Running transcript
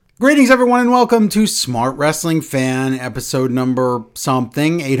Greetings, everyone, and welcome to Smart Wrestling Fan, episode number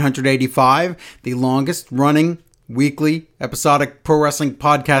something, 885, the longest running weekly episodic pro wrestling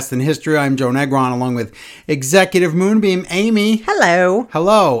podcast in history. I'm Joe Negron, along with Executive Moonbeam Amy. Hello.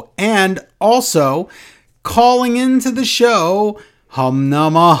 Hello. And also calling into the show,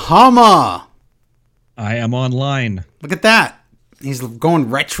 Humnama Humma. I am online. Look at that. He's going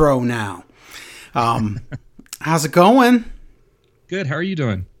retro now. How's it going? Good. How are you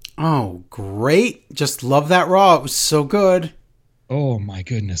doing? Oh, great. Just love that Raw. It was so good. Oh, my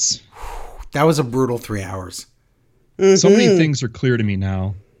goodness. That was a brutal 3 hours. Mm-hmm. So many things are clear to me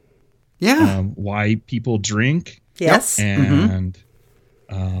now. Yeah. Why people drink. Yes. And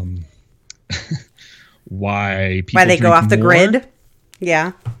why people Why they go off the more. grid.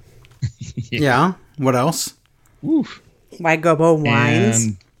 Yeah. Yeah. What else? Oof. Why Gobo wines.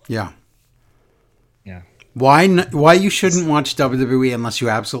 And, Yeah. yeah. Why you shouldn't watch WWE unless you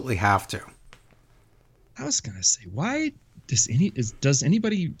absolutely have to. I was going to say, why does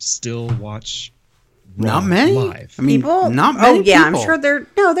anybody still watch Raw Not many. live? I mean, People? not many Oh, yeah. people. I'm sure there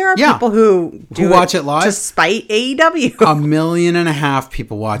are Yeah. people who do watch it live? to spite AEW. 1.5 million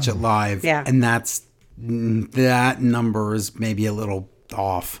people watch it live. Yeah. And that number is maybe a little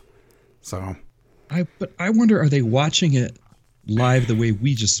off. So. But I wonder, are they watching it live the way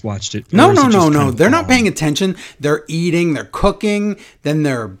we just watched it? No. Or is it just kind of They're not on? paying attention. They're eating. They're cooking. Then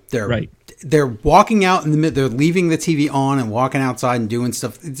they're Right. They're walking out in the mid. They're leaving the TV on and walking outside and doing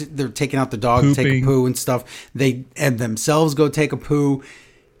stuff. They're taking out the dog to take a Pooping. poo and stuff. They and themselves go take a poo.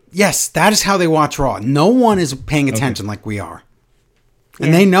 Yes, that is how they watch Raw. No one is paying attention like we are,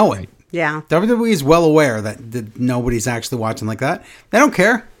 and they know it. Yeah. WWE is well aware that nobody's actually watching like that. They don't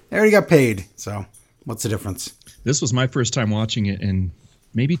care. They already got paid. So what's the difference? This was my first time watching it in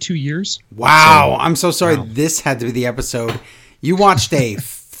maybe 2 years. Wow, I'm so sorry. Wow. This had to be the episode. You watched a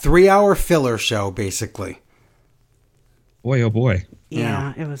 3-hour filler show, basically. Boy, oh boy.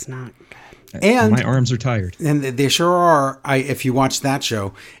 Yeah. It was not good. And my arms are tired. And they sure are. If you watch that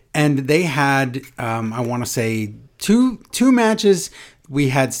show, and they had, I want to say, two matches. We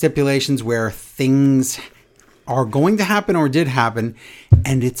had stipulations where things are going to happen or did happen,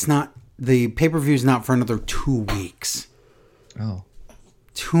 and it's not. The pay-per-view is not for another 2 weeks. Oh.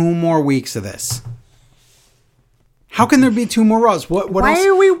 2 more weeks of this. How can there be 2 more Raws? What Why else?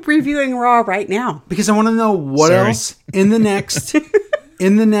 are we reviewing Raw right now? Because I want to know what Sorry. else in the next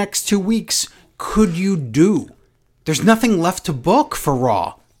 2 weeks could you do? There's nothing left to book for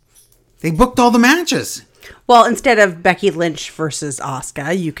Raw. They booked all the matches. Well, instead of Becky Lynch versus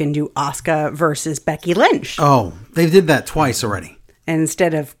Asuka, you can do Asuka versus Becky Lynch. Oh, they did that twice already. And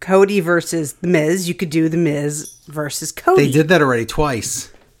instead of Cody versus The Miz, you could do The Miz versus Cody. They did that already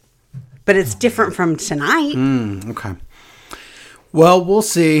twice. But it's different from tonight. Okay. Well, we'll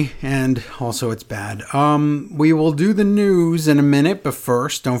see. And also, it's bad. We will do the news in a minute. But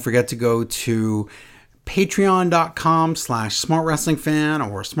first, don't forget to go to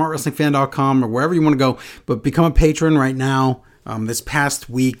patreon.com/smartwrestlingfan or smartwrestlingfan.com or wherever you want to go. But become a patron right now. This past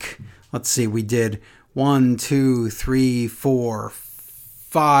week, let's see, we did 1, 2, 3, 4,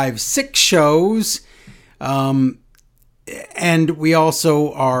 5, 6 shows. And we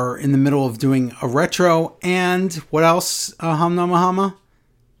also are in the middle of doing a retro. And what else, Humna Mahama?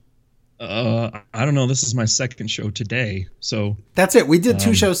 I don't know. This is my second show today. So That's it. We did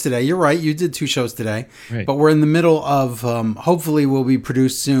 2 shows today. You're right. You did 2 shows today. Right. But we're in the middle of, hopefully will be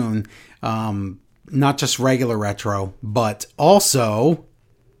produced soon. Not just regular retro, but also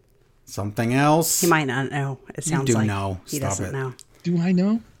something else. He might not know. It sounds do like know. he Stop doesn't it. know. do I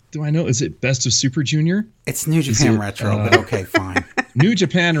know? Is it Best of Super Junior? It's New Japan it, retro, but okay, fine. New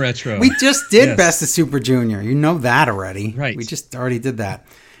Japan Retro. We just did Yes. Best of Super Junior. You know that already. Right. We just already did that.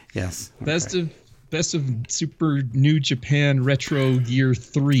 Yes. Best of Super New Japan Retro Year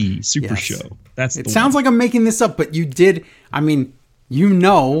 3 Super Yes. Show. That's It the sounds one. like I'm making this up, but you did. I mean, you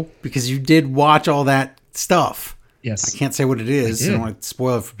know, because you did watch all that stuff. Yes. I can't say what it is. I did. don't want to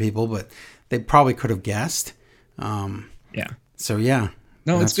spoil it for people, but they probably could have guessed. Yeah. So yeah.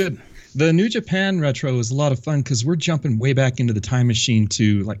 No, That's- it's good. The New Japan Retro is a lot of fun because we're jumping way back into the time machine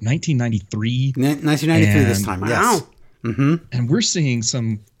to like 1993. 1993 this And- time. Wow. Yes. And we're seeing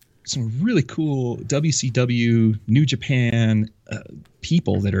some really cool WCW New Japan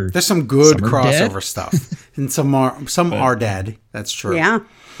people that are. There's some good Some are crossover dead. stuff, and some are dead. That's true. Yeah.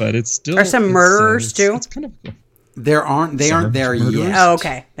 But it's still. Are some it's, murderers, too? It's kind of cool. They aren't there murderers. yet. Oh,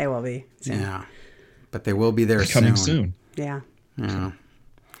 okay. They will be. Yeah. But they will be there Coming soon. Yeah.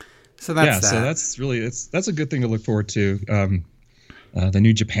 So that's that. So that's a good thing to look forward to. The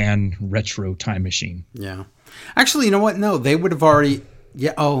New Japan Retro Time Machine. Yeah. Actually, you know what? No, they would have already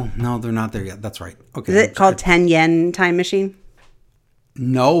Yeah. Oh, no, they're not there yet. That's right. Okay. Is it called 10 yen time machine?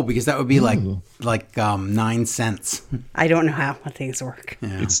 No, because that would be Ooh. like 9 cents. I don't know how things work.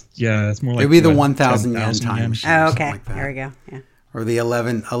 Yeah. It's more like It'd be the 1,000 yen 10,000 time machine. Oh, or something okay. like that. There we go. Yeah. Or the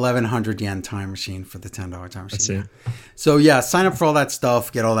 1,100 yen time machine for the $10 time machine. That's it. So yeah, sign up for all that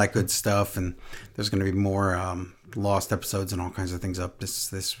stuff, get all that good stuff, and there's going to be more lost episodes and all kinds of things up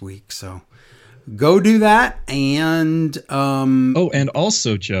this week. So go do that. And and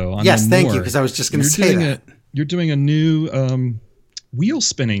also, Joe. On yes, the thank you, more, because I was just going to you're say doing that. you're doing a new wheel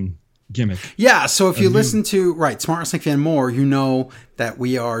spinning gimmick. Yeah, so if you listen to Smart Wrestling Fan more, you know that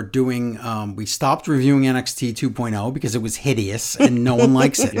we are doing. We stopped reviewing NXT 2.0 because it was hideous and no one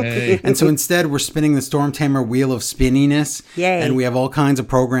likes it. Yay. And so instead, we're spinning the Storm Tamer Wheel of Spinniness. Yay. And we have all kinds of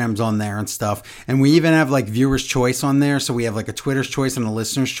programs on there and stuff. And we even have like viewers' choice on there. So we have like a Twitter's choice and a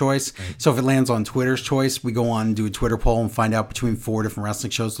listener's choice. Right. So if it lands on Twitter's choice, we go on and do a Twitter poll and find out between 4 different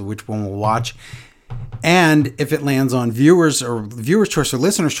wrestling shows which one we'll watch. And if it lands on viewers' choice or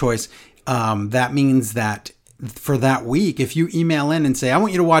listener's choice, that means that for that week, if you email in and say, I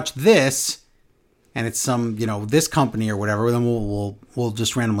want you to watch this, and it's some, this company or whatever, then we'll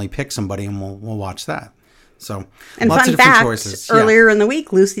just randomly pick somebody and we'll watch that. So and lots fun of different fact, choices. earlier in the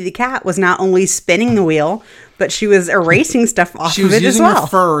week, Lucy the cat was not only spinning the wheel, but she was erasing stuff off She of was it as using well. her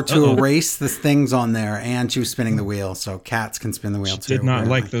fur to erase the things on there, and she was spinning the wheel, so cats can spin the wheel too. Did not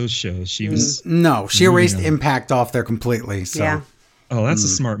like those shows. She was No, she erased Impact off there completely. So Yeah. Oh, that's a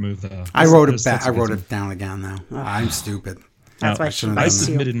smart move, though. I wrote it That's back. a I good wrote move. it down again, though. I'm stupid. That's why I she shouldn't I have likes done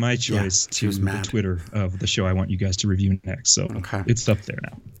that. you. submitted my choice she to was the mad. Twitter of the show I want you guys to review next. So it's up there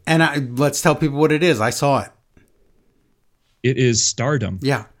now. And let's tell people what it is. I saw it. It is Stardom.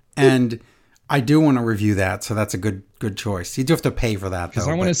 Yeah, and I do want to review that, so that's a good choice. You do have to pay for that, Because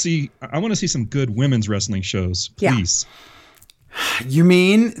though. I want to see some good women's wrestling shows, Yeah. please. You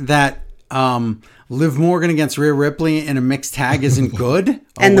mean that Liv Morgan against Rhea Ripley in a mixed tag isn't good?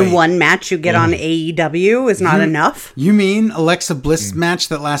 And Oh, the wait. one match you get on AEW is not enough. You mean Alexa Bliss match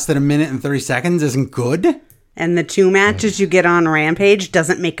that lasted 1 minute and 30 seconds isn't good? And the 2 matches you get on Rampage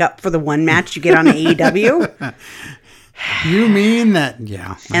doesn't make up for the 1 match you get on AEW. You mean that?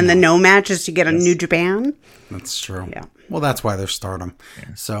 Yeah. And the no matches you get on New Japan. That's true. Yeah. Well, that's why they're Stardom.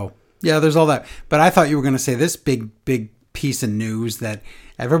 Yeah. So, yeah, there's all that. But I thought you were going to say this big piece of news that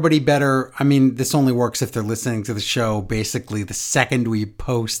everybody better, I mean, this only works if they're listening to the show basically the second we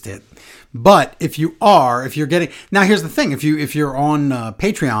post it. But if you're getting, now here's the thing, if you're on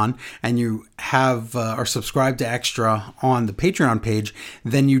Patreon and you have or subscribe to Extra on the Patreon page,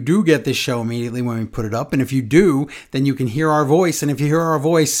 then you do get this show immediately when we put it up. And if you do, then you can hear our voice. And if you hear our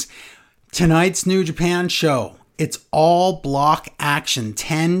voice, tonight's New Japan show, it's all block action,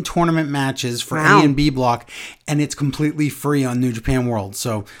 10 tournament matches for Wow. A and B block, and it's completely free on New Japan World.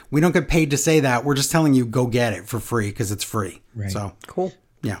 So we don't get paid to say that. We're just telling you go get it for free because it's free. Right. So Cool.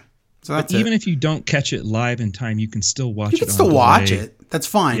 yeah. So that's Even it. if you don't catch it live in time, you can still watch it. You can on still watch delay. it. That's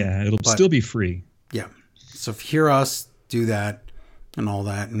fine. Yeah, it'll But- still be free. Yeah. So if you hear us do that and all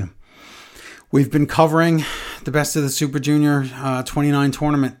that, and we've been covering the Best of the Super Junior 29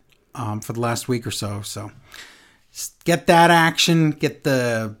 tournament for the last week or so. So get that action. Get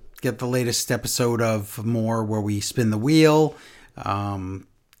the latest episode of More where we spin the wheel.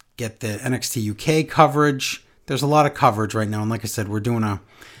 Get the NXT UK coverage. There's a lot of coverage right now, and like I said, we're doing a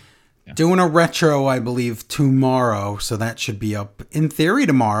retro, I believe, tomorrow. So that should be up in theory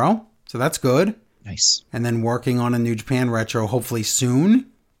tomorrow. So that's good. Nice. And then working on a New Japan retro, hopefully soon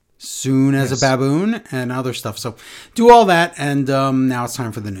as a baboon and other stuff. So do all that, and now it's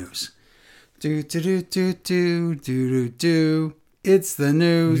time for the news. It's the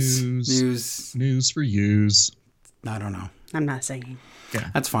news. News for yous. I don't know. I'm not singing.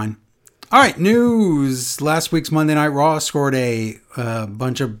 That's fine. All right, news. Last week's Monday Night Raw scored a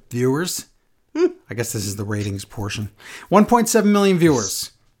bunch of viewers. I guess this is the ratings portion. 1.7 million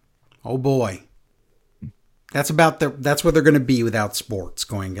viewers. Oh boy. That's where they're going to be without sports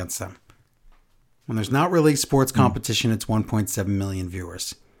going against them. When there's not really sports competition, it's 1.7 million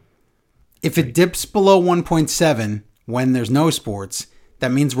viewers. If it dips below 1.7 when there's no sports,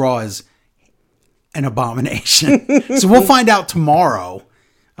 that means Raw is an abomination. So we'll find out tomorrow.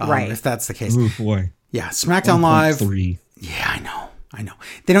 Right. If that's the case. Oh boy. Yeah, SmackDown Live. 3. Yeah, I know.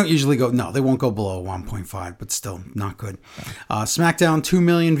 They don't usually go, no, they won't go below 1.5, but still not good. SmackDown, 2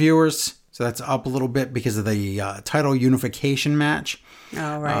 million viewers. So that's up a little bit because of the title unification match.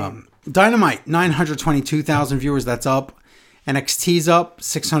 All right. Dynamite, 922,000 viewers. That's up. NXT's up,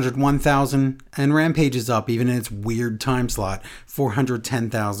 601,000. And Rampage is up, even in its weird time slot,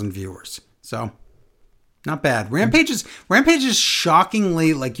 410,000 viewers. So Not bad. Rampage is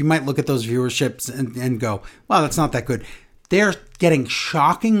shockingly, like, you might look at those viewerships and go, wow, that's not that good. They're getting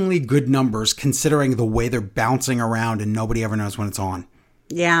shockingly good numbers considering the way they're bouncing around and nobody ever knows when it's on.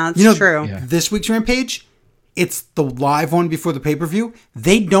 Yeah, that's true. Yeah. This week's Rampage, it's the live one before the pay-per-view.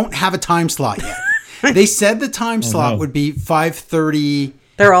 They don't have a time slot yet. They said the time slot would be 5:30.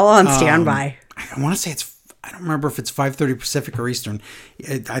 They're all on standby. I want to say I don't remember if it's 5:30 Pacific or Eastern.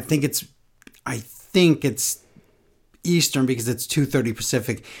 I think it's Eastern because it's 2:30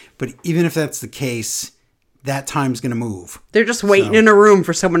 Pacific. But even if that's the case, that time's going to move. They're just waiting in a room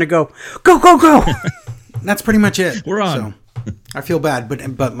for someone to go, go, go, go. That's pretty much it. We're on. So, I feel bad,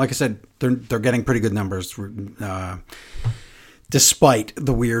 but like I said, they're getting pretty good numbers, despite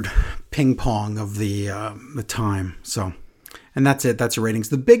the weird ping pong of the time. So, and that's it. That's the ratings.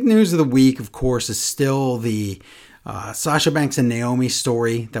 The big news of the week, of course, is still the Sasha Banks and Naomi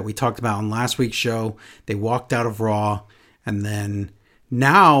story that we talked about on last week's show. They walked out of Raw, and then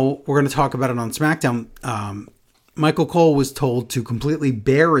now we're going to talk about it on SmackDown. Michael Cole was told to completely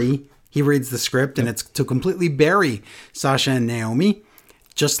bury. He reads the script, and it's to completely bury Sasha and Naomi,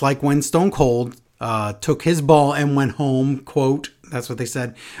 just like when Stone Cold took his ball and went home, quote, that's what they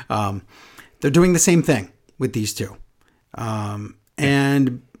said. They're doing the same thing with these two.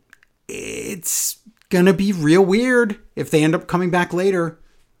 And it's going to be real weird if they end up coming back later,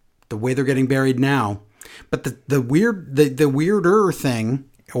 the way they're getting buried now. But the weirder thing,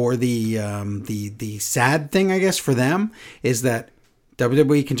 or the sad thing, I guess, for them is that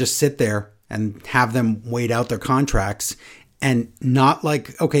WWE can just sit there and have them wait out their contracts, and not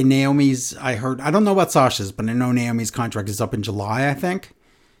like, okay, Naomi's, I don't know about Sasha's, but I know Naomi's contract is up in July, I think.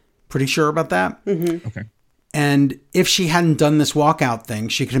 Pretty sure about that. Mm-hmm. Okay. And if she hadn't done this walkout thing,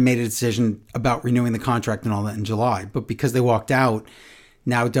 she could have made a decision about renewing the contract and all that in July. But because they walked out,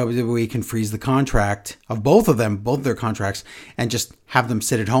 now WWE can freeze the contract of both of their contracts, and just have them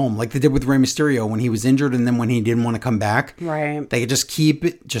sit at home like they did with Rey Mysterio when he was injured, and then when he didn't want to come back. Right. They could just keep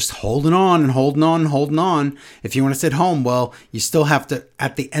it, just holding on and holding on and holding on. If you want to sit home, well, you still have to,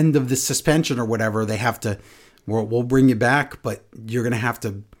 at the end of the suspension or whatever, they have to, we'll bring you back, but you're going to have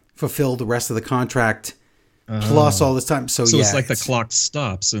to fulfill the rest of the contract plus all this time. So yeah, it's like the clock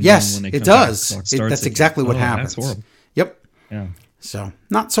stops. And yes, then when they it come back, does. the clock starts That's again. exactly what happens. That's horrible. Yep. Yeah. So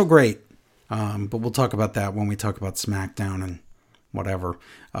not so great. But we'll talk about that when we talk about SmackDown and whatever.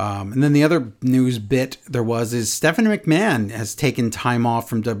 And then the other news bit there is Stephanie McMahon has taken time off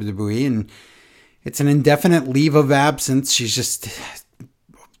from WWE, and it's an indefinite leave of absence. She's just,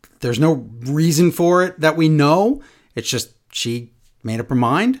 there's no reason for it that we know. It's just she made up her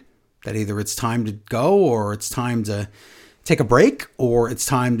mind that either it's time to go, or it's time to take a break, or it's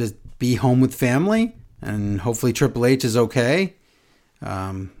time to be home with family. And hopefully Triple H is okay.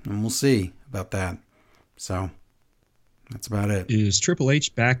 And we'll see about that. So that's about it. Is Triple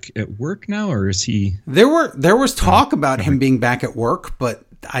H back at work now, or is he? There was talk about him being back at work, but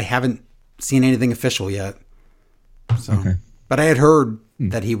I haven't seen anything official yet. So, but I had heard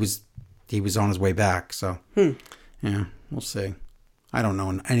that he was on his way back. So, yeah, we'll see. I don't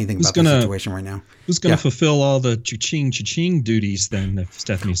know anything about the situation right now. Who's going to fulfill all the cha-ching duties then if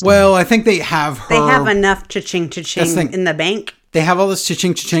Stephanie's Well, I think they have her. They have enough cha-ching in the bank. They have all this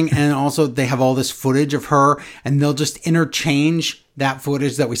cha-ching, and also they have all this footage of her, and they'll just interchange that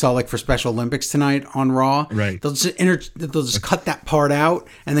footage that we saw like for Special Olympics tonight on Raw. Right. They'll just cut that part out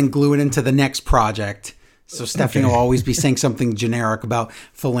and then glue it into the next project. So Stephanie will always be saying something generic about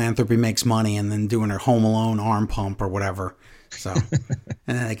philanthropy makes money, and then doing her Home Alone arm pump or whatever. So,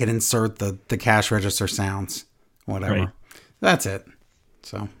 and then they can insert the cash register sounds, whatever. Right. That's it.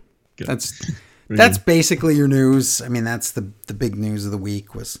 So Good. that's basically your news. I mean, that's the big news of the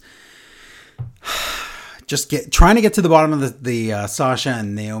week was just trying to get to the bottom of the Sasha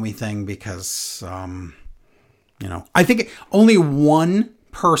and Naomi thing, because I think only one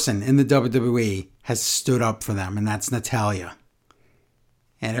person in the WWE has stood up for them, and that's Natalya.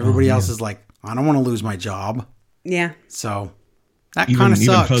 And everybody else is like, I don't want to lose my job. Yeah. So that kind of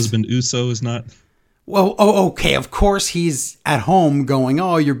sucks. Even husband Uso is not. Well, okay. Of course, he's at home going,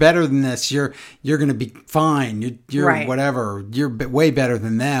 "Oh, you're better than this. You're going to be fine. You're right. Whatever. You're way better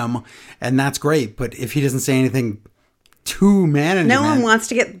than them," and that's great. But if he doesn't say anything to management, no one wants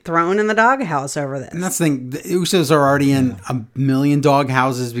to get thrown in the doghouse over this. And that's the thing. The Usos are already in a million dog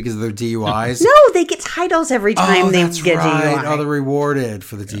houses because of their DUIs. No, they get titles every time they get right. DUI. Oh, they're rewarded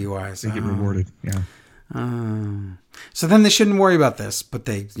for the DUIs. They get rewarded. Yeah. So then they shouldn't worry about this, but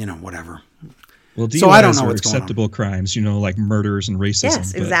they, whatever. Well, DUIs so I don't know are what's acceptable crimes, like murders and racism.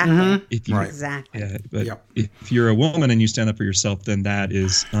 Yes, exactly. If you, Right. Exactly. Yeah, but if you're a woman and you stand up for yourself, then that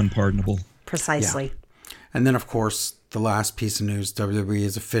is unpardonable. Precisely. And then, of course, the last piece of news, WWE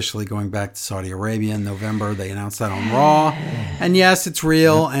is officially going back to Saudi Arabia in November. They announced that on Raw. And yes, it's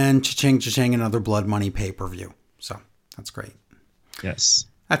real. And cha-ching, cha-ching, another Blood Money pay-per-view. So that's great. Yes.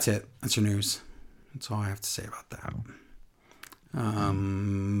 That's it. That's your news. That's all I have to say about that.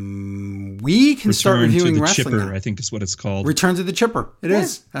 We can start Return reviewing to the wrestling Chipper, now. I think is what it's called. Return to the Chipper. It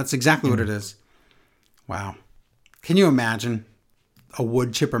is. That's exactly what it is. Wow. Can you imagine a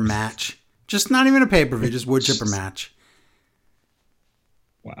wood chipper match? Just not even a pay-per-view, just wood chipper match.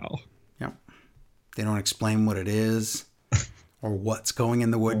 Wow. Yep. They don't explain what it is or what's going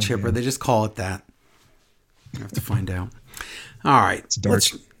in the wood chipper. Man. They just call it that. You have to find out. All right. It's dark.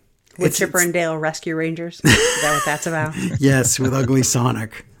 Wood Chipper and Dale Rescue Rangers. Is that what that's about? Yes, with Ugly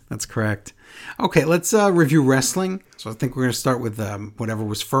Sonic. That's correct. Okay, let's review wrestling. So I think we're going to start with whatever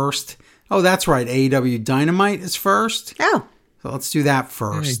was first. Oh, that's right. AEW Dynamite is first. Oh. So let's do that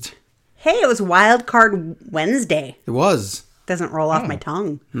first. Hey, it was Wild Card Wednesday. It was. Doesn't roll off my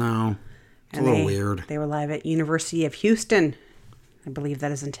tongue. No. It's a little weird. They were live at University of Houston. I believe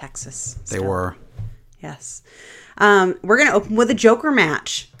that is in Texas. They were. Yes. We're going to open with a Joker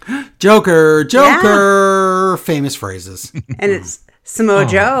match. Joker. Yeah. Famous phrases. And it's Samoa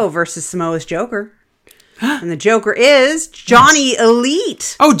Joe versus Samoa's Joker. And the Joker is Johnny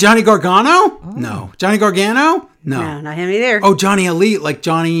Elite. Oh, Johnny Gargano? Oh. No. Johnny Gargano? No, not him either. Oh, Johnny Elite, like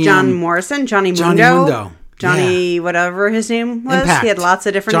Johnny... John Morrison, Johnny Mundo. Johnny whatever his name was. Impact. He had lots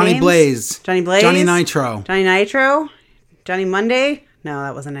of different names. Johnny Blaze. Johnny Nitro. Johnny Monday. No,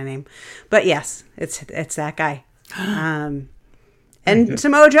 that wasn't a name. But yes, it's that guy. And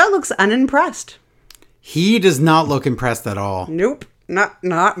Samoa Joe looks unimpressed. He does not look impressed at all. Nope.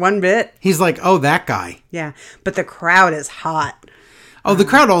 Not one bit. He's like, oh, that guy. Yeah. But the crowd is hot. Oh, the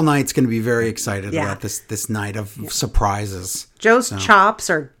crowd all night's going to be very excited about this night of surprises. Joe's chops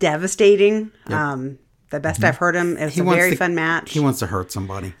are devastating. Yep. The best I've heard him. It was a very fun match. He wants to hurt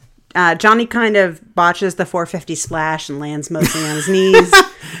somebody. Johnny kind of botches the 450 splash and lands mostly on his knees.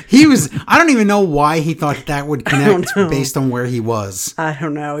 I don't even know why he thought that would connect based on where he was. I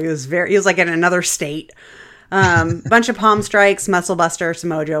don't know. He was like in another state. Bunch of palm strikes, muscle buster.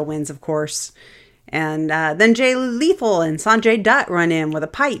 Samoa Joe wins, of course. And then Jay Lethal and Sanjay Dutt run in with a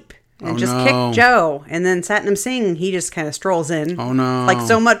pipe and kick Joe. And then Satnam Singh, he just kind of strolls in. Oh no! Like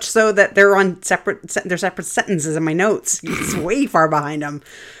so much so that they're on separate sentences in my notes. It's way far behind them.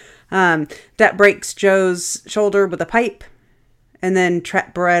 Dutt breaks Joe's shoulder with a pipe, and then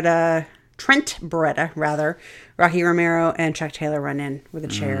Trent Beretta, Rocky Romero and Chuck Taylor run in with a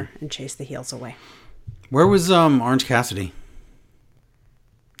chair and chase the heels away. Where was Orange Cassidy?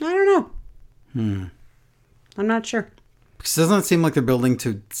 I don't know. I'm not sure. Because doesn't it seem like they're building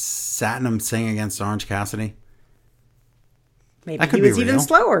to Satnam Singh against Orange Cassidy? Maybe he was even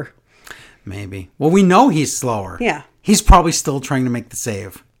slower. Maybe. Well, we know he's slower. Yeah. He's probably still trying to make the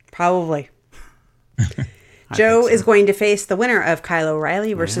save. Probably. Joe is going to face the winner of Kyle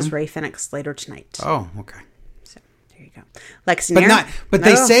O'Reilly versus Ray Phoenix later tonight. Oh, okay. So there you go. Lexi Nair. But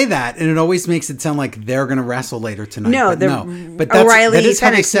they say that, and it always makes it sound like they're going to wrestle later tonight. But O'Reilly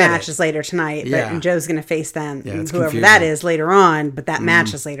Phoenix match is later tonight, and Joe's going to face them, whoever confusing. That is later on. But that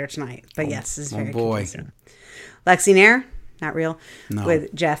match is later tonight. But yes, it's very confusing. Lexi Nair, not real,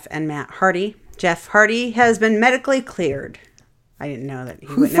 with Jeff and Matt Hardy. Jeff Hardy has been medically cleared. I didn't know that.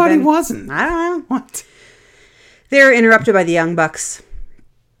 Who thought he wasn't? I don't know. What? They're interrupted by the Young Bucks.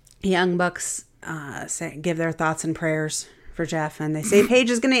 Young Bucks give their thoughts and prayers for Jeff, and they say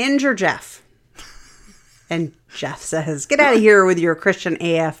Paige is going to injure Jeff. And Jeff says, "Get out of here with your Christian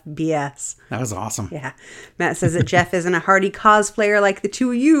AF BS." That was awesome. Yeah. Matt says that Jeff isn't a Hardy cosplayer like the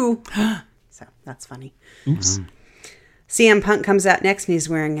two of you. So that's funny. Oops. CM Punk comes out next, and he's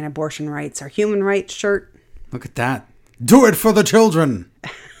wearing an abortion rights or human rights shirt. Look at that. Do it for the children.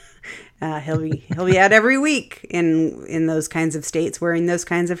 He'll be out every week in those kinds of states wearing those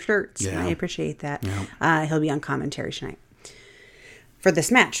kinds of shirts. Yeah. I appreciate that. Yeah. He'll be on commentary tonight for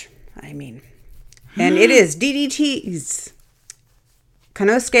this match. I mean, and it is DDT's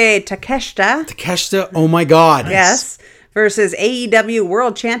Konosuke Takeshita. Takeshita, oh my God. Yes, versus AEW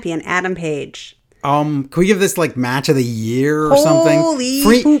World Champion Adam Page. Can we give this like match of the year or something? Holy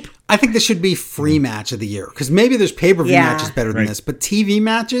poop. I think this should be free match of the year because maybe there's pay-per-view matches better than this, but TV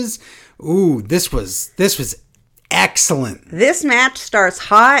matches, this was excellent. This match starts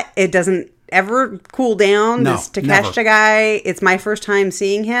hot. It doesn't ever cool down. No, this Takeshita guy, it's my first time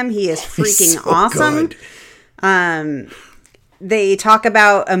seeing him. He is freaking awesome. Good. They talk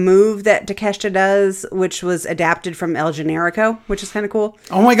about a move that Takeshita does, which was adapted from El Generico, which is kind of cool.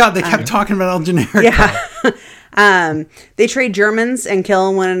 Oh my God, they kept talking about El Generico. Yeah. They trade Germans and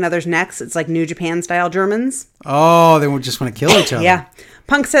kill one another's necks. It's like New Japan style Germans. Oh, they just want to kill each other. Yeah.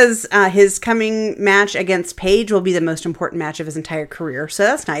 Punk says his coming match against Page will be the most important match of his entire career. So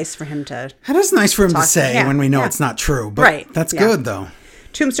that's nice for him to... That is nice for him to say when we know it's not true. But that's good, though.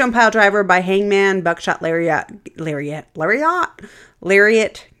 Tombstone Piledriver by Hangman. Buckshot Lariat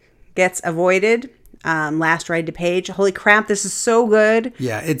gets avoided. Last ride to Page. Holy crap, this is so good.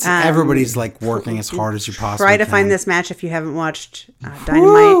 Yeah, it's everybody's like working as hard as you possibly can. Try to find this match if you haven't watched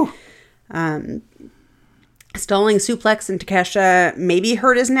Dynamite. Stalling suplex and Takeshita maybe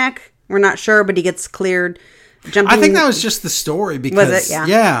hurt his neck. We're not sure, but he gets cleared. I think that was just the story because was it?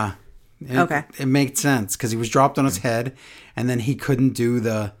 Yeah. Okay. It made sense because he was dropped on his head and then he couldn't do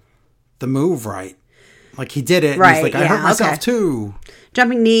the move right. Like he did it and he's like, I hurt myself too.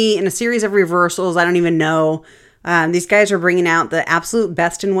 Jumping knee in a series of reversals. I don't even know. These guys are bringing out the absolute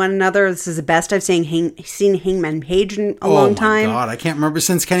best in one another. This is the best I've seen Hangman Page in a long time. Oh my God, I can't remember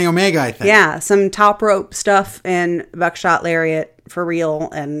since Kenny Omega, I think. Yeah, some top rope stuff and Buckshot Lariat for real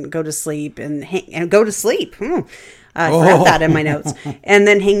and go to sleep and go to sleep. I forgot that in my notes. And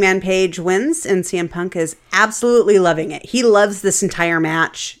then Hangman Page wins and CM Punk is absolutely loving it. He loves this entire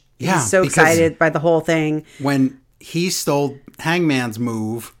match. Yeah, he's so excited by the whole thing. When he stole Hangman's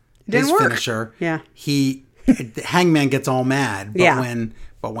move, his finisher, Hangman gets all mad.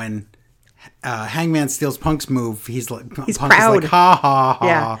 But when Hangman steals Punk's move, he's Punk proud. Is like, ha ha ha.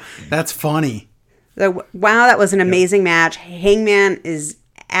 Yeah. That's funny. So, wow, that was an amazing match. Hangman is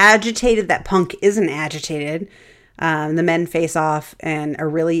agitated that Punk isn't agitated. The men face off and a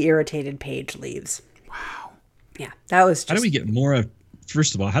really irritated Page leaves. Wow. Yeah, that was just... How do we get more of...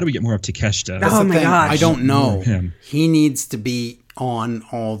 First of all, how do we get more of Takeshita? Oh my gosh. I don't know. He needs to be on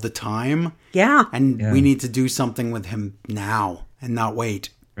all the time. Yeah. And we need to do something with him now and not wait.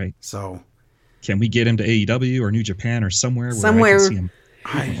 Right. So can we get him to AEW or New Japan or somewhere where I can see him?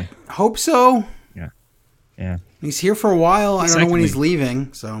 I hope so. Yeah. Yeah. He's here for a while. Exactly. I don't know when he's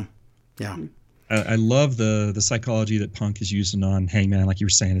leaving. So, yeah. I love the psychology that Punk is using on Hangman. Like you were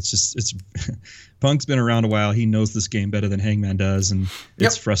saying, it's Punk's been around a while. He knows this game better than Hangman does, and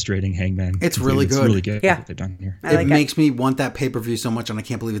it's frustrating Hangman. It's really good. It's really good what they've done here. It makes me want that pay-per-view so much, and I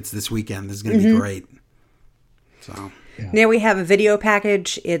can't believe it's this weekend. This is going to be great. So Now we have a video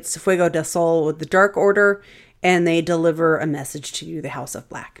package. It's Fuego del Sol with the Dark Order, and they deliver a message to the House of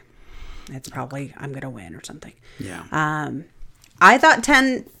Black. It's probably I'm going to win or something. Yeah. I thought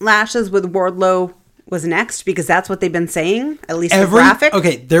 10 Lashes with Wardlow was next because that's what they've been saying, at least the graphic.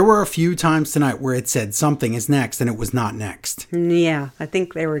 Okay, there were a few times tonight where it said something is next and it was not next. Yeah, I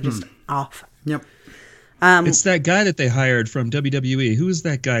think they were just off. Yep. It's that guy that they hired from WWE. Who is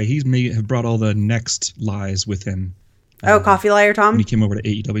that guy? He's have brought all the next lies with him. Coffee Liar Tom? When he came over to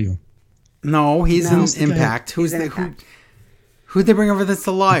AEW. No, he's in Impact. Who'd they bring over that's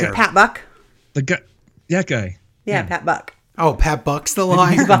the liar? Pat Buck. The guy. That guy. Yeah, Pat Buck. Oh, Pat Buck's the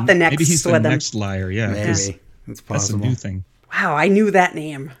liar? He's got the next Maybe he's the with him. next liar, yeah. Maybe. It's possible. That's a new thing. Wow, I knew that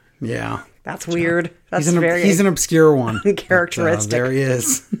name. Yeah. That's weird. That's he's an obscure one. Characteristic. But, there he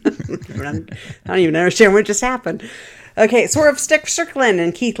is. I don't even understand what just happened. Okay, Swerve Strickland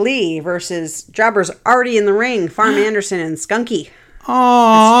and Keith Lee versus jobbers already in the ring. Farm Anderson and Skunky.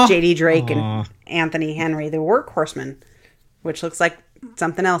 Aww. JD Drake and Anthony Henry, the Workhorseman, which looks like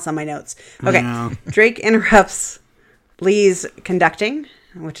something else on my notes. Okay, Drake interrupts Lee's conducting,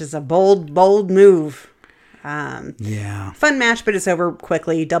 which is a bold move. Fun match, but it's over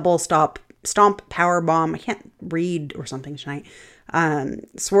quickly. Double stomp power bomb. I can't read or something tonight.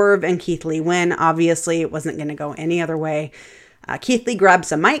 Swerve and Keith Lee win. Obviously, it wasn't going to go any other way. Keith Lee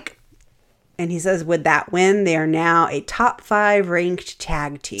grabs a mic, and he says, with that win, they are now a top 5 ranked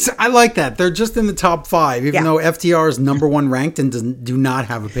tag team. So I like that. They're just in the top 5, even though FTR is number 1 ranked and do not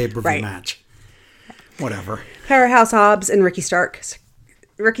have a pay-per-view match. Whatever. Powerhouse Hobbs and Ricky Starks.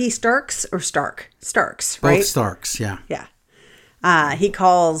 Ricky Starks or Stark? Starks, right? Both Starks, yeah. Yeah. He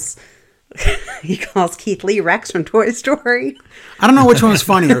calls Keith Lee Rex from Toy Story. I don't know which one is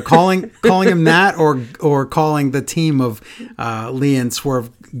funnier, calling him that or calling the team of Lee and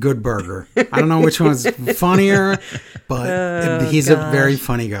Swerve Good Burger. I don't know which one is funnier, but he's a very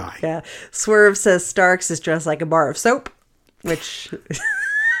funny guy. Yeah. Swerve says Starks is dressed like a bar of soap, which...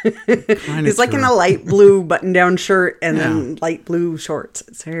 He's like in a light blue button-down shirt and then light blue shorts.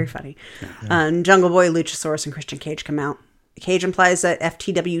 It's very funny. Jungle Boy, Luchasaurus, and Christian Cage come out. Cage implies that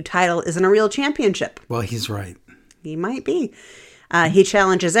FTW title isn't a real championship. Well, he's right. He might be. He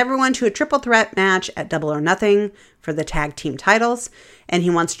challenges everyone to a triple threat match at Double or Nothing for the tag team titles. And he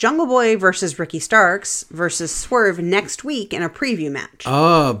wants Jungle Boy versus Ricky Starks versus Swerve next week in a preview match.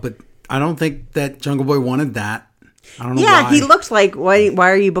 Oh, but I don't think that Jungle Boy wanted that. I don't know why. Yeah, he looked like, why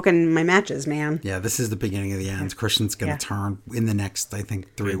are you booking my matches, man? Yeah, this is the beginning of the end. Christian's going to turn in the next, I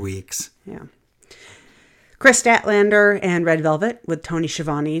think, 3 weeks. Yeah. Chris Statlander and Red Velvet with Tony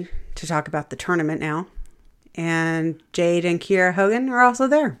Schiavone to talk about the tournament now. And Jade and Kiera Hogan are also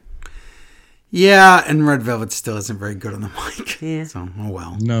there. Yeah, and Red Velvet still isn't very good on the mic. Yeah. So, oh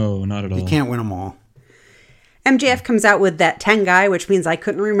well. No, not at all. You can't win them all. MJF comes out with that 10 guy, which means I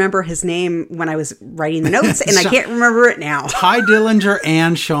couldn't remember his name when I was writing the notes, and I can't remember it now. Ty Dillinger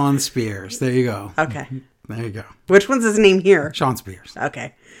and Sean Spears. There you go. Okay. There you go. Which one's his name here? Sean Spears.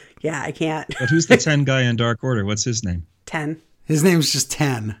 Okay. Yeah, I can't. But who's the 10 guy in Dark Order? What's his name? 10. His name's just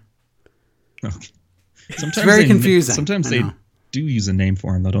 10. Okay. Sometimes it's very confusing. Sometimes they do use a name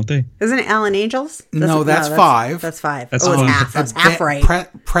for him, though, don't they? Isn't it Alan Angels? That's 5. That's 5. That's it's 5. half. That's half right.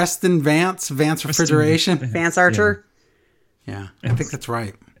 Preston Vance Refrigeration. Vance Archer. Yeah, I think that's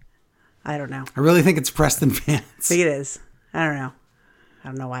right. I don't know. I really think it's Preston Vance. I think it is. I don't know. I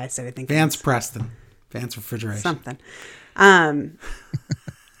don't know why I said I think Vance Preston. Vance Refrigeration. Something.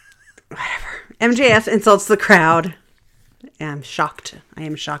 Whatever. MJF insults the crowd. I'm shocked. I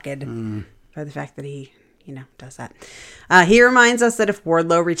am shocked by the fact that he, does that. He reminds us that if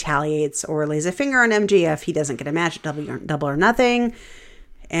Wardlow retaliates or lays a finger on MJF, he doesn't get a match at Double or Nothing.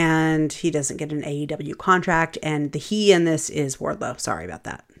 And he doesn't get an AEW contract. And the he in this is Wardlow. Sorry about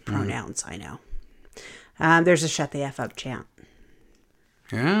that. Pronouns, I know. There's a shut the F up chant.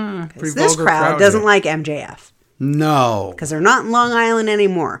 Yeah. This crowd doesn't like MJF. No. Because they're not in Long Island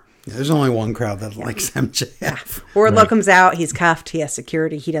anymore. Yeah, there's only one crowd that likes MJF. Yeah. Wardlow comes out. He's cuffed. He has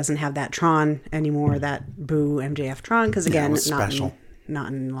security. He doesn't have that Tron anymore, that boo MJF Tron. Because again,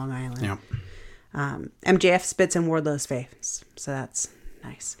 not in Long Island. Yeah. MJF spits in Wardlow's face. So that's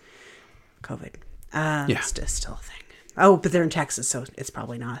nice. COVID. It's still a thing. Oh, but they're in Texas, so it's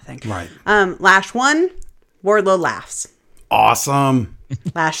probably not a thing. Right. Lash 1, Wardlow laughs. Awesome.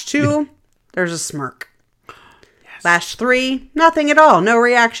 Lash 2, there's a smirk. Yes. Lash 3, nothing at all. No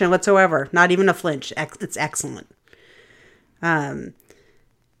reaction whatsoever. Not even a flinch. It's excellent.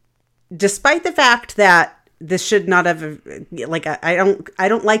 Despite the fact that this should not have, I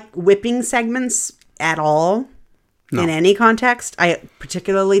don't like whipping segments at all. No. In any context. I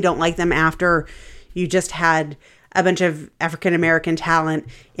particularly don't like them after you just had a bunch of African-American talent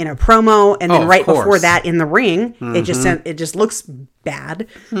in a promo and then right before that in the ring. Mm-hmm. It just looks bad.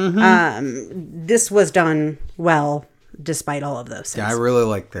 Mm-hmm. This was done well despite all of those things. Yeah, I really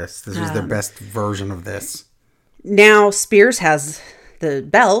like this. This was their best version of this. Now Spears has the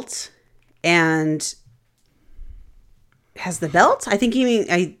belt and has the belt? I think you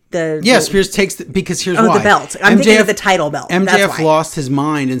mean Spears takes because here's why. The belt. I'm thinking of the title belt. MJF lost his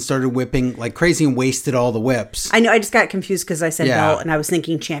mind and started whipping like crazy and wasted all the whips. I know. I just got confused because I said belt and I was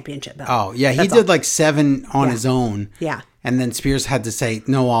thinking championship belt. Oh yeah, he did like 7 on his own. Yeah, and then Spears had to say,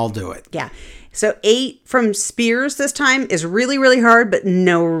 "No, I'll do it." Yeah. So 8 from Spears this time is really really hard, but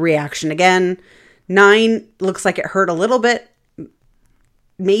no reaction again. 9 looks like it hurt a little bit.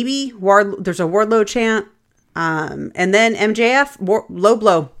 Maybe there's a Wardlow chant. And then MJF, low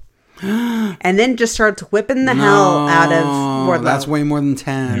blow. And then just starts whipping the hell out of Wardlow. That's way more than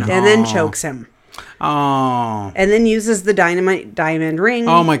 10. And then chokes him. Oh. And then uses the dynamite diamond ring.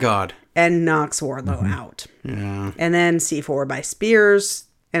 Oh my God. And knocks Wardlow out. Yeah. And then C4 by Spears.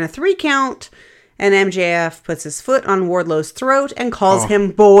 And a 3 count. And MJF puts his foot on Wardlow's throat and calls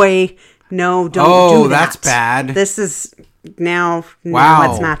him boy. No, don't do that. Oh, that's bad. This is... Now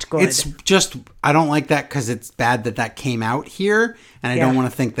it's not good. It's just, I don't like that because it's bad that came out here. And I don't want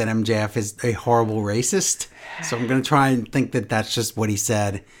to think that MJF is a horrible racist. So I'm going to try and think that that's just what he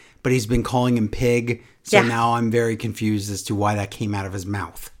said. But he's been calling him pig. So now I'm very confused as to why that came out of his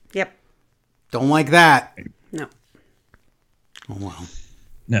mouth. Yep. Don't like that. No. Oh, well.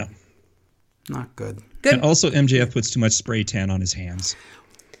 No. Not good. And also MJF puts too much spray tan on his hands.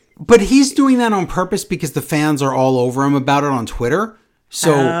 But he's doing that on purpose because the fans are all over him about it on Twitter.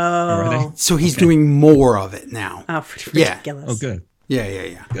 So, so he's doing more of it now. Oh, ridiculous. Oh, good.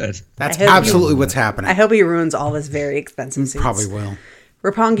 Yeah. Good. That's absolutely what's happening. I hope he ruins all his very expensive suits. Probably will.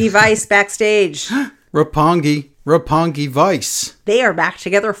 Roppongi Vice backstage. Roppongi Vice. They are back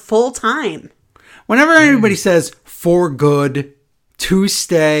together full time. Whenever anybody says for good, to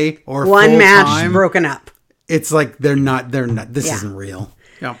stay, or one match broken up. It's like they're not. This isn't real.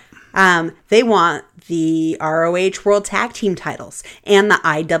 Yep. They want the ROH World Tag Team titles and the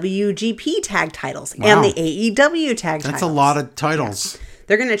IWGP Tag titles and the AEW Tag titles. That's a lot of titles. Yeah.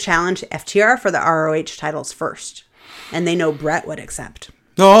 They're going to challenge FTR for the ROH titles first. And they know Brett would accept.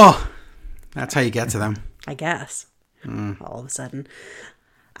 Oh, that's how you get to them. I guess. All of a sudden.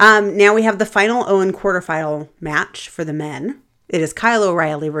 Now we have the final Owen quarterfinal match for the men. It is Kyle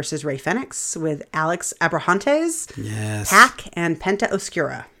O'Reilly versus Rey Fenix with Alex Abrahantes, Pac, and Penta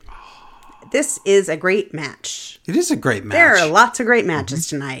Oscura. This is a great match. It is a great match. There are lots of great matches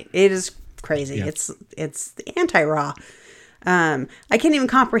tonight. It is crazy. Yeah. It's the anti-Raw. I can't even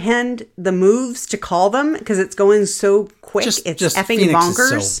comprehend the moves to call them because it's going so quick. It's effing Phoenix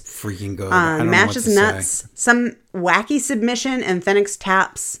bonkers. Is so freaking good. I don't match know what is nuts. Say. Some wacky submission and Fenix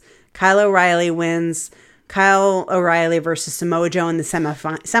taps. Kyle O'Reilly wins. Kyle O'Reilly versus Samoa Joe in the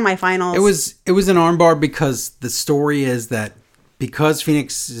semifinals. It was an armbar because the story is that because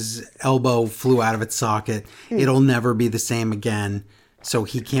Phoenix's elbow flew out of its socket, it'll never be the same again. So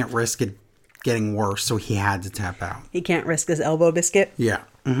he can't risk it getting worse. So he had to tap out. He can't risk his elbow biscuit? Yeah.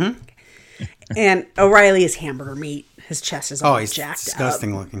 Mm-hmm. And O'Reilly is hamburger meat. His chest is all he's jacked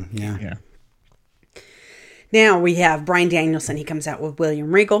disgusting up. looking. Yeah. Now we have Bryan Danielson. He comes out with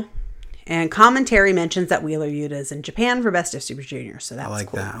William Regal. And commentary mentions that Wheeler Yuta is in Japan for Best of Super Junior. So that's cool. I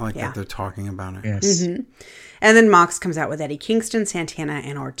like that. I like that they're talking about it. Yes. Mm-hmm. And then Mox comes out with Eddie Kingston, Santana,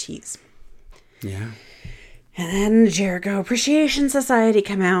 and Ortiz. Yeah. And then Jericho Appreciation Society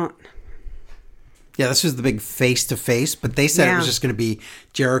come out. Yeah, this was the big face-to-face, but they said it was just going to be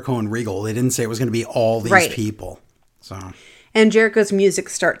Jericho and Regal. They didn't say it was going to be all these people. So. And Jericho's music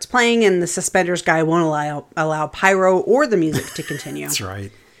starts playing, and the Suspenders guy won't allow Pyro or the music to continue. That's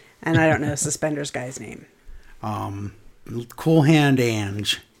right. And I don't know Suspenders guy's name. Cool Hand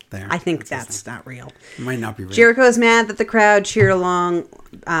Ange. There. I think that's not real. It might not be real. Jericho is mad that the crowd cheered along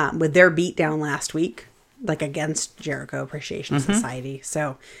with their beatdown last week, like against Jericho Appreciation Society.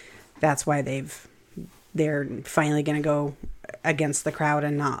 So that's why they're finally going to go against the crowd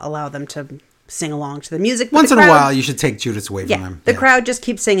and not allow them to sing along to the music. Once in a while, you should take Judas away from them. The crowd just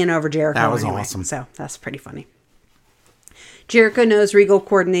keeps singing over Jericho. That was awesome. So that's pretty funny. Jericho knows Regal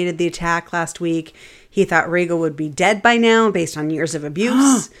coordinated the attack last week. He thought Regal would be dead by now based on years of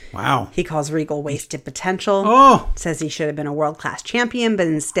abuse. Wow. He calls Regal wasted potential. Says he should have been a world-class champion, but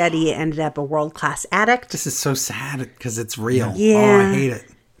instead he ended up a world-class addict. This is so sad because it's real. Yeah. Oh, I hate it.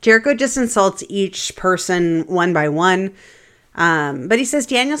 Jericho just insults each person one by one. But he says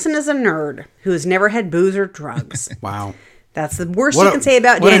Danielson is a nerd who has never had booze or drugs. Wow. That's the worst you can say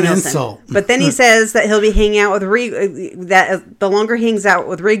about Danielson. What an insult. But then he says that he'll be hanging out with Regal. That the longer he hangs out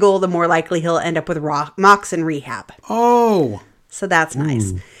with Regal, the more likely he'll end up with Mox in rehab. Oh. So that's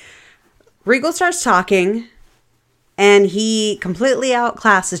nice. Regal starts talking, and he completely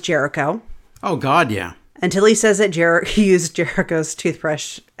outclasses Jericho. Oh, God, yeah. Until he says that he used Jericho's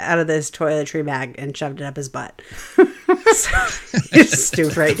toothbrush out of this toiletry bag and shoved it up his butt. So he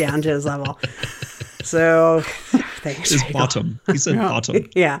stooped right down to his level. So, thanks. His bottom. He said bottom.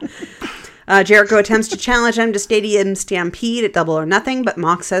 Yeah. Jericho attempts to challenge him to Stadium Stampede at Double or Nothing, but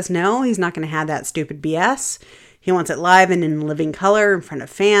Mox says no, he's not going to have that stupid BS. He wants it live and in living color in front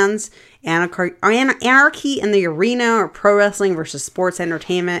of fans. Anarchy in the arena or pro wrestling versus sports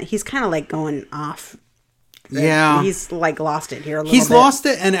entertainment. He's kind of like going off. Yeah. He's like lost it here a little bit. He's lost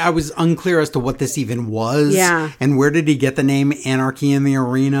it, and I was unclear as to what this even was. Yeah. And where did he get the name Anarchy in the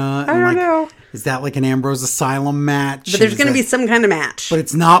Arena? I don't know. Is that like an Ambrose Asylum match? But there's going to be some kind of match. But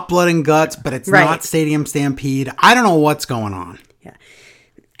it's not Blood and Guts, but it's not Stadium Stampede. I don't know what's going on. Yeah.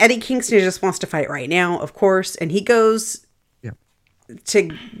 Eddie Kingston just wants to fight right now, of course, and he goes to,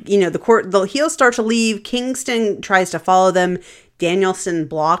 the heels start to leave. Kingston tries to follow them. Danielson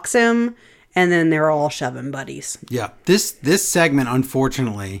blocks him, and then they're all shoving buddies. Yeah. This segment,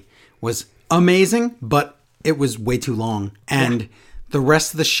 unfortunately, was amazing, but it was way too long. And the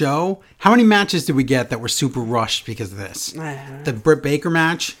rest of the show, how many matches did we get that were super rushed because of this? The Britt Baker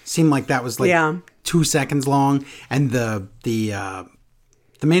match seemed like that was 2 seconds long, and the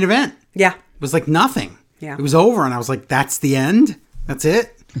main event was like nothing. Yeah. It was over, and I was like, that's the end? That's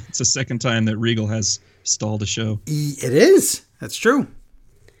it? It's the second time that Regal has stalled a show. It is. That's true.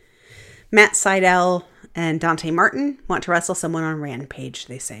 Matt Sydal and Dante Martin want to wrestle someone on Rampage,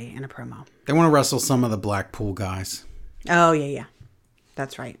 they say in a promo. They want to wrestle some of the Blackpool guys. Oh, yeah.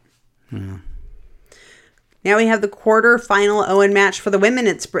 That's right. Now we have the quarter-final Owen match for the women.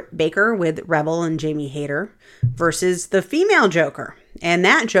 It's Britt Baker with Rebel and Jamie Hayter versus the female Joker. And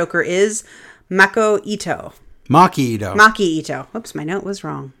that Joker is Mako Ito. Maki Itoh. Maki Itoh. Oops, my note was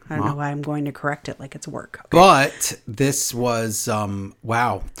wrong. I don't know why I'm going to correct it like it's work. Okay. But this was,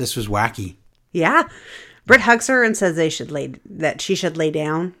 wow, this was wacky. Yeah. Britt hugs her and says that she should lay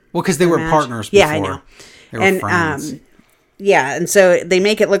down. Well, because they were partners before. Yeah, I know. They were friends. Yeah, and so they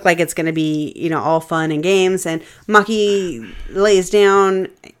make it look like it's going to be, all fun and games. And Maki lays down,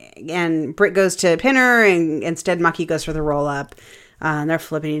 and Britt goes to pin her, and instead Maki goes for the roll up. They're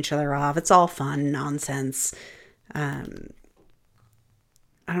flipping each other off. It's all fun nonsense. I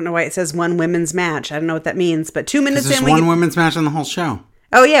don't know why it says one women's match. I don't know what that means, but 2 minutes in, there's one women's match on the whole show.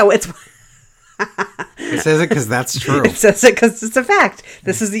 Oh yeah, it's. It says it because that's true. It says it because it's a fact.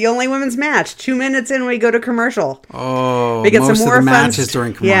 This is the only women's match. 2 minutes in, we go to commercial. Oh, we get most some more of the matches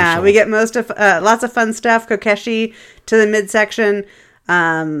during commercial. Yeah, we get lots of fun stuff. Kokeshi to the midsection,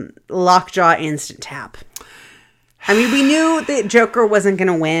 lockjaw instant tap. I mean, we knew that Joker wasn't going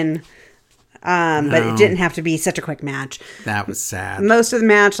to win, but it didn't have to be such a quick match. That was sad. Most of the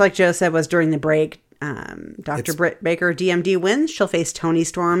match, like Joe said, was during the break. Dr. Britt Baker, DMD, wins. She'll face Toni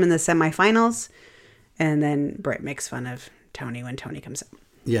Storm in the semifinals. And then Britt makes fun of Toni when Toni comes out.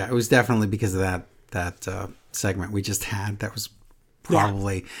 Yeah, it was definitely because of that segment we just had. That was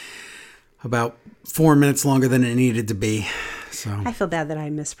probably about 4 minutes longer than it needed to be. So I feel bad that I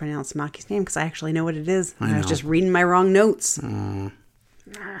mispronounced Maki's name because I actually know what it is. I was just reading my wrong notes.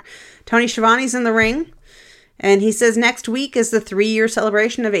 Tony Schiavone's in the ring. And he says next week is the 3-year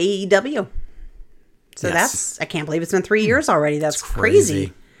celebration of AEW. So I can't believe it's been 3 years already. That's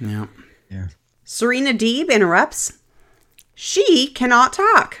crazy. Yeah. Serena Deeb interrupts. She cannot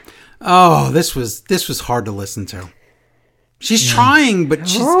talk. Oh, this was hard to listen to. She's trying, but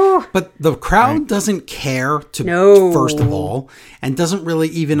but the crowd doesn't care first of all, and doesn't really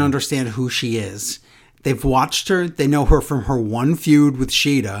even understand who she is. They've watched her. They know her from her one feud with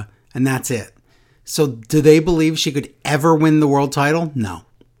Shida, and that's it. So do they believe she could ever win the world title? No.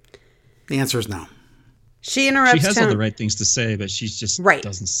 The answer is no. She interrupts. She has all the right things to say, but she just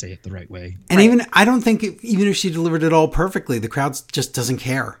doesn't say it the right way. And I don't think even if she delivered it all perfectly, the crowd just doesn't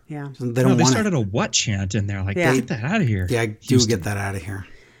care. Yeah, they don't. They started a what chant in there? Like, get that out of here. Yeah, I do get that out of here.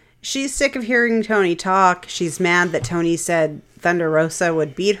 She's sick of hearing Toni talk. She's mad that Toni said Thunder Rosa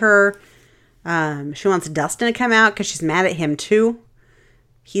would beat her. She wants Dustin to come out because she's mad at him too.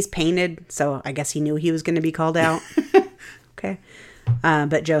 He's painted, so I guess he knew he was going to be called out. Okay.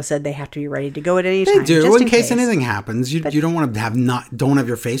 But Joe said they have to be ready to go at any time. They do, just in case anything happens. You don't want to don't have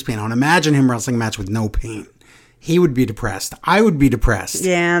your face paint on. Imagine him wrestling a match with no paint. He would be depressed. I would be depressed.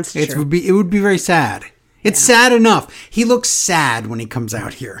 Yeah, that's true. It would be very sad. It's sad enough. He looks sad when he comes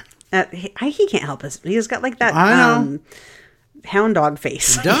out here. He can't help us. He's got like that hound dog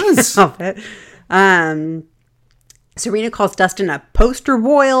face. He does. Help it. Serena calls Dustin a poster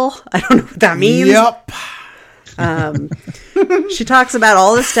boil. I don't know what that means. Yep. She talks about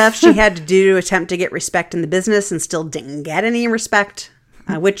all the stuff she had to do to attempt to get respect in the business and still didn't get any respect,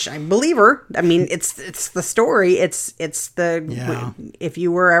 which I believe her. I mean, it's the story. It's if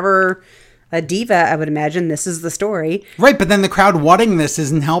you were ever a diva, I would imagine this is the story. Right, but then the crowd wanting this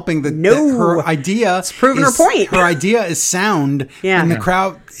isn't helping. Her idea. It's proving her point. Her idea is sound, and the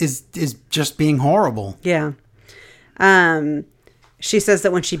crowd is just being horrible. Yeah. She says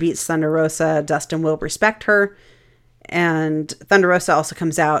that when she beats Thunder Rosa, Dustin will respect her. And Thunder Rosa also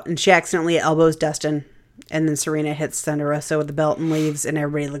comes out and she accidentally elbows Dustin. And then Serena hits Thunder Rosa with the belt and leaves, and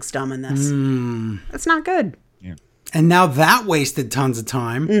everybody looks dumb in this. That's not good. Yeah. And now that wasted tons of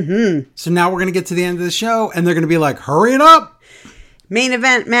time. Mm-hmm. So now we're going to get to the end of the show and they're going to be like, hurry it up. Main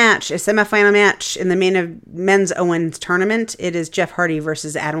event match, a semifinal match in the men's Owens tournament. It is Jeff Hardy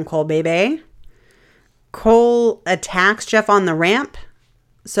versus Adam Cole Bebe. Cole attacks Jeff on the ramp.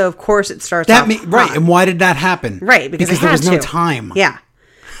 So, of course, it starts off right. And why did that happen? Right, because there was no time. Yeah.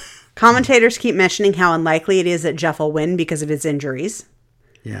 Commentators keep mentioning how unlikely it is that Jeff will win because of his injuries.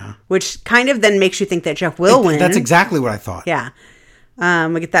 Yeah. Which kind of then makes you think that Jeff will win. That's exactly what I thought. Yeah.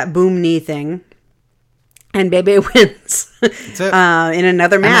 We get that boom knee thing. And Bebe wins. That's it. In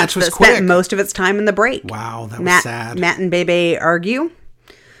another match that spent most of its time in the break. Wow, that was sad. Matt and Bebe argue.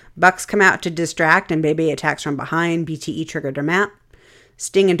 Bucks come out to distract, and Bebe attacks from behind. BTE triggered her mat.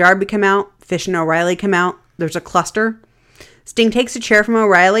 Sting and Darby come out. Fish and O'Reilly come out. There's a cluster. Sting takes a chair from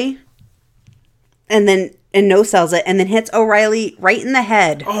O'Reilly and no-sells it, and then hits O'Reilly right in the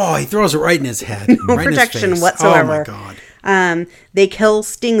head. Oh, he throws it right in his head. No right protection whatsoever. Oh, my God. They kill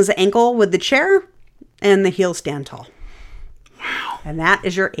Sting's ankle with the chair, and the heels stand tall. Wow. And that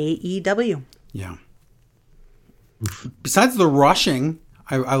is your AEW. Yeah. Besides the rushing,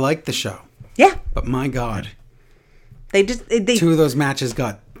 I like the show. Yeah. But my God. They 2 of those matches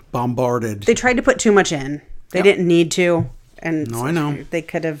got bombarded. They tried to put too much in. They didn't need to. And no, I know. They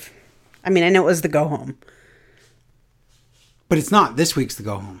could have. I mean, I know it was the go home. But it's not. This week's the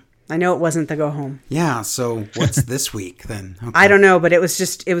go home. I know it wasn't the go home. Yeah, so what's this week then? Okay. I don't know, but it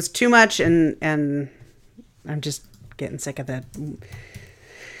was too much, and I'm just getting sick of that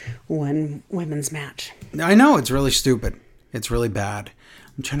one women's match. I know, it's really stupid. It's really bad.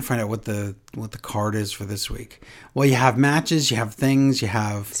 I'm trying to find out what the card is for this week. Well, you have matches, you have things, you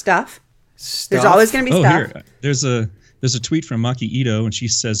have stuff. There's always going to be stuff. Here. There's a tweet from Maki Ito, and she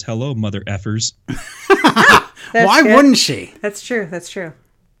says, "Hello, mother effers." Why wouldn't she? That's true. That's true.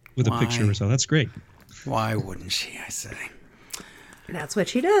 With a picture of herself. That's great. Why wouldn't she? I say. That's what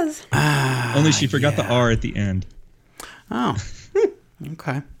she does. Only she forgot the R at the end. Oh,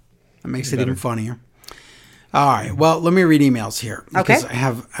 okay. That makes it even funnier. All right. Well, let me read emails here. Because I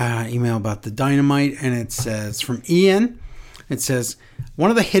have an email about the Dynamite, and it says from Ian. It says, one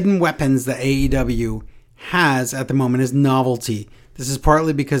of the hidden weapons that AEW has at the moment is novelty. This is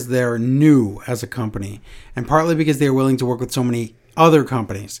partly because they're new as a company, and partly because they're willing to work with so many other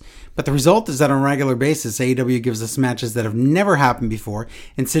companies. But the result is that on a regular basis, AEW gives us matches that have never happened before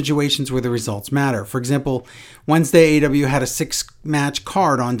in situations where the results matter. For example, Wednesday, AEW had a 6-match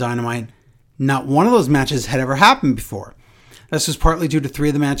card on Dynamite. Not one of those matches had ever happened before. This was partly due to 3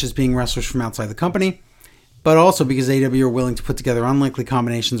 of the matches being wrestlers from outside the company, but also because AEW are willing to put together unlikely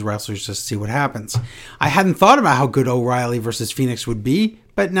combinations of wrestlers just to see what happens. I hadn't thought about how good O'Reilly versus Phoenix would be,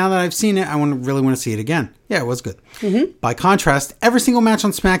 but now that I've seen it, I really want to see it again. Yeah, it was good. Mm-hmm. By contrast, every single match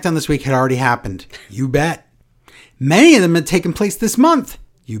on SmackDown this week had already happened. You bet. Many of them had taken place this month.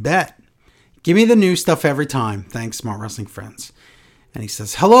 You bet. Give me the new stuff every time. Thanks, Smart Wrestling Friends. And he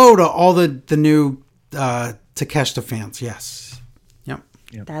says, hello to all the new Takeshita fans. Yes. Yep.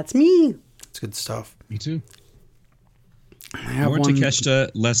 That's me. It's good stuff. Me too. More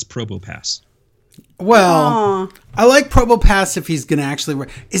Takeshita, less Probo Pass. Well, I like Probo Pass if he's going to actually...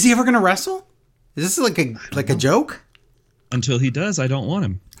 Is he ever going to wrestle? Is this like a joke? Until he does, I don't want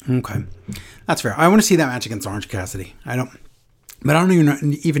him. Okay. That's fair. I want to see that match against Orange Cassidy. I don't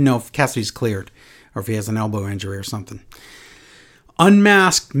even know if Cassidy's cleared or if he has an elbow injury or something.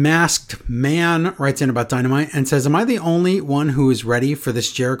 Unmasked Masked Man writes in about Dynamite and says, am I the only one who is ready for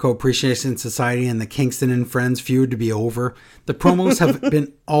this Jericho Appreciation Society and the Kingston and Friends feud to be over? The promos have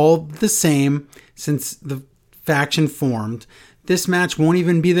been all the same since the faction formed. This match won't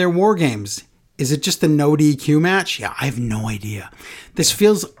even be their War Games. Is it just a no DQ match? Yeah, I have no idea. This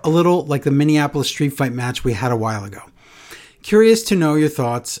feels a little like the Minneapolis Street Fight match we had a while ago. Curious to know your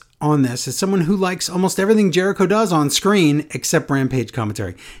thoughts on this as someone who likes almost everything Jericho does on screen except Rampage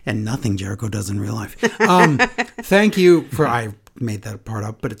commentary and nothing Jericho does in real life. Thank you for, I made that part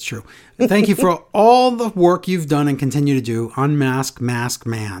up, but it's true. Thank you for all the work you've done and continue to do. Unmasked Masked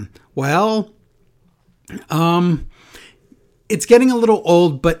Man. Well, it's getting a little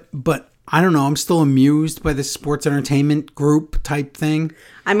old, but I don't know. I'm still amused by this sports entertainment group type thing.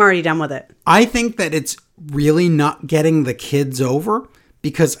 I'm already done with it. I think that it's really not getting the kids over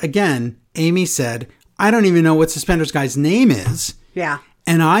because, again, Amy said, I don't even know what Suspenders Guy's name is. Yeah.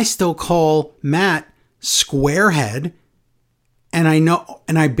 And I still call Matt Squarehead. And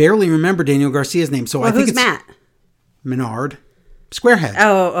I barely remember Daniel Garcia's name. So I think it's Matt? Menard. Squarehead.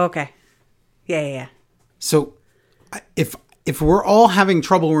 Oh, okay. Yeah. So if we're all having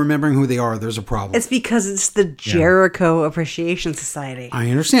trouble remembering who they are, there's a problem. It's because it's the Jericho Appreciation Society.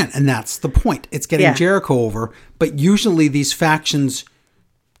 I understand. And that's the point. It's getting Jericho over. But usually these factions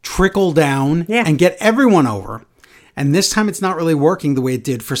trickle down and get everyone over. And this time it's not really working the way it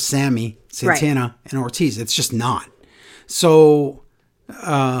did for Sammy, Santana, and Ortiz. It's just not. So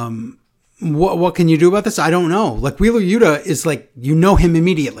what can you do about this? I don't know. Like Wheeler Yuta is like, you know him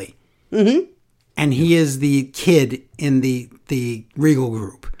immediately. Mm-hmm. And he is the kid in the Regal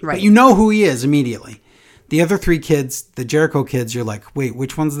group. Right. But you know who he is immediately. The other 3 kids, the Jericho kids, you're like, wait,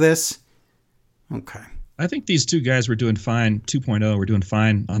 which one's this? Okay. I think these 2 guys were doing fine. 2.0 were doing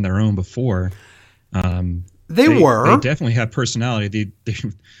fine on their own before. They definitely have personality. They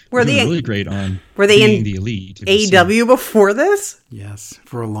were doing really great on being in the elite. AEW before this? Yes,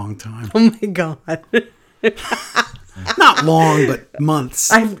 for a long time. Oh my God. Not long, but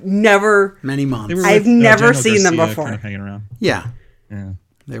months. Many months. I've never seen them before. Kind of hanging around. Yeah.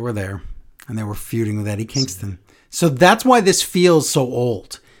 They were there, and they were feuding with Eddie Kingston. So that's why this feels so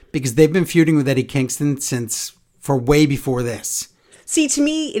old, because they've been feuding with Eddie Kingston for way before this. See, to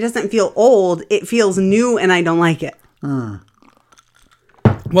me, it doesn't feel old. It feels new, and I don't like it.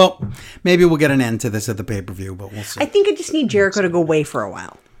 Well, maybe we'll get an end to this at the pay-per-view, but we'll see. I think I just need Jericho to go away for a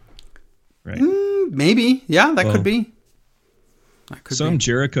while. Right. Maybe. Yeah, that could be. Some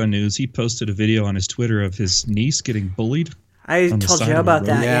Jericho news. He posted a video on his Twitter of his niece getting bullied. I told you about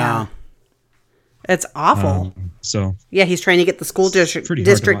that. Yeah. It's awful. He's trying to get the school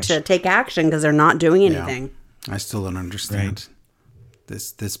district to take action because they're not doing anything. I still don't understand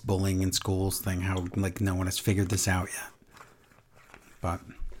this bullying in schools thing. How no one has figured this out yet. But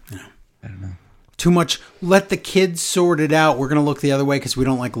I don't know. Too much. Let the kids sort it out. We're gonna look the other way because we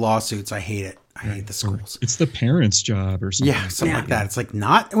don't like lawsuits. I hate it. I hate the schools. It's the parents' job or something. Yeah, something like that. It's like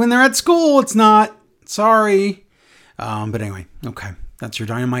not when they're at school. It's not. Sorry. But anyway, okay. That's your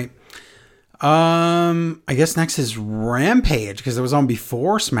Dynamite. I guess next is Rampage because it was on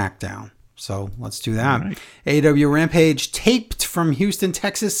before SmackDown. So let's do that. Right. AEW Rampage taped from Houston,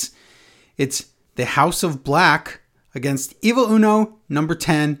 Texas. It's the House of Black against Evil Uno, Number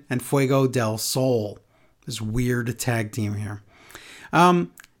 10, and Fuego del Sol. This weird tag team here.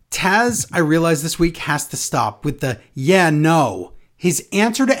 Taz, I realized this week, has to stop with the yeah, no. His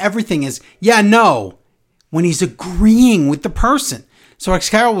answer to everything is yeah, no, when he's agreeing with the person. So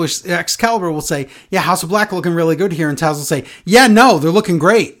Excalibur will say, yeah, House of Black looking really good here. And Taz will say, yeah, no, they're looking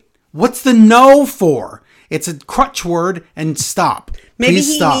great. What's the no for? It's a crutch word and stop. Maybe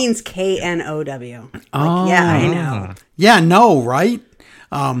Please he means K-N-O-W. Yeah, I know. Yeah, no, right?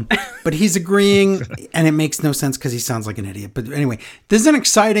 But he's agreeing, and it makes no sense because he sounds like an idiot. But anyway, this is an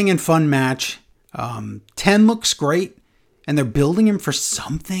exciting and fun match. 10 looks great, and they're building him for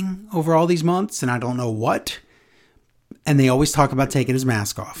something over all these months, and I don't know what. And they always talk about taking his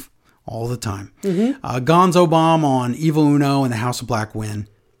mask off all the time. Mm-hmm. Gonzo Bomb on Evil Uno and the House of Black win.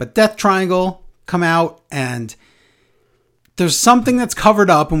 But Death Triangle come out, and there's something that's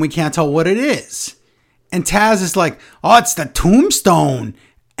covered up, and we can't tell what it is. And Taz is like, oh, it's the tombstone.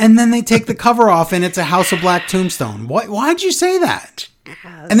 And then they take the cover off, and it's a House of Black tombstone. Why'd you say that?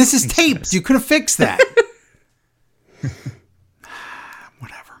 And this is taped. You could have fixed that.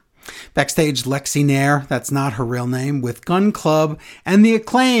 Whatever. Backstage, Lexi Nair, that's not her real name, with Gun Club and the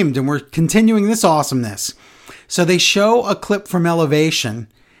Acclaimed. And we're continuing this awesomeness. So they show a clip from Elevation.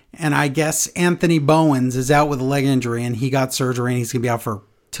 And I guess Anthony Bowens is out with a leg injury, and he got surgery, and he's going to be out for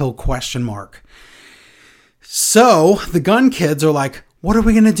till ? So the Gun kids are like, what are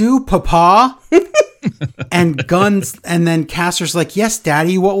we going to do, Papa? And then Caster's like, yes,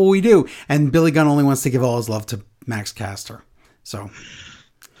 Daddy, what will we do? And Billy Gunn only wants to give all his love to Max Caster. So,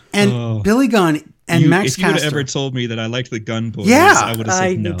 and Billy Gunn and Max Caster. If you would have ever told me that I liked the Gun boys, I would have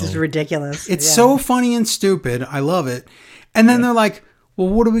said no. It's ridiculous. It's so funny and stupid. I love it. And then they're like, well,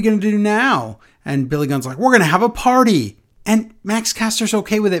 what are we going to do now? And Billy Gunn's like, we're going to have a party. And Max Caster's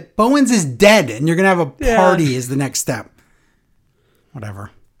okay with it. Bowens is dead, and you're going to have a party is the next step.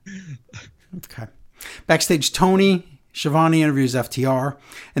 Whatever. Okay. Backstage, Tony Schiavone interviews FTR,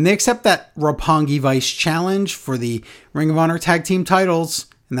 and they accept that Roppongi Vice challenge for the Ring of Honor Tag Team titles,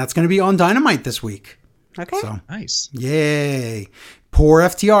 and that's going to be on Dynamite this week. Okay. So, nice. Yay. Poor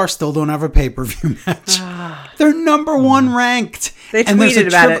FTR still don't have a pay-per-view match. They're number one ranked. They tweeted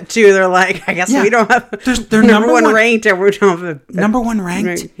about it too. They're like, I guess we don't have. They're number one ranked, and we don't have number one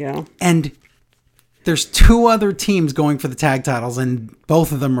ranked. Yeah. And there's two other teams going for the tag titles, and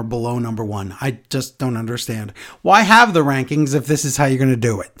both of them are below number one. I just don't understand. Why have the rankings if this is how you're going to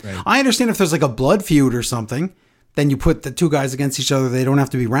do it? Right. I understand if there's like a blood feud or something, then you put the two guys against each other. They don't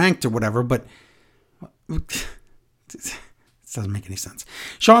have to be ranked or whatever, but it doesn't make any sense.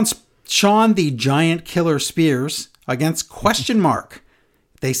 Sean the Giant Killer Spears against Question Mark.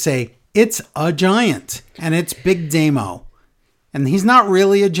 They say it's a giant, and it's Big Damo. And he's not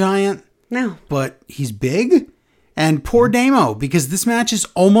really a giant. No. But he's big. And poor Damo, because this match is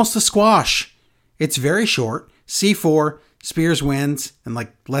almost a squash. It's very short. C4, Spears wins in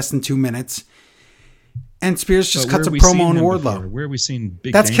like less than 2 minutes. And Spears just cuts a promo on Wardlow. Where are we seeing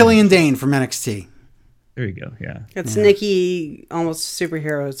Big That's Damo? Killian Dane from NXT. There you go, yeah. It's Nikki, almost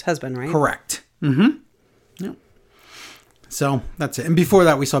superhero's husband, right? Correct. Mm-hmm. Yep. So that's it. And before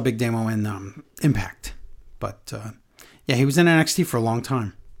that, we saw Big Damo in Impact. But he was in NXT for a long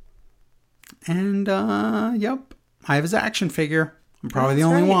time. And yep, I have his action figure. I'm probably the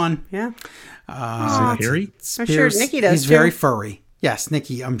only one. Yeah. Is it hairy? I'm sure Nikki does. He's very furry. Yes,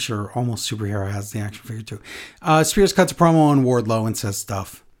 Nikki, I'm sure almost superhero has the action figure too. Spears cuts a promo on Wardlow and says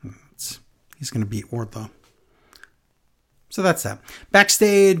stuff. He's going to beat Wardlow. So that's that.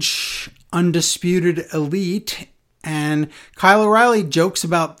 Backstage, Undisputed Elite, and Kyle O'Reilly jokes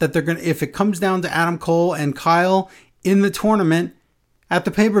about that they're going to, if it comes down to Adam Cole and Kyle in the tournament, at the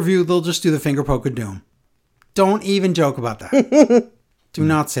pay-per-view, they'll just do the finger poke of doom. Don't even joke about that. Do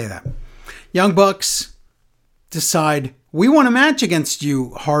not say that. Young Bucks decide, we want a match against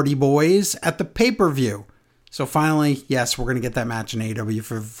you, Hardy Boys, at the pay-per-view. So finally, yes, we're going to get that match in AEW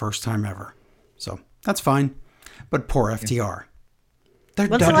for the first time ever. So that's fine. But poor FTR. When's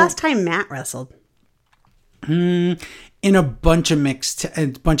the last time Matt wrestled? In a bunch of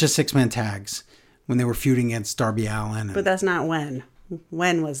six-man tags when they were feuding against Darby Allin. But that's not when.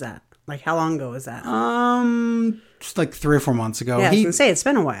 When was that? Like, how long ago was that? Just like 3 or 4 months ago. Yeah, I was going to say, it's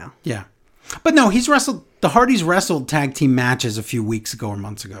been a while. Yeah. But no, the Hardys wrestled tag team matches a few weeks ago or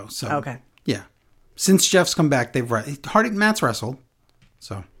months ago. So okay. Yeah. Since Jeff's come back, Matt's wrestled.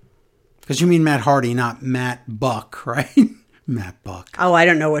 So, because you mean Matt Hardy, not Matt Buck, right? Matt Buck. Oh, I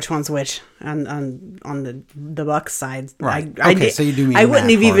don't know which one's which on the Buck side. Right. So you do mean I wouldn't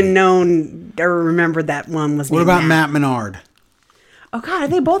Matt have Hardy. even known or remembered that one was. What about Matt Menard? Oh God, are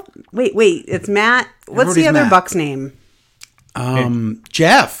they both? Wait, it's Matt. What's the other Buck's name?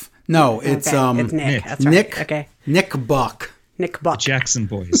 Jeff. No, it's it's Nick. That's right. Nick. Okay. Nick Buck. Nick Buck. The Jackson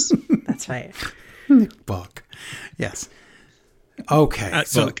Boys. That's right. Nick Buck. Yes. Okay.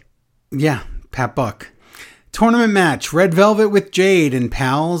 Buck. Yeah, Pat Buck. Tournament match: Red Velvet with Jade and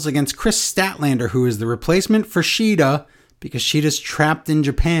pals against Chris Statlander, who is the replacement for Shida because Shida's trapped in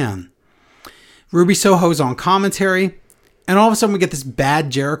Japan. Ruby Soho's on commentary, and all of a sudden we get this bad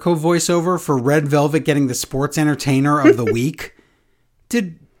Jericho voiceover for Red Velvet getting the Sports Entertainer of the Week.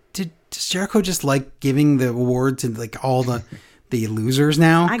 Does Jericho just like giving the award to like all the losers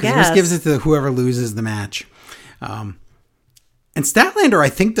now? I guess he just gives it to whoever loses the match. And Statlander, I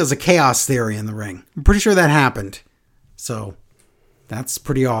think, does a chaos theory in the ring. I'm pretty sure that happened. So that's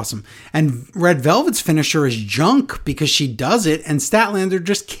pretty awesome. And Red Velvet's finisher is junk because she does it, and Statlander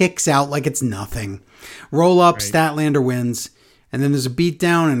just kicks out like it's nothing. Roll up, right. Statlander wins. And then there's a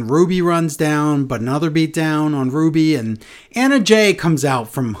beatdown, and Ruby runs down, but another beatdown on Ruby. And Anna Jay comes out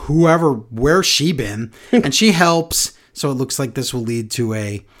from where she been, and she helps. So it looks like this will lead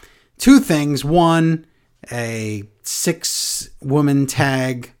to two things. One, a 6-woman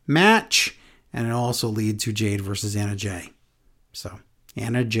tag match, and it'll also lead to Jade versus Anna Jay. So,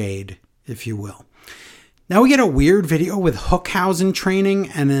 Anna Jade, if you will. Now we get a weird video with Hookhausen training,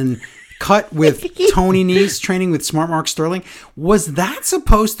 and then cut with Tony Nese training with Smart Mark Sterling. Was that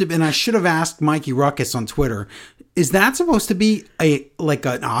supposed to be, and I should have asked Mikey Ruckus on Twitter, is that supposed to be an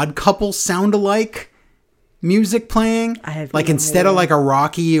Odd Couple sound-alike music playing? I have like instead of like a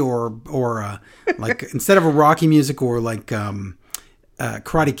Rocky or like instead of a Rocky music or like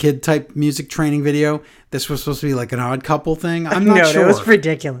Karate Kid type music training video, this was supposed to be like an Odd Couple thing. I'm not sure. It was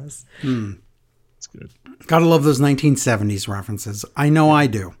ridiculous. It's good. Gotta love those 1970s references. I know I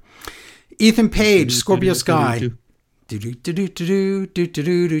do. Ethan Page, Scorpio Sky. Ethan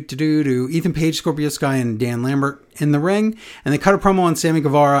Page, Scorpio Sky, and Dan Lambert in the ring, and they cut a promo on Sammy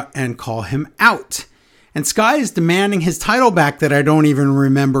Guevara and call him out. And Sky is demanding his title back that I don't even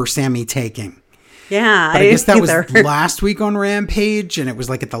remember Sammy taking. Yeah, but I guess that was last week on Rampage, and it was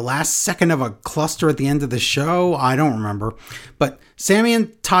like at the last second of a cluster at the end of the show. I don't remember. But Sammy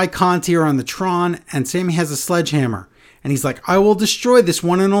and Ty Conti are on the Tron, and Sammy has a sledgehammer. And he's like, I will destroy this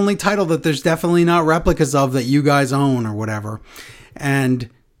one and only title that there's definitely not replicas of that you guys own or whatever. And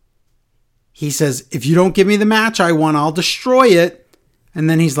he says, if you don't give me the match I want, I'll destroy it. And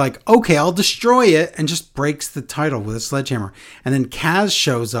then he's like, okay, I'll destroy it, and just breaks the title with a sledgehammer. And then Kaz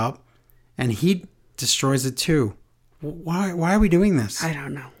shows up, and he destroys it too. Why are we doing this? I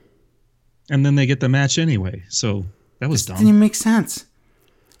don't know. And then they get the match anyway, so that was dumb. Didn't even make sense.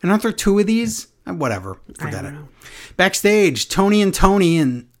 And aren't there 2 of these? Whatever. Forget it. Backstage, Tony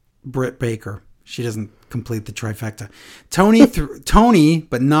and Britt Baker. She doesn't complete the trifecta. Tony,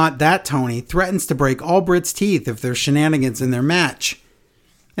 but not that Tony, threatens to break all Britt's teeth if there's shenanigans in their match.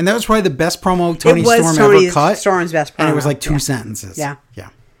 And that was probably the best promo Tony Storm ever cut. Storm's best promo. And it was like 2 sentences. Yeah. Yeah.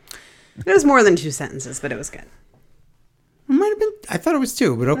 It was more than 2 sentences, but it was good. It might have been. I thought it was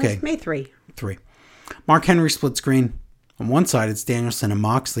 2, but okay. Maybe 3. 3. Mark Henry split screen. On one side, it's Danielson and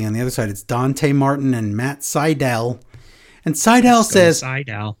Moxley. On the other side, it's Dante Martin and Matt Seidel. And Seidel says,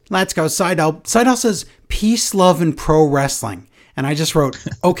 let's go, Seidel. Seidel says, peace, love, and pro wrestling. And I just wrote,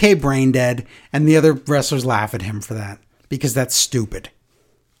 okay, brain dead. And the other wrestlers laugh at him for that because that's stupid.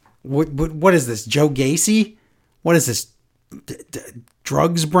 What is this? Joe Gacy? What is this?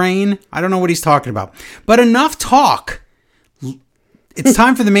 Drugs brain? I don't know what he's talking about. But enough talk. It's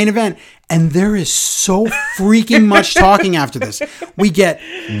time for the main event. And there is so freaking much talking after this. We get,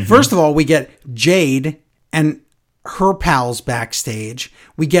 first of all, we get Jade and her pals backstage.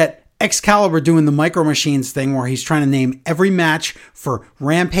 We get Excalibur doing the Micro Machines thing where he's trying to name every match for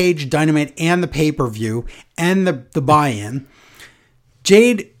Rampage, Dynamite, and the pay-per-view and the buy-in.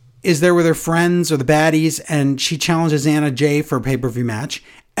 Jade is there with her friends or the baddies, and she challenges Anna Jay for a pay-per-view match.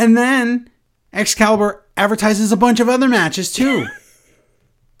 And then Excalibur advertises a bunch of other matches too.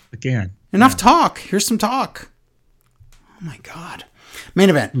 Again. Enough talk. Here's some talk. Oh my God. Main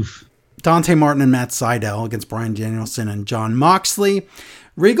event. Oof. Dante Martin and Matt Sydal against Bryan Danielson and Jon Moxley.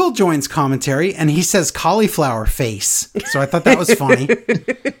 Regal joins commentary and he says cauliflower face. So I thought that was funny.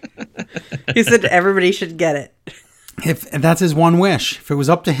 He said everybody should get it. If that's his one wish. If it was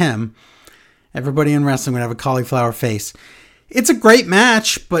up to him, everybody in wrestling would have a cauliflower face. It's a great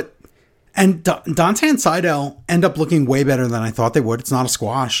match, and Dante and Sydal end up looking way better than I thought they would. It's not a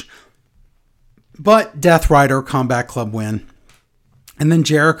squash. But Death Rider, Combat Club win. And then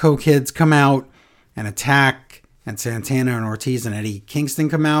Jericho kids come out and attack, and Santana and Ortiz and Eddie Kingston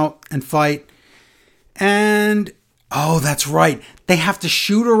come out and fight. And, oh, that's right. They have to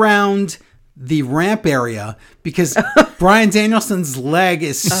shoot around the ramp area because Bryan Danielson's leg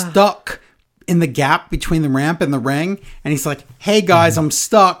is stuck in the gap between the ramp and the ring. And he's like, hey, guys, I'm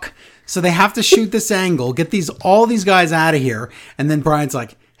stuck. So they have to shoot this angle, get all these guys out of here. And then Bryan's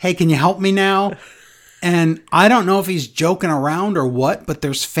like, hey, can you help me now? And I don't know if he's joking around or what, but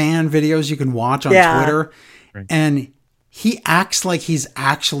there's fan videos you can watch on Twitter. Right. And he acts like he's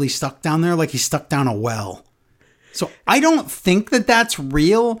actually stuck down there, like he's stuck down a well. So I don't think that that's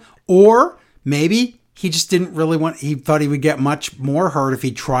real. Or maybe he just didn't really he thought he would get much more hurt if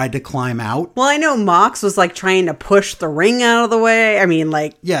he tried to climb out. Well, I know Mox was like trying to push the ring out of the way. I mean,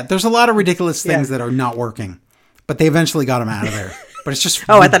 like... Yeah, there's a lot of ridiculous things that are not working. But they eventually got him out of there. But it's just...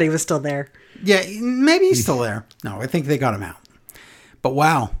 I thought he was still there. Yeah, maybe he's still there. No, I think they got him out. But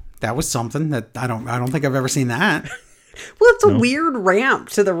wow, that was something that I don't think I've ever seen that. Well, it's a weird ramp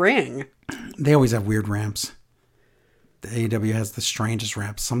to the ring. They always have weird ramps. The AEW has the strangest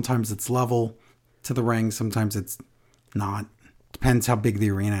ramps. Sometimes it's level to the ring. Sometimes it's not. Depends how big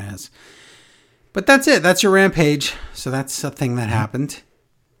the arena is. But that's it. That's your Rampage. So that's a thing that happened.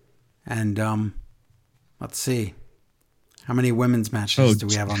 And let's see. How many women's matches do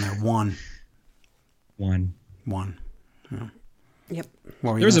we have on there? One. Yeah. Yep.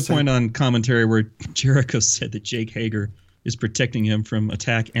 There's a point on commentary where Jericho said that Jake Hager is protecting him from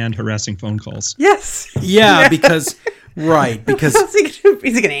attack and harassing phone calls. Yes. Yeah, because... Right, because... Is he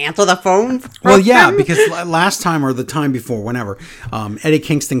going to answer the phone? Well, yeah, because last time or the time before, whenever, Eddie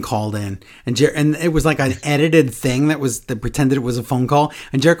Kingston called in, and it was like an edited thing that pretended it was a phone call,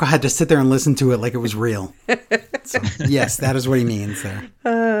 and Jericho had to sit there and listen to it like it was real. So, yes, that is what he means there.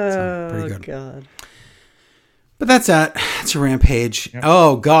 So, pretty good. God. But that's it. It's a Rampage. Yep.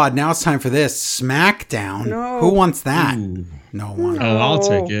 Oh, God, now it's time for this. SmackDown. No. Who wants that? Ooh. No one. Oh, I'll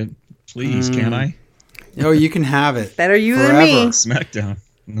take it. Please, can I? Oh, you can have it. Better you than me. SmackDown.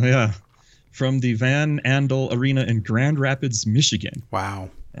 Yeah. From the Van Andel Arena in Grand Rapids, Michigan.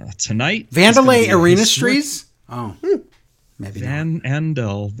 Wow. Tonight. Vandalay Arena Streets? Oh. Maybe Van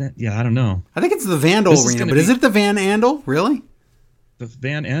Andel. Yeah, I don't know. I think it's the Vandal Arena, but is it the Van Andel? Really? The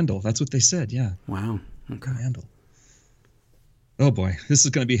Van Andel. That's what they said, yeah. Wow. Okay. Van Andel. Oh, boy. This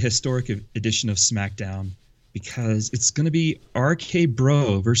is going to be a historic edition of SmackDown because it's going to be RK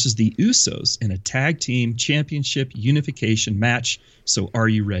Bro versus the Usos in a tag team championship unification match. So are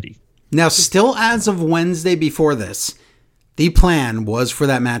you ready? Now, still as of Wednesday before this, the plan was for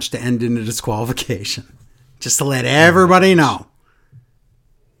that match to end in a disqualification. Just to let everybody know.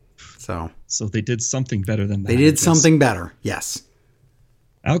 So they did something better than that. They did something better, yes.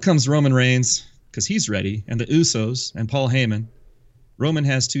 Out comes Roman Reigns because he's ready, and the Usos and Paul Heyman. Roman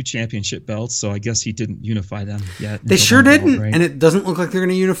has 2 championship belts, so I guess he didn't unify them yet. They sure didn't, right? And it doesn't look like they're going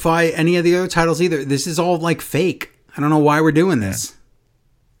to unify any of the other titles either. This is all like fake. I don't know why we're doing this. Yeah.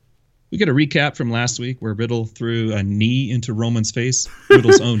 We get a recap from last week where Riddle threw a knee into Roman's face.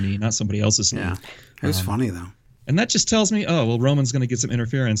 Riddle's own knee, not somebody else's knee. Yeah, it was funny, though. And that just tells me, Roman's going to get some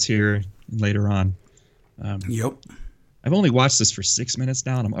interference here later on. Yep. I've only watched this for 6 minutes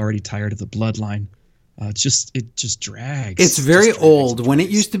now, and I'm already tired of the bloodline. It just drags. It's very old. When it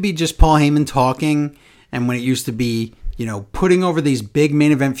used to be just Paul Heyman talking, and when it used to be, putting over these big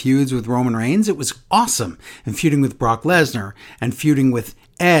main event feuds with Roman Reigns, it was awesome. And feuding with Brock Lesnar, and feuding with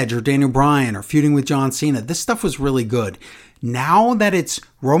Edge or Daniel Bryan, or feuding with John Cena. This stuff was really good. Now that it's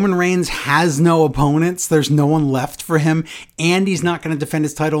Roman Reigns has no opponents, there's no one left for him, and he's not going to defend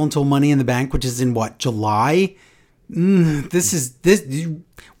his title until Money in the Bank, which is in July? What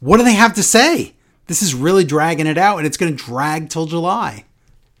do they have to say? This is really dragging it out, and it's going to drag till July.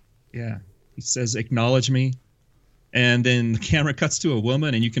 Yeah. He says, acknowledge me. And then the camera cuts to a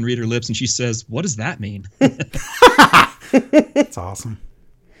woman, and you can read her lips, and she says, what does that mean? That's awesome.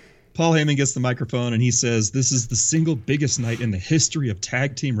 Paul Heyman gets the microphone, and he says, this is the single biggest night in the history of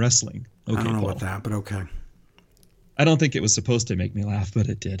tag team wrestling. Okay, I don't know about that, but okay. I don't think it was supposed to make me laugh, but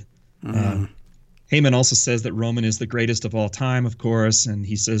it did. Heyman also says that Roman is the greatest of all time, of course, and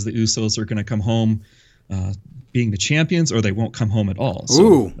he says the Usos are going to come home being the champions, or they won't come home at all.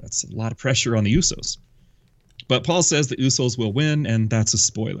 So that's a lot of pressure on the Usos. But Paul says the Usos will win, and that's a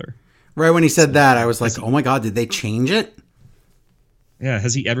spoiler. Right when he said that, I was like, oh my God, did they change it? Yeah,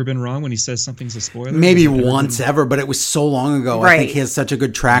 has he ever been wrong when he says something's a spoiler? Maybe once ever, but it was so long ago. Right. I think he has such a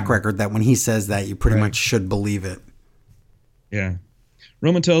good track record that when he says that, you pretty much should believe it. Yeah.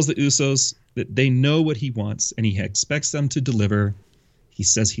 Roman tells the Usos that they know what he wants, and he expects them to deliver. He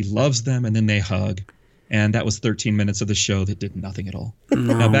says he loves them, and then they hug. And that was 13 minutes of the show that did nothing at all.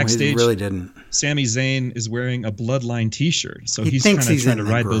 No, now backstage, it really didn't. Sami Zayn is wearing a Bloodline T-shirt, so he's kind of trying to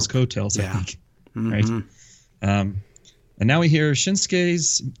ride those coattails, I think. Right? And now we hear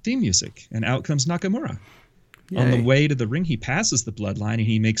Shinsuke's theme music, and out comes Nakamura. Yay. On the way to the ring, he passes the Bloodline, and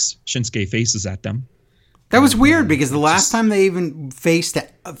he makes Shinsuke faces at them. That was weird, because the last time they even faced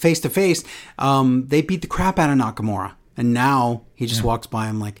face to face, they beat the crap out of Nakamura. And now he just walks by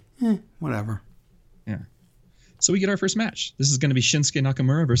him like, whatever. Yeah. So we get our first match. This is going to be Shinsuke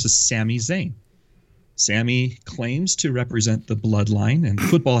Nakamura versus Sami Zayn. Sami claims to represent the Bloodline, and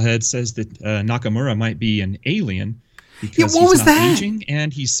Football Head says that Nakamura might be an alien because he's not aging,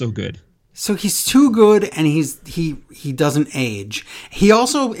 and he's so good. So he's too good, and he doesn't age. He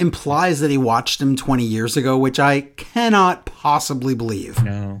also implies that he watched him 20 years ago, which I cannot possibly believe.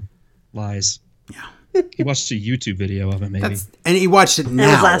 No, lies. Yeah. He watched a YouTube video of it, maybe. And he watched it now.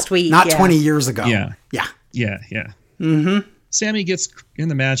 That was last week. Not 20 years ago. Yeah. Yeah. Mm-hmm. Sami gets in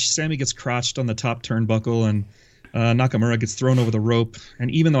the match. Sami gets crotched on the top turnbuckle, and Nakamura gets thrown over the rope.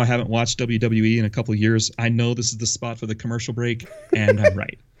 And even though I haven't watched WWE in a couple of years, I know this is the spot for the commercial break, and I'm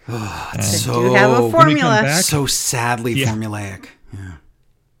right. So you have a formula. Back, so sadly formulaic. Yeah.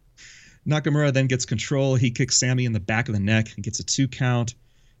 Nakamura then gets control. He kicks Sami in the back of the neck and gets a 2 count.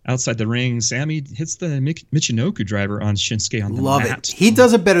 Outside the ring, Sami hits the Michinoku driver on Shinsuke on the mat. Love it. He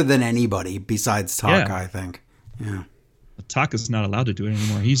does it better than anybody besides Taka, I think. Yeah. Taka's not allowed to do it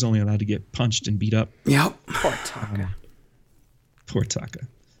anymore. He's only allowed to get punched and beat up. Yep. Poor Taka. Poor Taka.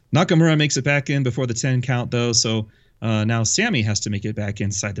 Nakamura makes it back in before the 10 count, though, so now Sami has to make it back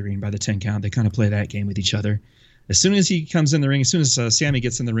inside the ring by the 10 count. They kind of play that game with each other. As soon as he comes in the ring, as soon as Sami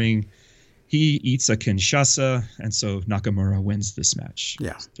gets in the ring, he eats a Kinshasa, and so Nakamura wins this match.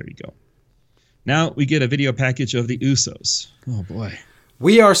 Yeah. There you go. Now we get a video package of the Usos. Oh, boy.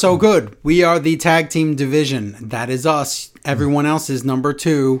 We are so good. We are the tag team division. That is us. Everyone else is number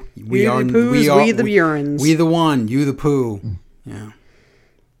 2. We are the Poos, we the Burins. We the one, you the poo. Yeah.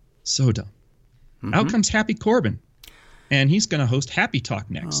 So dumb. Mm-hmm. Out comes Happy Corbin, and he's going to host Happy Talk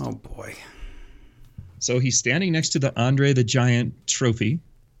next. Oh, boy. So he's standing next to the Andre the Giant trophy.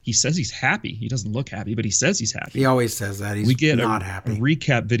 He says he's happy. He doesn't look happy, but he says he's happy. He always says that. He's not happy. A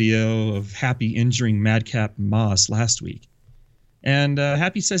recap video of Happy injuring Madcap Moss last week. And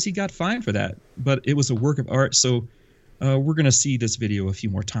Happy says he got fined for that, but it was a work of art. So we're going to see this video a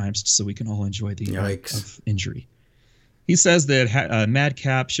few more times so we can all enjoy the art of injury. He says that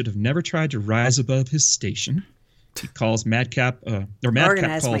Madcap should have never tried to rise above his station. He calls Madcap, or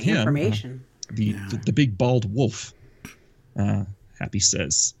Madcap called him the big bald wolf. Happy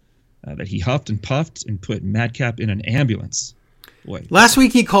says that he huffed and puffed and put Madcap in an ambulance. Boy. Last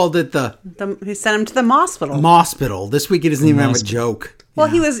week he called it he sent him to the Mospital. Mospital. This week he doesn't even have a joke. Well,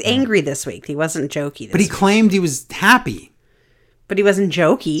 he was angry this week. He wasn't jokey But he claimed he was happy. But he wasn't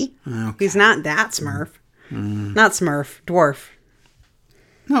jokey. Okay. He's not that Smurf. Not Smurf. Dwarf.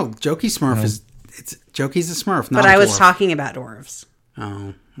 No, jokey Smurf is... Jokey's a Smurf, not But I was talking about dwarves.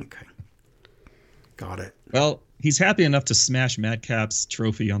 Oh, okay. Got it. Well... He's happy enough to smash Madcap's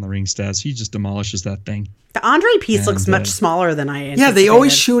trophy on the ring steps. He just demolishes that thing. The Andre piece looks much smaller than I anticipated. Yeah, they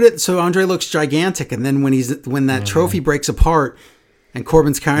always shoot it so Andre looks gigantic, and then when that trophy breaks apart and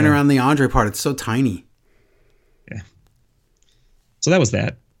Corbin's carrying around the Andre part, it's so tiny. Yeah. So that was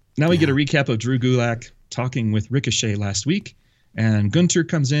that. Now we get a recap of Drew Gulak talking with Ricochet last week, and Gunther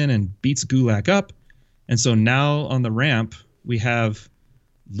comes in and beats Gulak up. And so now on the ramp, we have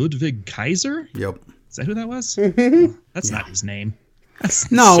Ludwig Kaiser. Yep. Is that who that was? Well, that's not his name. It's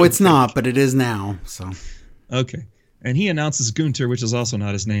not, but it is now. So okay. And he announces Gunther, which is also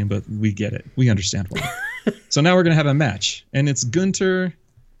not his name, but we get it. We understand why. So now we're going to have a match. And it's Gunther,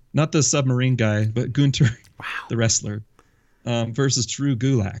 not the submarine guy, but Gunther, the wrestler, versus Drew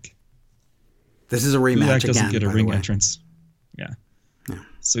Gulak. This is a rematch Gulak again, doesn't get a ring entrance. Yeah.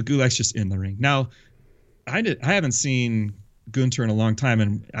 So Gulak's just in the ring. Now, I haven't seen Gunther in a long time,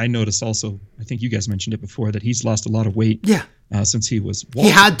 and I noticed also, I think you guys mentioned it before, that he's lost a lot of weight since he was Walter.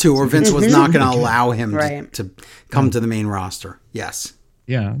 He had to, or Vince was not going to allow him to come to the main roster. Yes.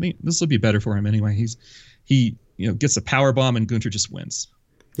 Yeah, I mean, this will be better for him anyway. He gets a power bomb and Gunther just wins.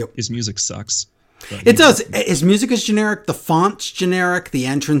 Yep. His music sucks. It does. His music is generic. The font's generic. The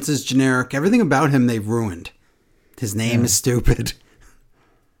entrance is generic. Everything about him they've ruined. His name is stupid.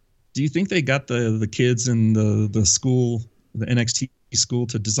 Do you think they got the kids in the school, the NXT school,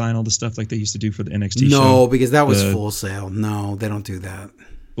 to design all the stuff like they used to do for the NXT show? No, because that was Full Sail. No, they don't do that.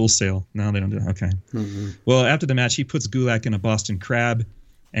 Full Sail. No, they don't do that. Okay. Mm-hmm. Well, after the match, he puts Gulak in a Boston Crab.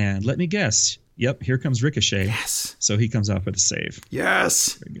 And let me guess. Yep, here comes Ricochet. Yes. So he comes out for the save.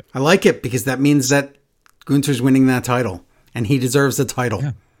 Yes. I like it because that means that Gunther's winning that title. And he deserves the title.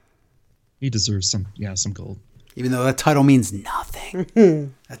 Yeah. He deserves some gold. Even though that title means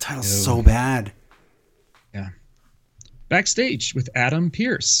nothing. That title's so bad. Yeah. Backstage with Adam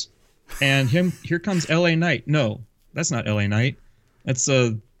Pearce. And here comes LA Knight. No, that's not LA Knight. That's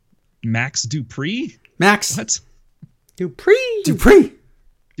Max Dupree. Max. What? Dupree.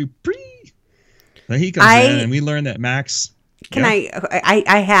 Then he comes in and we learn that Max.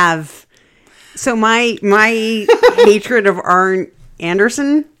 I have. So my hatred of Arn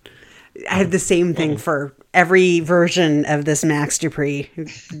Anderson, I have the same thing for every version of this Max Dupree,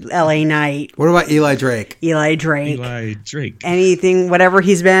 LA Knight. What about Eli Drake? Anything, whatever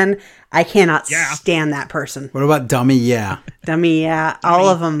he's been, I cannot stand that person. What about Dummy? Yeah. Dummy, yeah. All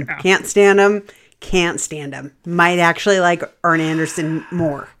of them. Yeah. Can't stand him. Might actually like Arn Anderson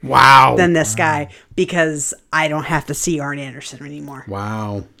more. Wow. Than this guy, because I don't have to see Arn Anderson anymore.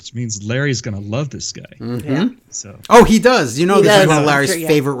 Wow. Which means Larry's going to love this guy. Mm-hmm. Yeah. So. Oh, he does. This is one of Larry's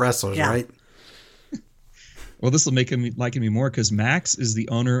favorite wrestlers, right? Well, this will make him like me more because Max is the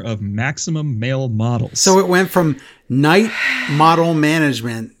owner of Maximum Male Models. So it went from Night Model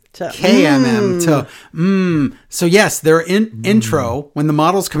Management to KMM to So yes, their intro when the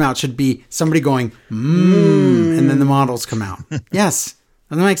models come out should be somebody going and then the models come out. Yes.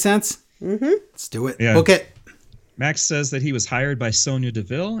 Does that make sense? Mm-hmm. Let's do it. Yeah. Book it. Max says that he was hired by Sonya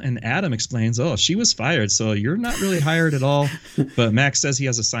Deville, and Adam explains, she was fired, so you're not really hired at all. But Max says he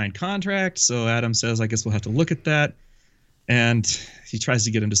has a signed contract, so Adam says, I guess we'll have to look at that. And he tries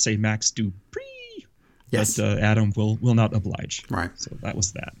to get him to say Max Dupree. Yes. But Adam will not oblige. Right. So that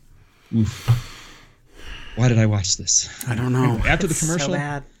was that. Oof. Why did I watch this? I don't know. After the commercial,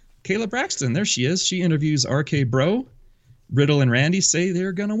 so Kayla Braxton, there she is. She interviews RK Bro. Riddle and Randy say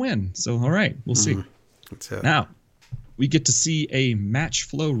they're going to win. So, all right, we'll see. That's it. Now, we get to see a match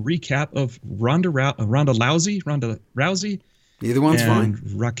flow recap of Ronda Rousey. Either one's and fine.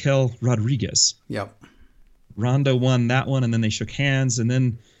 Raquel Rodriguez. Yep. Ronda won that one, and then they shook hands, and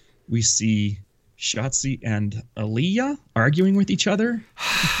then we see Shotzi and Aaliyah arguing with each other.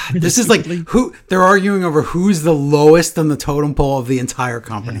 This is like they're arguing over who's the lowest on the totem pole of the entire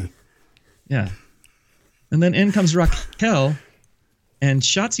company. Yeah. And then in comes Raquel, and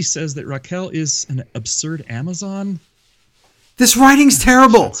Shotzi says that Raquel is an absurd Amazon. This writing's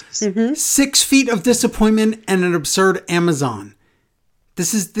terrible. Mm-hmm. 6 feet of disappointment and an absurd Amazon.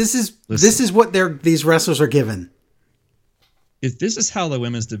 This is what these wrestlers are given. If this is how the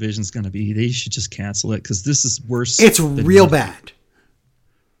women's division is going to be, they should just cancel it because this is worse. It's real bad.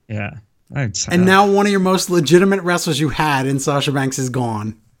 Yeah. And now one of your most legitimate wrestlers you had in Sasha Banks is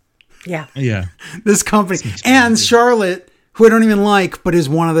gone. Yeah. Yeah. This company. And Charlotte, who I don't even like, but is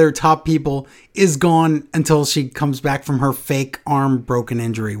one of their top people, is gone until she comes back from her fake arm broken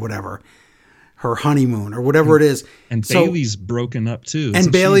injury, whatever. Her honeymoon or whatever it is. And Bailey's broken up too.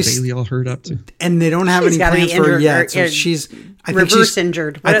 And Bailey all hurt up too. And they don't have any plans for her yet. So she's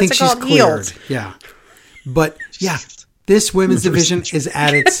injured. I think she's cleared. Healed. Yeah. But yeah, this women's division is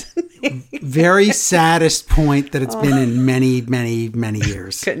at its very saddest point that it's been in many, many, many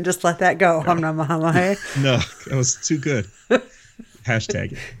years. Couldn't just let that go. No, that was too good.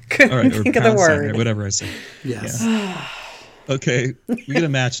 Hashtag it. Couldn't all right, think of the word. Or whatever I say. Yes. Yeah. Okay, we get a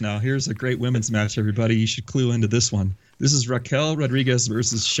match now. Here's a great women's match, everybody. You should clue into this one. This is Raquel Rodriguez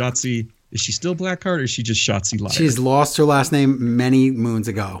versus Shotzi. Is she still Blackheart or is she just Shotzi Liar? She's lost her last name many moons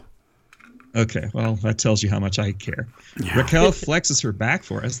ago. Okay, well, that tells you how much I care. Yeah. Raquel flexes her back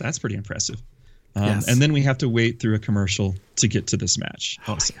for us. That's pretty impressive. Yes. And then we have to wait through a commercial to get to this match.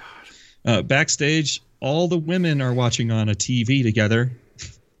 Oh, my God. Backstage, all the women are watching on a TV together.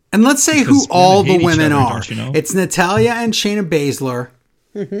 And let's say who all the women are. It's Natalya and Shayna Baszler.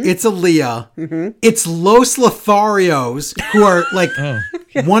 Mm-hmm. It's Aaliyah. Mm-hmm. It's Los Lotharios, who are like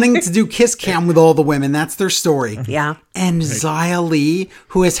wanting to do kiss cam with all the women. That's their story. Yeah. And Xia Li,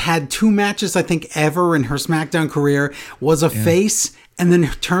 who has had 2 matches, I think, ever in her SmackDown career, was a face and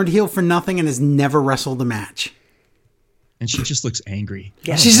then turned heel for nothing and has never wrestled a match. and she just looks angry.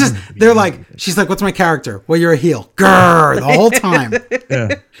 Yeah. She's like, what's my character? Well, you're a heel. Grrr, the whole time.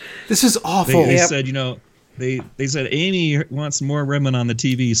 Yeah. This is awful. They said, they said Amy wants more women on the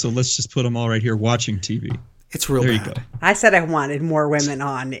TV, so let's just put them all right here watching TV. It's real there bad. You go. I said I wanted more women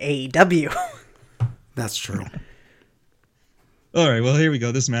on AEW. That's true. All right, well, here we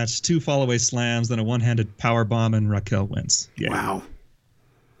go. This match, 2 fall-away slams, then a one-handed power bomb, and Raquel wins. Yeah. Wow.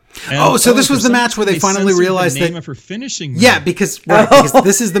 And, so this was the match where they finally realized the name of her finishing move. Yeah, because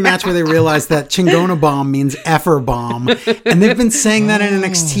this is the match where they realized that Chingona bomb means effer bomb, and they've been saying that in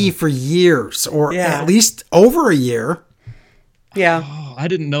NXT for years, or at least over a year. Yeah. Oh, I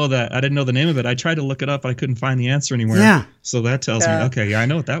didn't know that. I didn't know the name of it. I tried to look it up, but I couldn't find the answer anywhere. Yeah. So that tells me, okay, yeah, I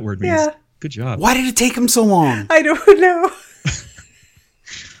know what that word means. Yeah. Good job. Why did it take him so long? I don't know.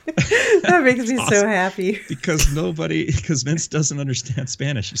 That makes me so happy. Because Vince doesn't understand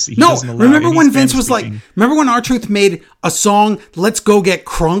Spanish. You see, remember when Vince was like, remember when R-Truth made a song, "Let's go get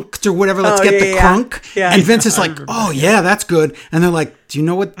crunked" or whatever, let's get the crunk, and Vince is like, "Oh yeah, that's good," and they're like, "Do you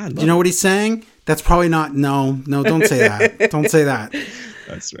know what he's saying? That's probably not. No, don't say that. Don't say that."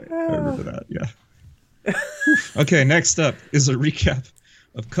 That's right. I remember that. Yeah. Okay, next up is a recap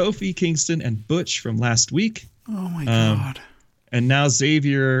of Kofi Kingston and Butch from last week. Oh my God. And now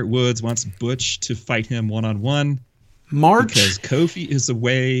Xavier Woods wants Butch to fight him one-on-one. March. Because Kofi is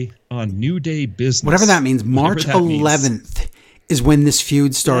away on New Day business. Whatever that means. March 11th is when this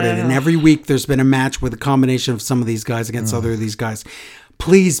feud started. And every week there's been a match with a combination of some of these guys against other of these guys.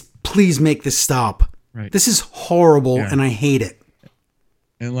 Please make this stop. Right. This is horrible and I hate it.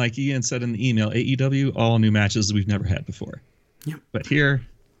 And like Ian said in the email, AEW, all new matches we've never had before. Yep. But here,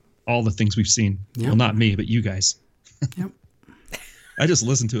 all the things we've seen. Yep. Well, not me, but you guys. Yep. I just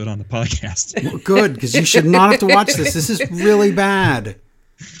listened to it on the podcast. Well, good, because you should not have to watch this. This is really bad.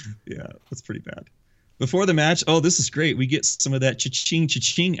 Yeah, that's pretty bad. Before the match, this is great. We get some of that cha-ching,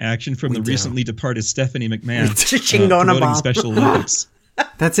 cha-ching action from the recently departed Stephanie McMahon. Cha-chingona bomb. Special Olympics.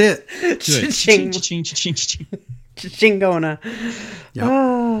 That's it. Cha-ching, cha-ching, cha-ching, cha-ching. Cha-chingona. Yep.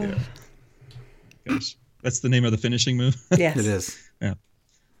 Oh. Yeah. Gosh, that's the name of the finishing move? Yes. It is. Yeah.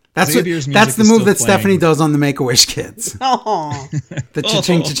 That's the move that Stephanie does on the Make-A-Wish kids. Oh. The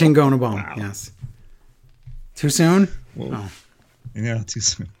cha-ching, cha-ching-gona bomb. Wow. Yes. Too soon? Oh. Yeah, too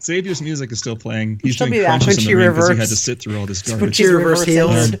soon. Xavier's music is still playing. He's doing crunches in the ring because he had to sit through all this garbage. When she reverse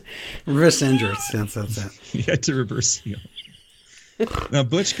heels. Reverse injured. That's it. He had to reverse heel. Now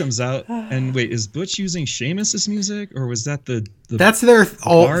Butch comes out, and wait, is Butch using Sheamus's music, or was that the that's their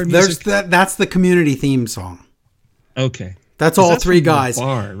bar music? That's the community theme song. Okay. That's all three guys.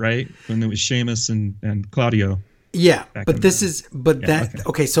 Bar, right? When it was Sheamus and Claudio. Yeah, but this is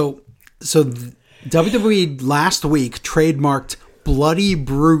okay. So WWE last week trademarked Bloody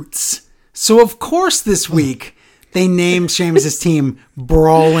Brutes. So of course this week they named Sheamus's team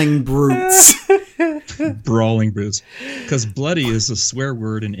Brawling Brutes. Brawling Brutes, because bloody is a swear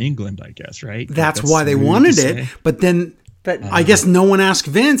word in England, I guess, right? That's why they wanted it. But I guess no one asked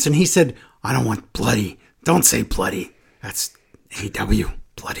Vince, and he said, "I don't want bloody. Don't say bloody. That's AEW,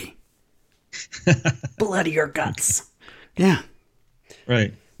 bloody. Bloody your guts." Yeah.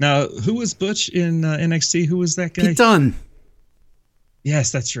 Right. Now, who was Butch in NXT? Who was that guy? Pete Dunne.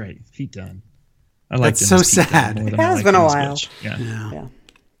 Yes, that's right. Pete Dunne. I like That's so sad. It has been a while. Yeah.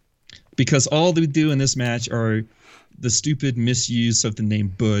 Because all they do in this match are the stupid misuse of the name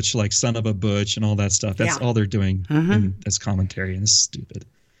Butch, like son of a Butch and all that stuff. That's all they're doing as commentary, and it's stupid.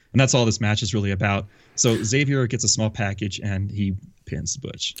 And that's all this match is really about. So Xavier gets a small package, and he pins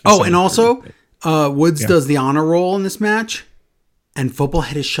Butch. And also, Woods does the honor roll in this match, and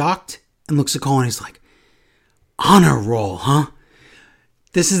Footballhead is shocked and looks at Cole, and he's like, "Honor roll, huh?"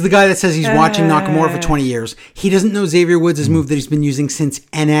 This is the guy that says he's watching Nakamura for 20 years. He doesn't know Xavier Woods' move that he's been using since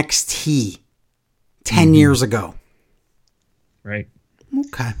NXT 10 years ago. Right.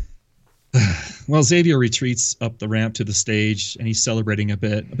 Okay. Well, Xavier retreats up the ramp to the stage, and he's celebrating a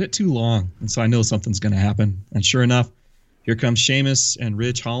bit too long. And so I know something's going to happen. And sure enough, here comes Sheamus and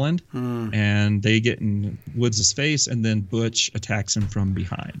Ridge Holland, and they get in Woods' face, and then Butch attacks him from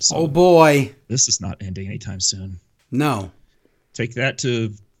behind. So oh, boy. This is not ending anytime soon. No. Take that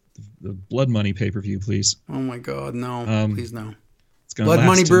to the Blood Money pay-per-view, please. Oh, my God. No. Please, no. It's gonna Blood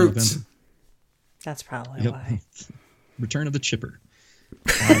Money Brutes. That's probably why. Return of the Chipper.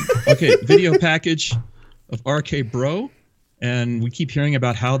 Okay, video package of RK Bro. And we keep hearing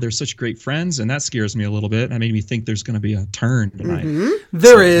about how they're such great friends, and that scares me a little bit. That made me think there's going to be a turn tonight.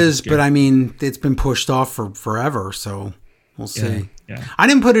 There is, but I mean, it's been pushed off for forever, so we'll see. Yeah. I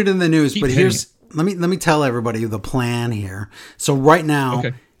didn't put it in the news, but let me tell everybody the plan here. So right now,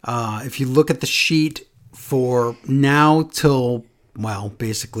 if you look at the sheet for now till, well,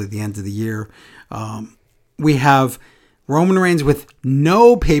 basically the end of the year. We have Roman Reigns with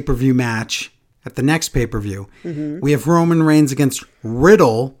no pay-per-view match at the next pay-per-view. Mm-hmm. We have Roman Reigns against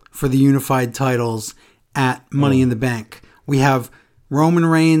Riddle for the unified titles at Money in the Bank. We have Roman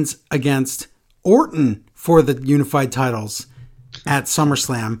Reigns against Orton for the unified titles at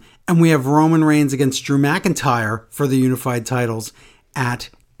SummerSlam. And we have Roman Reigns against Drew McIntyre for the unified titles at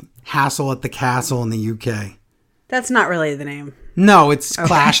Hassle at the Castle in the UK. That's not really the name. No, it's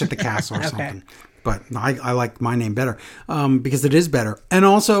Clash at the Castle or something. But I like my name better because it is better. And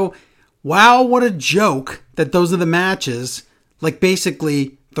also, wow, what a joke that those are the matches. Like,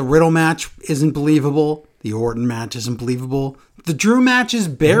 basically, the Riddle match isn't believable. The Orton match isn't believable. The Drew match is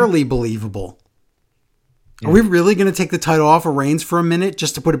barely believable. Yeah. Are we really going to take the title off of Reigns for a minute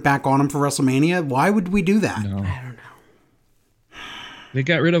just to put it back on him for WrestleMania? Why would we do that? No. I don't know. They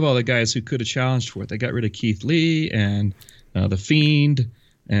got rid of all the guys who could have challenged for it. They got rid of Keith Lee and The Fiend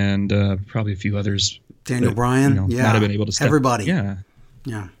and probably a few others. Daniel Bryan, might have been able to step. Everybody. Yeah.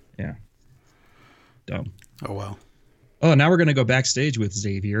 Dumb. Oh, well. Oh, now we're going to go backstage with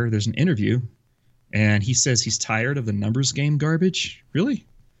Xavier. There's an interview, and he says he's tired of the numbers game garbage. Really?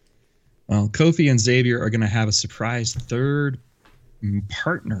 Well, Kofi and Xavier are going to have a surprise third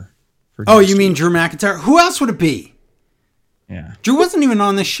partner. You mean Drew McIntyre? Who else would it be? Yeah. Drew wasn't even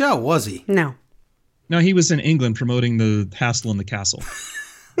on this show, was he? No. No, he was in England promoting the Hassle in the Castle.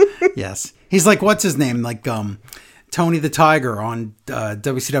 Yes. He's like, what's his name? Like Tony the Tiger on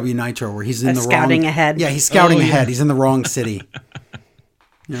WCW Nitro, where he's in the scouting ahead. Yeah, he's scouting ahead. He's in the wrong city.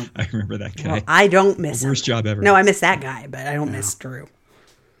 Yep. I remember that guy. Well, I don't miss him. Worst job ever. No, I miss that guy, but I don't miss Drew.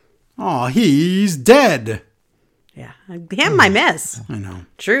 Oh, he's dead. Yeah. Him I miss. I know.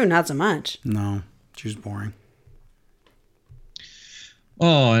 Drew, not so much. No. Drew's boring.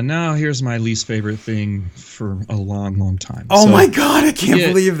 Oh, and now here's my least favorite thing for a long, long time. Oh, my God. I can't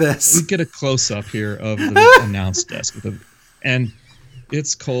believe this. We get a close-up here of the announce desk. And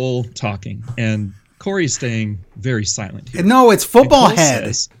it's Cole talking. And Corey's staying very silent here. No, it's football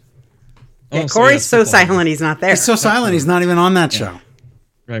head. Says, Corey's so silent he's not there. He's so silent he's not even on that show.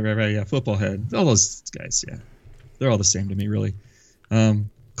 Right. Yeah, football head. All those guys, yeah. They're all the same to me, really.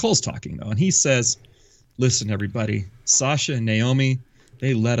 Cole's talking, though. And he says, listen, everybody. Sasha and Naomi...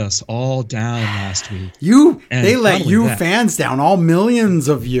 They let us all down last week. They let you fans down, all millions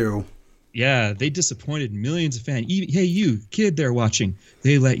of you. Yeah, they disappointed millions of fans. Hey, you, kid there watching,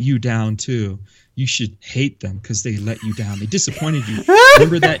 they let you down too. You should hate them because they let you down. They disappointed you.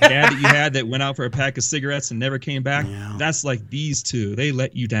 Remember that dad that you had that went out for a pack of cigarettes and never came back? Yeah. That's like these two. They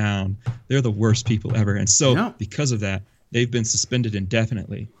let you down. They're the worst people ever. And so because of that, they've been suspended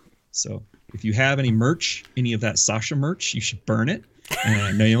indefinitely. So if you have any merch, any of that Sasha merch, you should burn it.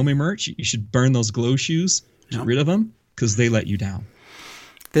 Naomi merch, you should burn those glow shoes, get rid of them, because they let you down.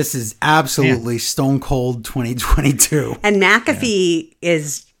 This is absolutely Stone Cold 2022. And McAfee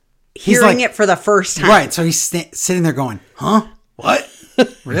is hearing it for the first time. Right, so he's sitting there going, huh? What?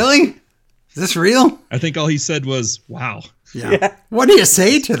 Really? Is this real? I think all he said was, wow. Yeah. What do you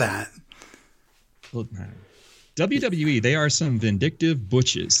say to that? Look, man. WWE, they are some vindictive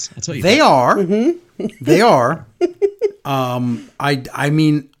butches. I'll tell you they are. Mm-hmm. They are. I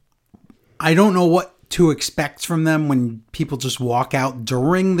mean, I don't know what to expect from them when people just walk out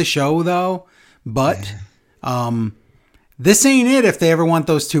during the show, though. But this ain't it if they ever want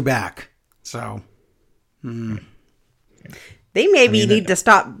those two back. So they maybe need to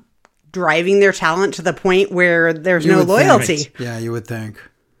stop driving their talent to the point where there's no loyalty. Think. Yeah, you would think.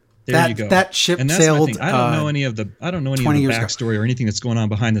 There you go. That ship sailed. I don't know any of the backstory or anything that's going on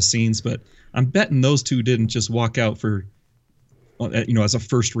behind the scenes, but I'm betting those two didn't just walk out for, as a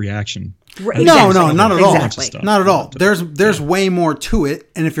first reaction. Right. No, not at all. Exactly. Not at all. There's way more to it.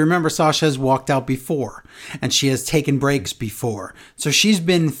 And if you remember, Sasha has walked out before, and she has taken breaks before, so she's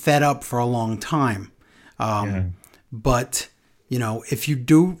been fed up for a long time. But if you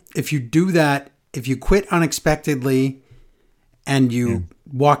do that, if you quit unexpectedly, and you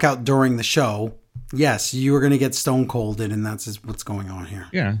walk out during the show, yes, you are going to get stone colded, and that's what's going on here.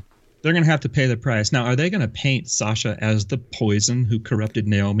 Yeah. They're going to have to pay the price. Now, are they going to paint Sasha as the poison who corrupted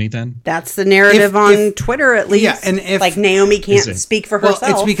Naomi then? That's the narrative on Twitter, at least. Yeah, and if Naomi can't speak for herself.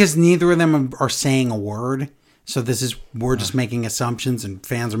 Well, it's because neither of them are saying a word. So we're just making assumptions, and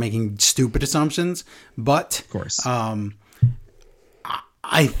fans are making stupid assumptions. But, of course, I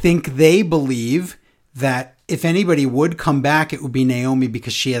think they believe that if anybody would come back, it would be Naomi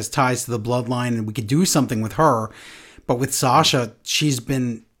because she has ties to the bloodline and we could do something with her. But with Sasha, she's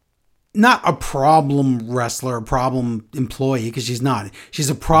been not a problem wrestler, a problem employee, because she's not. She's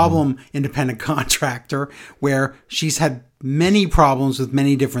a problem independent contractor where she's had many problems with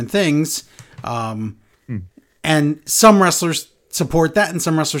many different things. And some wrestlers support that, and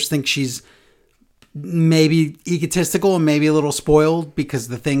some wrestlers think she's maybe egotistical and maybe a little spoiled because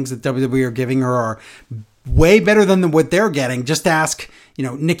the things that WWE are giving her are way better than what they're getting. Just ask,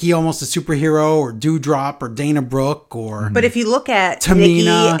 Nikki Almost a Superhero or Doudrop or Dana Brooke or... But if you look at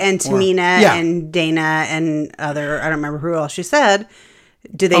Tamina Nikki and Tamina and Dana and other... I don't remember who else you said.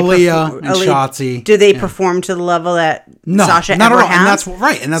 Do they Aaliyah and Shotzi. Do they perform to the level that Sasha not ever at all. has? And that's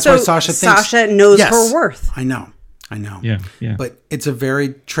right. And that's why Sasha thinks... Sasha knows her worth. I know. Yeah. But it's a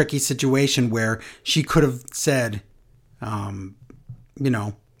very tricky situation where she could have said,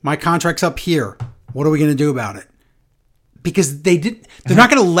 my contract's up here. What are we going to do about it? Because they're not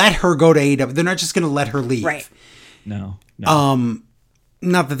going to let her go to AEW. They're not just going to let her leave. Right. No.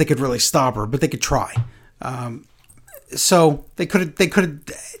 Not that they could really stop her, but they could try. So they could have,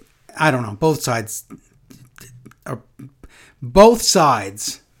 I don't know, both sides,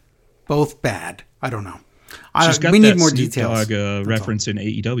 both bad. I don't know. We need more details. Dogg reference in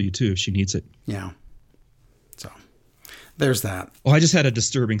AEW too, if she needs it. Yeah. So there's that. Oh, I just had a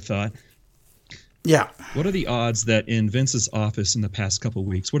disturbing thought. Yeah. What are the odds that in Vince's office in the past couple of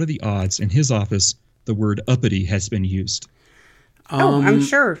weeks, what are the odds in his office the word uppity has been used? I'm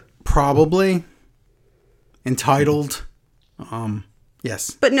sure. Probably. Entitled.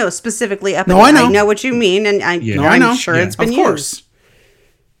 Yes. But no, specifically uppity. No, I know. I know what you mean, and I'm sure it's been used. Of course.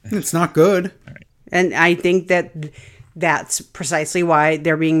 It's not good. All right. And I think that's precisely why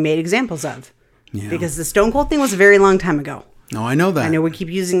they're being made examples of. Yeah. Because the Stone Cold thing was a very long time ago. No, I know that. I know we keep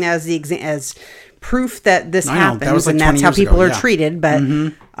using that as proof that this happens, and that's how people are treated. But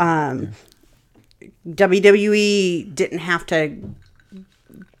WWE didn't have to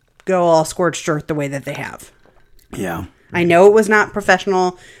go all scorched earth the way that they have. Yeah. I know it was not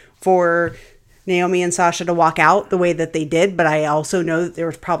professional for Naomi and Sasha to walk out the way that they did, but I also know that there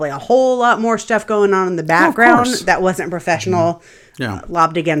was probably a whole lot more stuff going on in the background that wasn't professional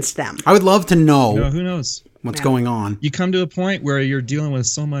lobbed against them. I would love to know. Who knows what's going on. You come to a point where you're dealing with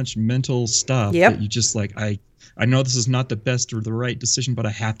so much mental stuff that you just like, I know this is not the best or the right decision, but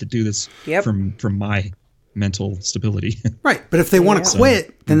I have to do this from my mental stability. Right. But if they want to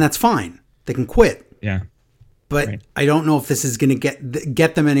quit, then that's fine. They can quit. Yeah. But I don't know if this is going to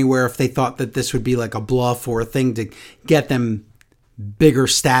get them anywhere if they thought that this would be like a bluff or a thing to get them bigger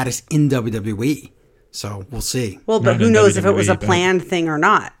status in WWE. So we'll see. Well, but who knows if it was a planned thing or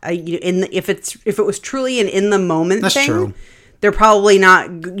not? If it was truly an in the moment thing, true. They're probably not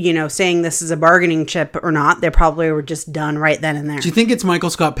saying this is a bargaining chip or not. They probably were just done right then and there. Do you think it's Michael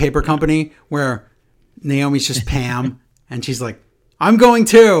Scott Paper Company where Naomi's just Pam and she's like, "I'm going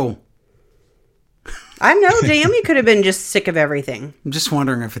too." I know Naomi could have been just sick of everything. I'm just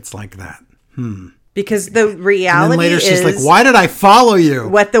wondering if it's like that. Because the reality later is, she's like, "Why did I follow you?"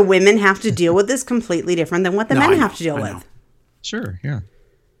 What the women have to deal with is completely different than what the men have to deal with. Sure, yeah.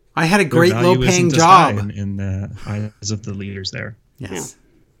 I had a great low-paying job in the eyes of the leaders there. Yes.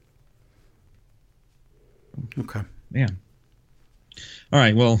 Yeah. Okay. Man. All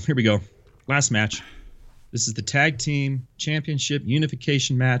right. Well, here we go. Last match. This is the Tag Team Championship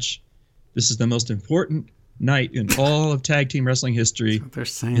Unification match. This is the most important night in all of tag team wrestling history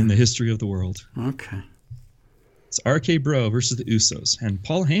in the history of the world. Okay. It's RK Bro versus the Usos, and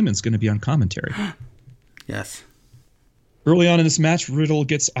Paul Heyman's going to be on commentary. Yes. Early on in this match, Riddle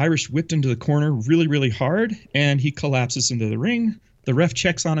gets Irish whipped into the corner really, really hard, and he collapses into the ring. The ref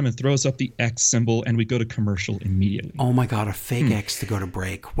checks on him and throws up the X symbol, and we go to commercial immediately. Oh my God, a fake X to go to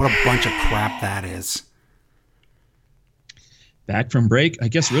break. What a bunch of crap that is. Back from break, I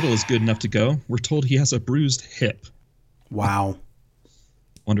guess Riddle is good enough to go. We're told he has a bruised hip. Wow.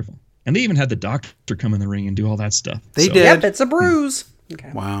 Wonderful. And they even had the doctor come in the ring and do all that stuff. They did. Yep, it's a bruise.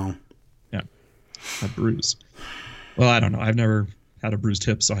 Okay. Wow. Yeah, a bruise. Well, I don't know. I've never had a bruised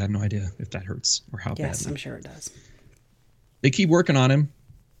hip, so I have no idea if that hurts or how bad. Yes, I'm sure it does. They keep working on him,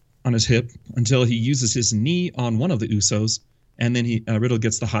 on his hip, until he uses his knee on one of the Usos, and then Riddle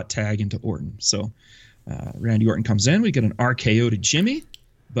gets the hot tag into Orton. So Randy Orton comes in. We get an RKO to Jimmy,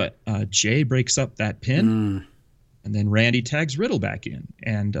 but Jay breaks up that pin. And then Randy tags Riddle back in.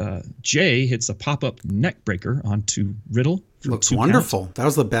 And Jay hits a pop-up neck breaker onto Riddle. Looks wonderful. That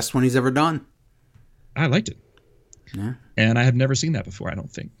was the best one he's ever done. I liked it. Yeah. And I have never seen that before, I don't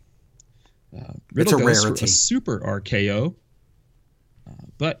think. Riddle it's a goes rarity. For a super RKO.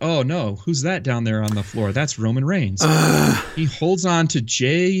 But, oh no, who's that down there on the floor? That's Roman Reigns. He holds on to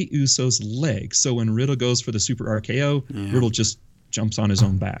Jay Uso's leg. So when Riddle goes for the super RKO, Riddle just jumps on his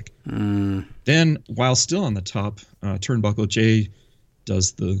own back. Then, while still on the top turnbuckle, Jay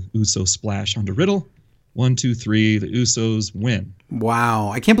does the Uso splash onto Riddle. 1, 2, 3. The Usos win. Wow.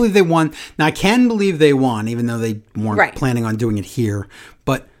 I can't believe they won. Now, I can believe they won, even though they weren't planning on doing it here.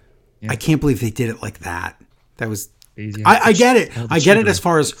 But I can't believe they did it like that. That was... I get it. I get it as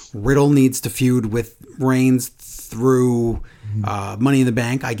far as Riddle needs to feud with Reigns through Money in the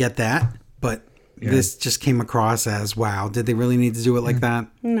Bank. I get that. But this just came across as, wow, did they really need to do it like that?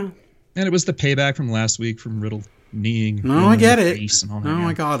 No. And it was the payback from last week from Riddle kneeing. No, I get it.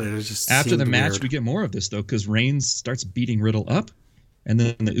 I got it. It just after the match, weird. We get more of this, though, because Reigns starts beating Riddle up, and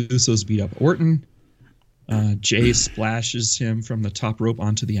then the Usos beat up Orton. Jay splashes him from the top rope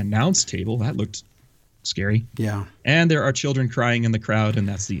onto the announce table. That looked scary. Yeah. And there are children crying in the crowd, and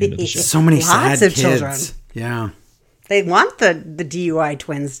that's the end of the show. So many Lots sad of kids. children. Yeah. They want the DUI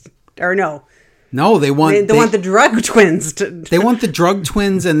twins, or no. No, they want... They want the drug twins to... They want the drug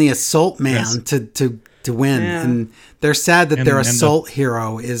twins and the assault man to win, and they're sad that their assault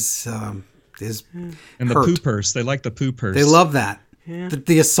hero is and hurt. the poo purse. They like the poo purse. They love that. Yeah.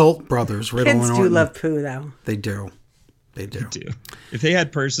 The assault brothers, Riddle Kids and do Orton. love poo, though. They do. They do. If they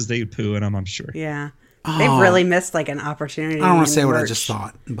had purses, they would poo in them, I'm sure. Yeah. They've really missed like an opportunity. I don't want to say what I just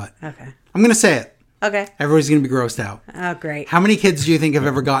thought, but okay. I'm going to say it. Okay. Everybody's going to be grossed out. Oh, great. How many kids do you think have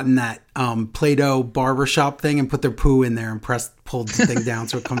ever gotten that Play-Doh barbershop thing and put their poo in there and pulled the thing down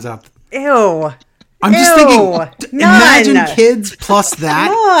so it comes out? Ew. I'm just thinking, imagine kids plus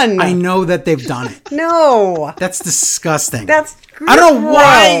that. None. I know that they've done it. No. That's disgusting. That's gross. I don't know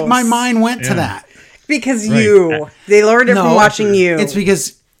why my mind went to that. Because they learned it from watching you. It's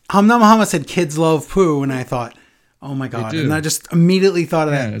because Hamna Muhammad said kids love poo, and I thought, oh my God. And I just immediately thought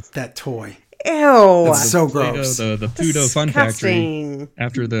of that toy. Ew. It's so gross. The Pluto Fun Factory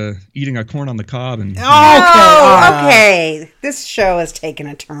after the eating a corn on the cob. And okay. This show has taken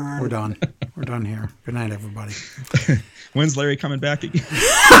a turn. We're done. We're done here. Good night, everybody. When's Larry coming back again?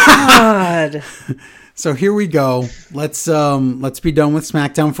 God. So here we go. Let's be done with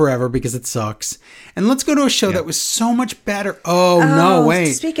SmackDown forever because it sucks. And let's go to a show that was so much better. Oh, no,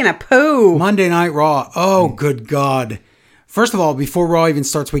 wait. Speaking of poo. Monday Night Raw. Oh, good God. First of all, before Raw even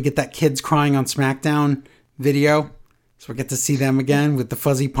starts, we get that kids crying on SmackDown video. So we get to see them again with the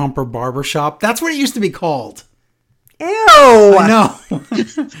Fuzzy Pumper Barbershop. That's what it used to be called. Ew. I know.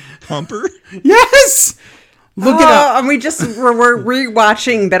 Pumper? Yes. Look it up. And we're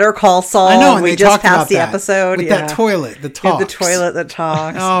rewatching Better Call Saul. I know. And we just passed the episode. With that toilet that talks. The toilet that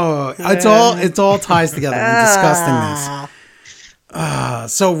talks. Oh, it all ties together in disgustingness.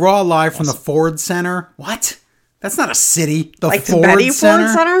 So Raw live from the Ford Center. What? That's not a city. The Ford Betty Center?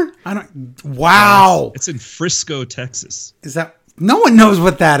 Ford Center? I don't. Wow. It's in Frisco, Texas. Is that? No one knows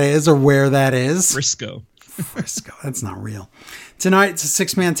what that is or where that is. Frisco. That's not real. Tonight it's a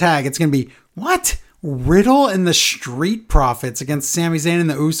 6-man tag. It's going to be what? Riddle and the Street Profits against Sami Zayn and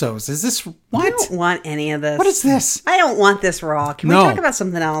the Usos. Is this what? I don't want any of this. What is this? I don't want this Raw. Can we talk about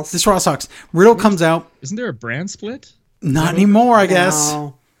something else? This Raw sucks. Riddle comes out. Isn't there a brand split? Not anymore, I guess.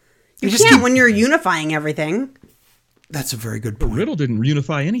 No. You can't when you're unifying everything. That's a very good point. But Riddle didn't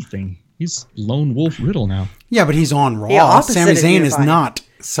unify anything. He's Lone Wolf Riddle now. Yeah, but he's on Raw. Yeah, Sami Zayn is not.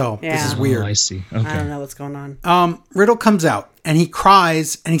 So this is weird. Oh, I see. Okay. I don't know what's going on. Riddle comes out and he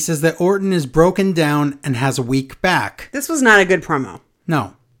cries and he says that Orton is broken down and has a weak back. This was not a good promo.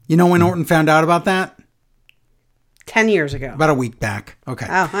 No. You know when Orton found out about that? 10 years ago. About a week back. Okay.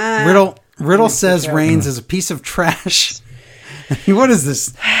 Oh, Riddle says Reigns is a piece of trash. What is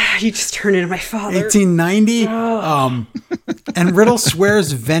this? You just turned into my father. 1890? And Riddle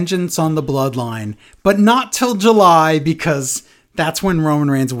swears vengeance on the bloodline, but not till July because that's when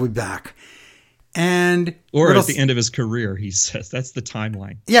Roman Reigns will be back. Or Riddle's, at the end of his career, he says. That's the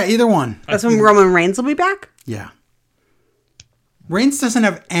timeline. Yeah, either one. That's when Roman Reigns will be back? Yeah. Reigns doesn't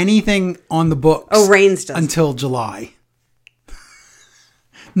have anything on the books. Oh, Reigns does. Until July.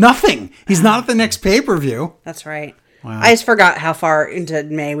 Nothing. He's not at the next pay-per-view. That's right. Wow. I just forgot how far into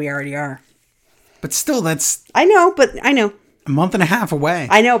May we already are. But still, that's... I know. A month and a half away.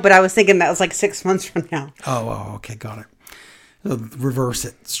 I know, but I was thinking that was like 6 months from now. Oh, okay. Got it. Reverse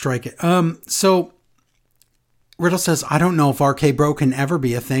it. Strike it. So, Riddle says, I don't know if RK Bro can ever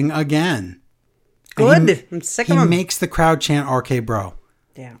be a thing again. Good. I'm sick of him. He makes the crowd chant RK Bro.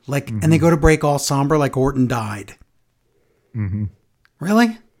 Yeah. And they go to break all somber like Orton died. Mm-hmm.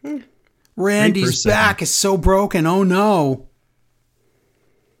 Really? Randy's back is so broken. Oh no.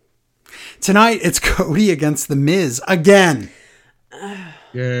 Tonight it's Cody against The Miz again.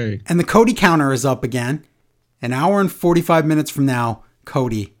 Yay. And the Cody counter is up again. An hour and 45 minutes from now,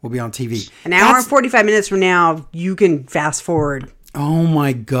 Cody will be on TV. An hour and 45 minutes from now, you can fast forward. Oh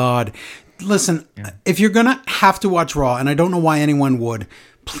my God. Listen, if you're going to have to watch Raw, and I don't know why anyone would,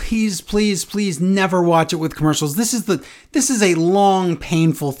 please, please, please never watch it with commercials. This is a long,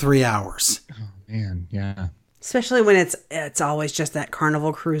 painful 3 hours. Oh man, yeah. Especially when it's always just that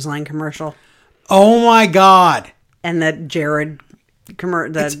Carnival Cruise Line commercial. Oh my God. And the Jared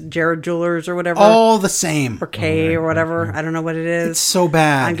Jewelers or whatever. All the same. Or K or whatever. I don't know what it is. It's so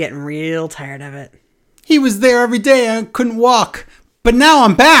bad. I'm getting real tired of it. He was there every day. I couldn't walk. But now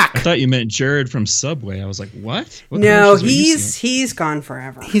I'm back. I thought you meant Jared from Subway. I was like, what? No, he's gone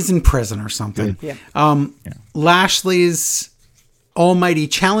forever. He's in prison or something. Yeah. Lashley's almighty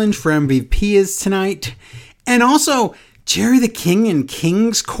challenge for MVP is tonight. And also, Jerry the King in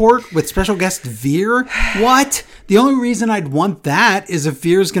King's Court with special guest Veer. What? The only reason I'd want that is if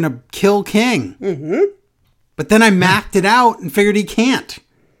Veer's going to kill King. Mm-hmm. But then I mapped it out and figured he can't.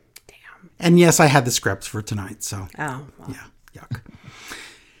 Damn. And yes, I had the scripts for tonight. So, well. Yeah. Yuck.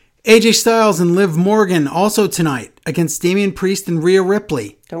 AJ Styles and Liv Morgan also tonight against Damian Priest and Rhea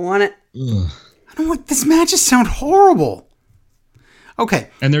Ripley. Don't want it. Ugh. I don't want this matches sound horrible. Okay.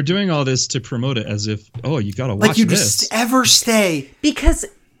 And they're doing all this to promote it as if, oh, you got to watch like you this. Just ever stay. Because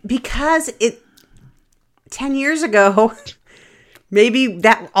it 10 years ago, maybe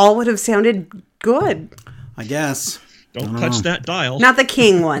that all would have sounded good. I guess. Don't touch that dial. Not the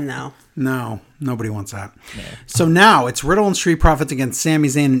King one, though. No, nobody wants that. No. So now it's Riddle and Street Profits against Sami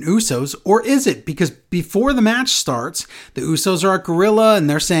Zayn and Usos, or is it? Because before the match starts, the Usos are at Gorilla and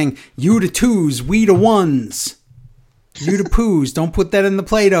they're saying, you to twos, we to ones. You to poos, don't put that in the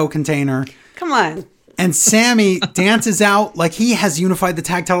Play-Doh container. Come on. And Sami dances out like he has unified the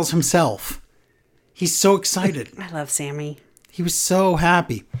tag titles himself. He's so excited. I love Sami. He was so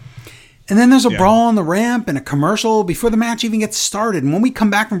happy. And then there's a brawl on the ramp and a commercial before the match even gets started. And when we come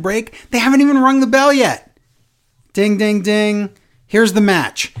back from break, they haven't even rung the bell yet. Ding, ding, ding. Here's the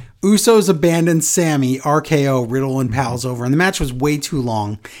match. Usos abandoned Sami, RKO, Riddle, and Pals over. And the match was way too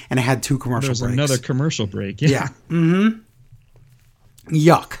long, and it had 2 commercial breaks. There's another commercial break. Yeah. Mm-hmm.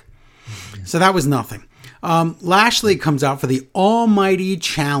 Yuck. So that was nothing. Lashley comes out for the almighty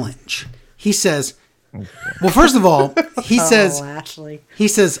challenge. He says... Well, first of all, he says, Lashley. He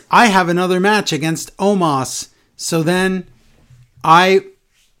says, I have another match against Omos. So then why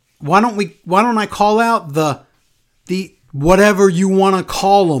don't I call out the whatever you want to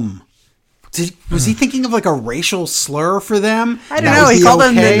call them? Was he thinking of like a racial slur for them? I don't know. He called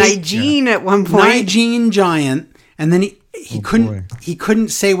them the Nigene at one point. Nigene Giant. And then he couldn't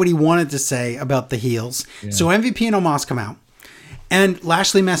say what he wanted to say about the heels. Yeah. So MVP and Omos come out. And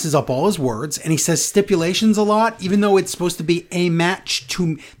Lashley messes up all his words, and he says stipulations a lot, even though it's supposed to be a match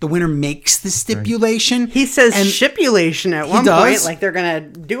to the winner makes the stipulation. He says stipulation at one point, like they're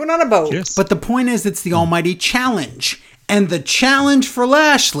going to do it on a boat. Yes. But the point is, it's the almighty challenge. And the challenge for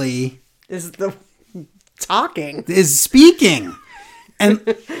Lashley is the talking. Is speaking.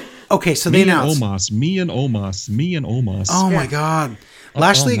 And, okay, so they announced. Me and Omos. Oh, my God.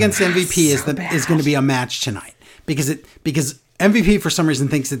 Lashley against MVP is going to be a match tonight. Because MVP for some reason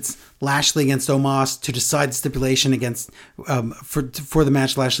thinks it's Lashley against Omos to decide stipulation against for the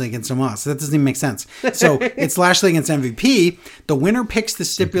match Lashley against Omos. That doesn't even make sense. So it's Lashley against MVP. The winner picks the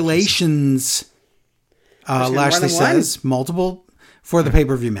stipulations. Lashley says multiple for the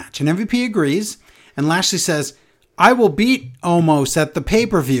pay-per-view match, and MVP agrees. And Lashley says, "I will beat Omos at the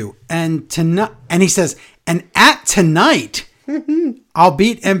pay-per-view, and tonight." And he says, "And at tonight, I'll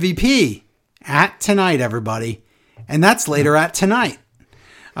beat MVP at tonight, everybody." And that's later at tonight.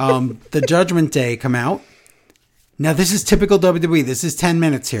 The Judgment Day come out. Now, this is typical WWE. This is 10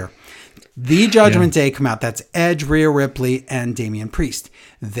 minutes here. The Judgment Day come out. That's Edge, Rhea Ripley, and Damian Priest.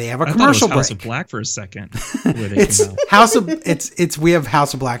 They have a commercial break. House of Black for a second. Where they come out. We have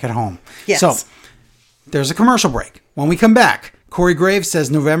House of Black at home. Yes. So there's a commercial break. When we come back, Corey Graves says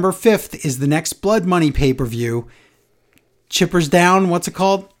November 5th is the next Blood Money pay-per-view. Chipper's down. What's it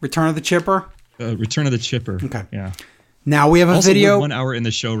called? Return of the Chipper? Return of the Chipper. Okay. Yeah. Now we have a video. 1 hour in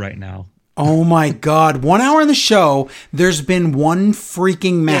the show right now. Oh my God. 1 hour in the show. There's been one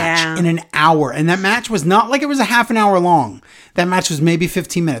freaking match in an hour. And that match was not like it was a half an hour long. That match was maybe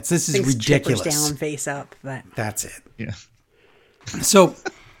 15 minutes. This is ridiculous. Chipper's down, face up. But that's it. Yeah. So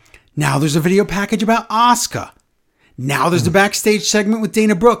now there's a video package about Asuka. Now there's a backstage segment with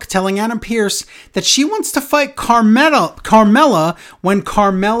Dana Brooke telling Adam Pearce that she wants to fight Carmella when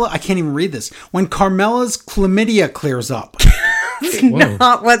Carmella, I can't even read this, when Carmella's chlamydia clears up. That's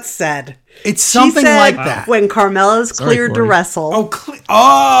not what's said. It's something like that. When Carmella's cleared to wrestle.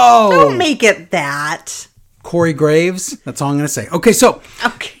 Don't make it that. Corey Graves. That's all I'm going to say. Okay, so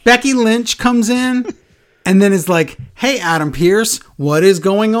Becky Lynch comes in And then is like, hey, Adam Pearce, what is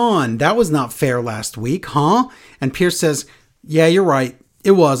going on? That was not fair last week, huh? And Pearce says, yeah, you're right.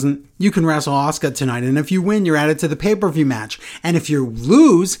 It wasn't. You can wrestle Asuka tonight, and if you win, you're added to the pay-per-view match. And if you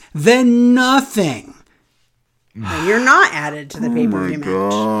lose, then nothing. No, you're not added to the pay-per-view match. Oh, my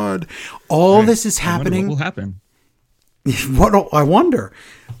God. All this is happening. What will happen? What I wonder.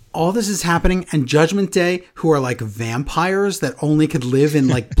 All this is happening, and Judgment Day, who are like vampires that only could live in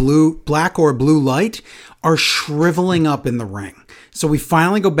like black or blue light, are shriveling up in the ring. So we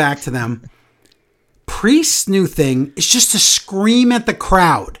finally go back to them. Priest's new thing is just to scream at the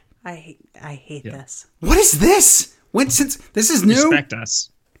crowd. I hate this. What is this? Since this is new? Respect us.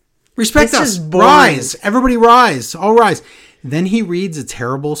 Respect us. Rise. Everybody rise. All rise. Then he reads a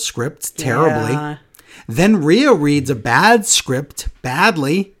terrible script terribly. Yeah. Then Rhea reads a bad script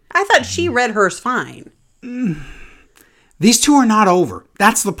badly. I thought she read hers fine. These two are not over.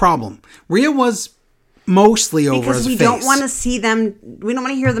 That's the problem. Rhea was mostly over because as we face. Don't want to see them. We don't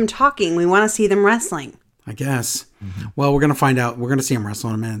want to hear them talking. We want to see them wrestling. I guess. Mm-hmm. Well, we're going to find out. We're going to see them wrestle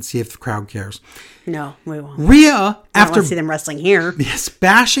in a minute and see if the crowd cares. No, we won't. Rhea, after see them wrestling here. Yes,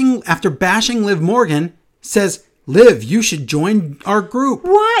 after bashing Liv Morgan, says, Liv, you should join our group.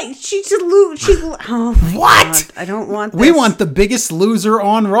 Why? Oh what? God, I don't want this. We want the biggest loser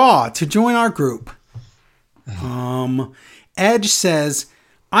on Raw to join our group. Edge says,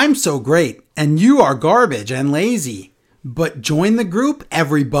 I'm so great, and you are garbage and lazy. But join the group,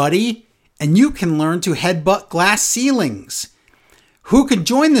 everybody, and you can learn to headbutt glass ceilings. Who could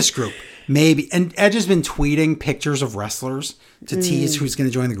join this group? Maybe. And Edge has been tweeting pictures of wrestlers to tease who's going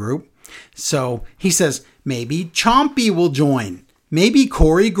to join the group. So he says, maybe Ciampa will join. Maybe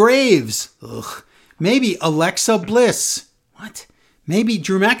Corey Graves. Ugh. Maybe Alexa Bliss. What? Maybe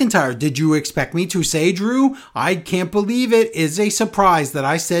Drew McIntyre. Did you expect me to say Drew? I can't believe it is a surprise that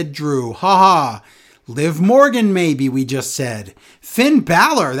I said Drew. Haha. Liv Morgan, maybe we just said. Finn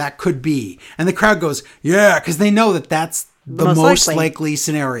Balor, that could be. And the crowd goes, yeah, because they know that that's the most likely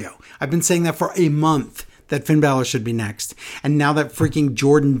scenario. I've been saying that for a month, that Finn Balor should be next. And now that freaking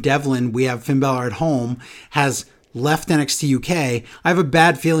Jordan Devlin, we have Finn Balor at home, has left NXT UK, I have a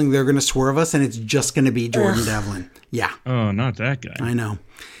bad feeling they're going to swerve us and it's just going to be Jordan Devlin. Yeah. Oh, not that guy. I know.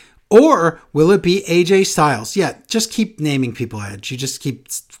 Or will it be AJ Styles? Yeah, just keep naming people, Edge. You just keep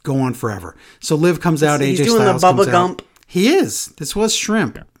going forever. So Liv comes out, AJ Styles comes out. He's doing the Bubba Gump. He is. This was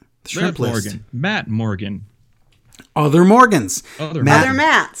Shrimp. Yeah. Shrimp list. Morgan. Matt Morgan. Other Morgans. Other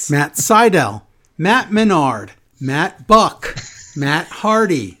Matts. Matt Sydal. Matt Menard. Matt Buck. Matt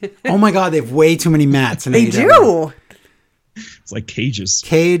Hardy. Oh my God, they have way too many Matts in They AEW. do. It's like cages.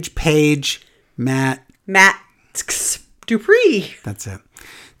 Cage, Page, Matt Dupree. That's it.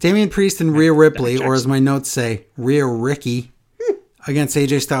 Damian Priest and Rhea Ripley, or as my notes say, Rhea Ricky, against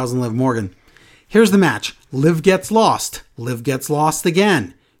AJ Styles and Liv Morgan. Here's the match. Liv gets lost. Liv gets lost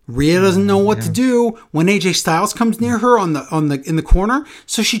again. Rhea doesn't know what to do when AJ Styles comes near her in the corner,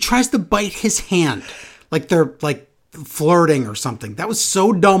 so she tries to bite his hand, like they're like flirting or something. That was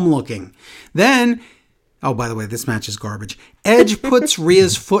so dumb looking. Then, oh, by the way, this match is garbage. Edge puts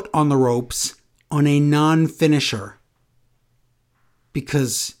Rhea's foot on the ropes on a non-finisher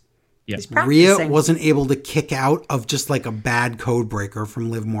because Rhea wasn't able to kick out of just like a bad code breaker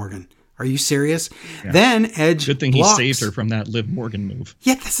from Liv Morgan. Are you serious? Yeah. Then Edge Good thing blocks. He saved her from that Liv Morgan move.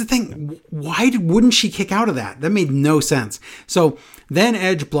 Yeah, that's the thing. Why wouldn't she kick out of that? That made no sense. So then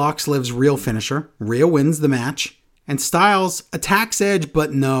Edge blocks Liv's real finisher. Rhea wins the match. And Styles attacks Edge,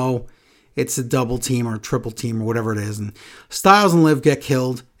 but no, it's a double team or triple team or whatever it is. And Styles and Liv get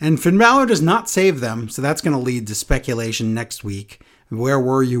killed. And Finn Balor does not save them. So that's going to lead to speculation next week. Where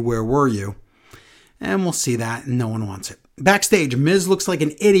were you? Where were you? And we'll see that. And no one wants it. Backstage, Miz looks like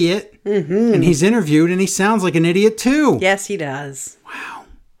an idiot, and he's interviewed, and he sounds like an idiot, too. Yes, he does. Wow.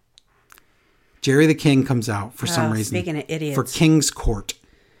 Jerry the King comes out for some reason. Speaking of idiots. For King's Court.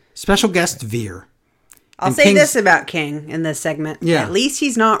 Special guest Veer. I'll say this about King in this segment. Yeah. At least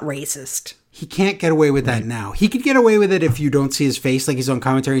he's not racist. He can't get away with that now. He could get away with it if you don't see his face. Like he's on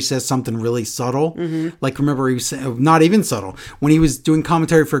commentary, he says something really subtle. Like remember, he was not even subtle. When he was doing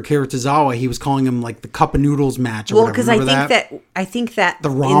commentary for Akira Tozawa, he was calling him like the cup of noodles match. Or because I think that the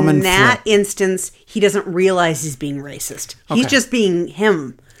ramen in that instance, he doesn't realize he's being racist. Okay. He's just being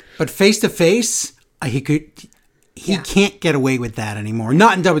him. But face to face, he can't get away with that anymore.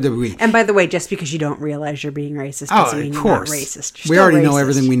 Not in WWE. And by the way, just because you don't realize you're being racist doesn't mean you're not racist. We already know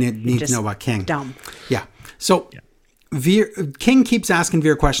everything we need to know about King. Dumb. Yeah. So King keeps asking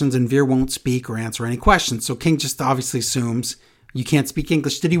Veer questions and Veer won't speak or answer any questions. So King just obviously assumes you can't speak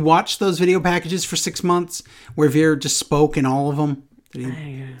English. Did he watch those video packages for 6 months where Veer just spoke in all of them?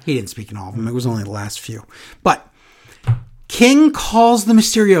 He didn't speak in all of them. It was only the last few. But King calls the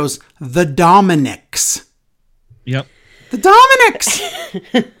Mysterios the Dominics. Yep. The Dominics!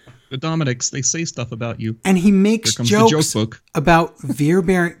 The Dominics, they say stuff about you. And he makes jokes about Veer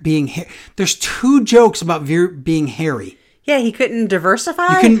being There's 2 jokes about Veer being hairy. Yeah, he couldn't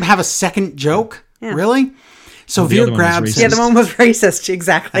diversify? You couldn't have a second joke? Yeah. Really? So Veer grabs... Yeah, the one was racist,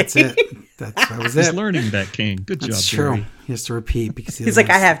 exactly. That's it. That was He's learning that, King. Good job, That's Jerry. true. He has to repeat because he's like,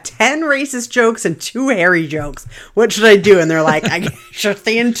 I have 10 racist jokes and 2 hairy jokes. What should I do? And they're like, I should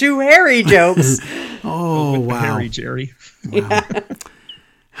stay in 2 hairy jokes. Oh, wow. Harry, Jerry. Wow.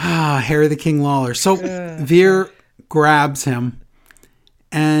 Harry the King Lawler. So Veer grabs him,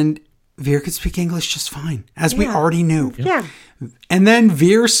 and Veer could speak English just fine, as we already knew. Yeah. And then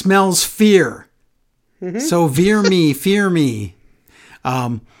Veer smells fear. Mm-hmm. So fear me.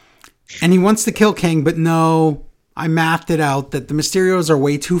 And he wants to kill King, but no, I mathed it out that the Mysterios are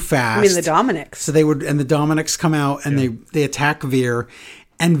way too fast. I mean, the Dominics. So the Dominics come out and they attack Veer.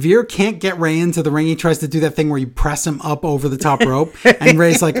 And Veer can't get Ray into the ring. He tries to do that thing where you press him up over the top rope. And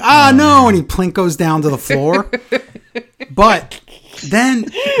Ray's like, no. And he plink goes down to the floor. But then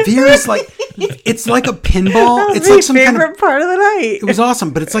Veer's like, it's like a pinball. It's like some favorite part of the night. It was awesome.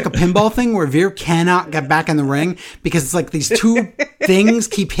 But it's like a pinball thing where Veer cannot get back in the ring because it's like these 2 things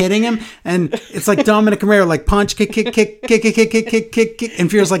keep hitting him. And it's like Dominic and Ray are like punch, kick. And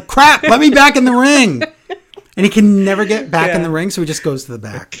Veer's like, crap, let me back in the ring. And he can never get back in the ring, so he just goes to the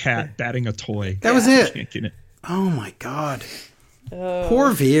back. A cat batting a toy. That was it. Oh, my God.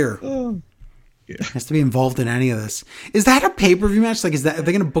 Poor Veer. Has to be involved in any of this. Is that a pay-per-view match? Like, are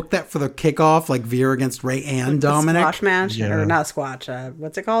they going to book that for the kickoff, like Veer against Ray and Dominic? Squash match? Yeah. Or not squash.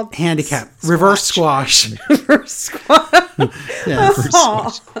 What's it called? Handicap. Reverse squash. Reverse squash. Reverse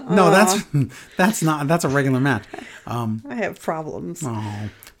squash. No, that's a regular match. I have problems. Oh.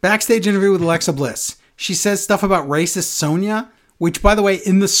 Backstage interview with Alexa Bliss. She says stuff about racist Sonya, which, by the way,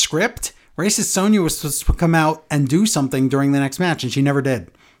 in the script, racist Sonya was supposed to come out and do something during the next match, and she never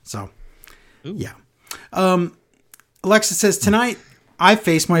did. So, yeah. Alexa says, tonight, I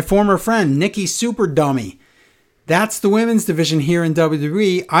face my former friend, Nikki Super Dummy. That's the women's division here in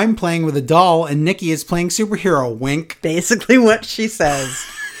WWE. I'm playing with a doll, and Nikki is playing superhero. Wink. Basically what she says.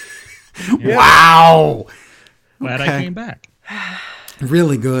 Wow. Glad I came back.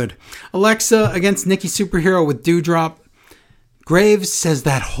 Really good. Alexa against Nikki Superhero with Doudrop. Graves says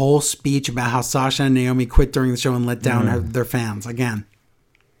that whole speech about how Sasha and Naomi quit during the show and let down their fans. Again,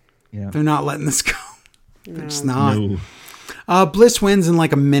 they're not letting this go. They're just not. No. Bliss wins in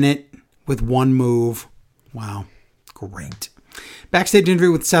like a minute with 1 move. Wow. Great. Backstage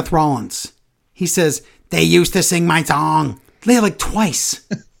interview with Seth Rollins. He says, they used to sing my song. Like twice.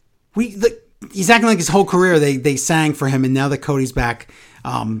 He's acting like his whole career they sang for him, and now that Cody's back,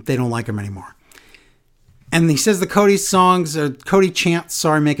 they don't like him anymore. And he says the Cody chants,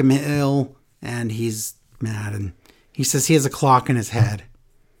 sorry, make him ill, and he's mad. And he says he has a clock in his head.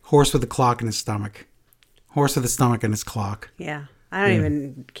 Horse with a clock in his stomach. Horse with a stomach in his clock. Yeah. I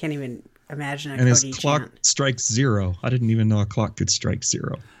can't even imagine a Cody chant. And his clock strikes 0. I didn't even know a clock could strike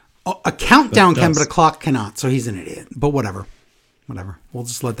 0. A countdown can, but a clock cannot, so he's an idiot. But whatever. We'll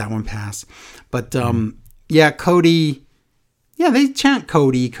just let that one pass. But, Cody... Yeah, they chant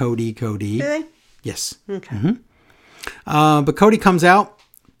Cody. Do they? Yes. Okay. Mm-hmm. But Cody comes out,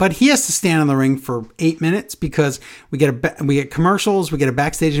 but he has to stand in the ring for 8 minutes because we get commercials, we get a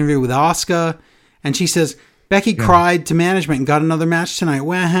backstage interview with Asuka, and she says, Becky cried to management and got another match tonight.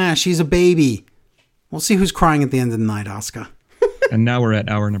 Well, she's a baby. We'll see who's crying at the end of the night, Asuka. And now we're at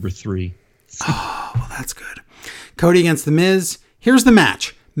hour number 3. Oh, well, that's good. Cody against The Miz. Here's the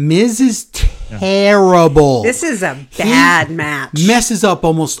match. Miz is terrible. This is a bad match. Messes up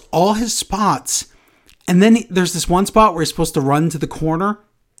almost all his spots. And then there's this one spot where he's supposed to run to the corner,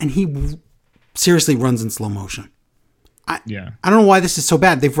 and he seriously runs in slow motion. I don't know why this is so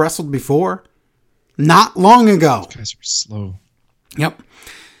bad. They've wrestled before. Not long ago. These guys are slow. Yep.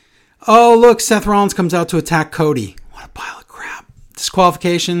 Oh, look, Seth Rollins comes out to attack Cody. What a pile of crap.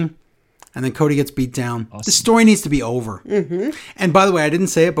 Disqualification. And then Cody gets beat down. Awesome. The story needs to be over. Mm-hmm. And by the way, I didn't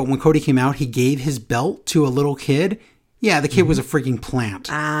say it, but when Cody came out, he gave his belt to a little kid. Yeah, the kid was a freaking plant.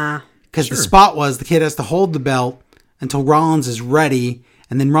 Because the spot was the kid has to hold the belt until Rollins is ready.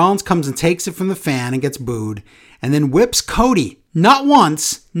 And then Rollins comes and takes it from the fan and gets booed. And then whips Cody. Not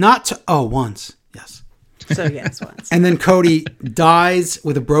once. Once. Yes. So yes, once. And then Cody dies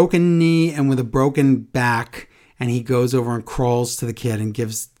with a broken knee and with a broken back. And he goes over and crawls to the kid and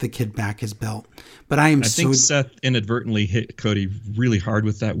gives the kid back his belt. But I think Seth inadvertently hit Cody really hard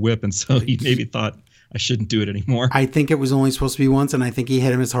with that whip. And so he maybe thought, I shouldn't do it anymore. I think it was only supposed to be once, and I think he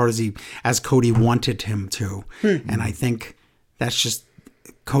hit him as hard as Cody wanted him to. And I think that's just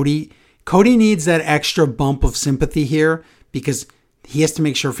Cody. Cody needs that extra bump of sympathy here because he has to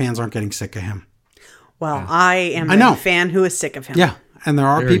make sure fans aren't getting sick of him. Well, I am a fan who is sick of him. Yeah, and there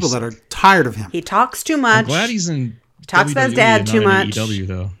are people that are tired of him. He talks too much. I'm glad he's in talks about his dad too much. AEW,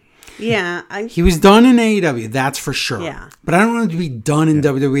 though. Yeah. He was done in AEW, that's for sure. Yeah. But I don't want him to be done in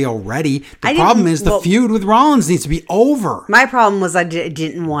WWE already. The problem is the feud with Rollins needs to be over. My problem was I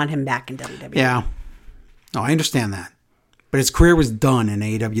didn't want him back in WWE. Yeah. No, I understand that. But his career was done in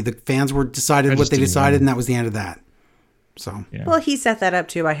AEW. The fans were decided what they decided, and that was the end of that. So. Yeah. Well, he set that up,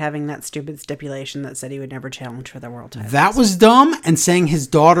 too, by having that stupid stipulation that said he would never challenge for the world title. That was dumb, and saying his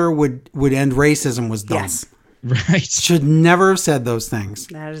daughter would end racism was dumb. Yes. Right. Should never have said those things.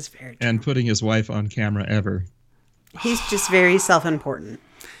 That is very true. And putting his wife on camera ever. He's just very self-important.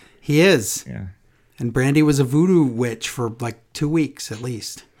 He is. Yeah. And Brandy was a voodoo witch for like 2 weeks at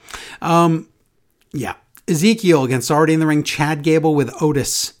least. Yeah. Ezekiel against already in the ring Chad Gable with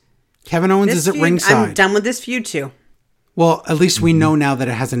Otis. Kevin Owens is at ringside. I'm done with this feud too. Well, at least we know now that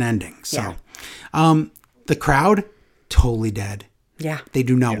it has an ending. So the crowd, totally dead. Yeah. They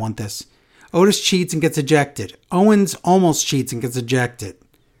do not want this. Otis cheats and gets ejected. Owens almost cheats and gets ejected.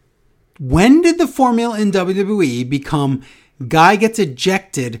 When did the formula in WWE become guy gets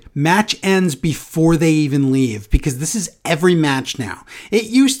ejected, match ends before they even leave? Because this is every match now. It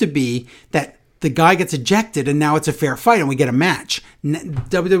used to be that the guy gets ejected and now it's a fair fight and we get a match.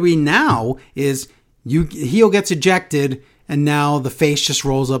 WWE now is heel gets ejected and now the face just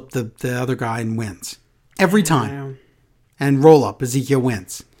rolls up the other guy and wins. Every time. And roll up, Ezekiel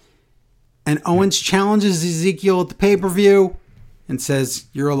wins. And Owens challenges Ezekiel at the pay-per-view and says,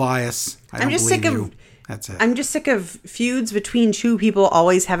 "You're Elias. I don't believe you." That's it. I'm just sick of feuds between two people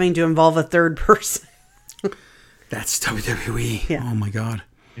always having to involve a third person. That's WWE. Yeah. Oh my God.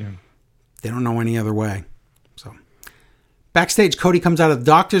 Yeah. They don't know any other way. So, backstage, Cody comes out of the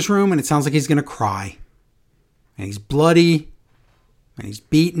doctor's room and it sounds like he's going to cry. And he's bloody. And he's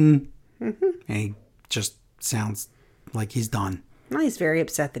beaten. Mm-hmm. And he just sounds like he's done. Well, he's very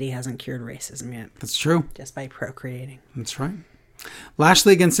upset that he hasn't cured racism yet. That's true. Just by procreating. That's right.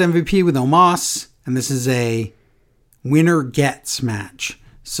 Lashley against MVP with Omos. And this is a winner gets match.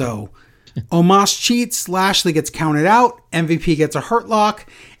 So, Omos cheats. Lashley gets counted out. MVP gets a hurt lock.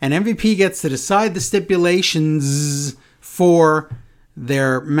 And MVP gets to decide the stipulations for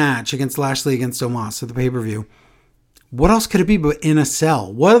their match against Lashley against Omos at the pay-per-view. What else could it be but in a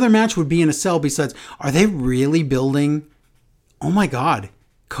cell? What other match would be in a cell besides... Are they really building... Oh my God.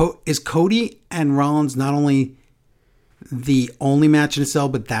 Is Cody and Rollins not only the only match in a cell,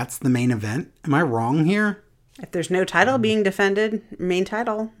 but that's the main event? Am I wrong here? If there's no title being defended, main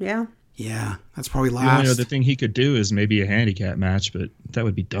title, yeah. Yeah, that's probably last. The only other thing he could do is maybe a handicap match, but that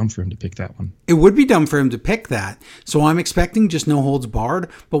would be dumb for him to pick that one. It would be dumb for him to pick that. So I'm expecting just no holds barred,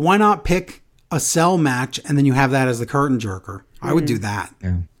 but why not pick a cell match and then you have that as the curtain jerker? I would do that.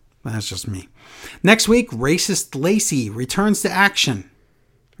 Yeah. That's just me. Next week, Racist Lacey returns to action.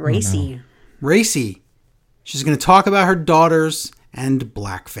 Racy. Oh, no. Racy. She's going to talk about her daughters and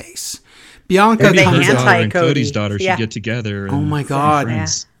blackface. Bianca Maybe comes her out. daughter and Cody's daughter should get together. And oh my God. Yeah.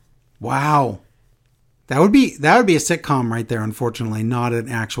 Wow. That would be a sitcom right there, unfortunately, not an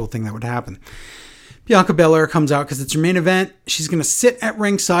actual thing that would happen. Bianca Belair comes out because it's her main event. She's going to sit at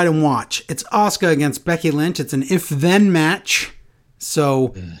ringside and watch. It's Asuka against Becky Lynch. It's an if-then match.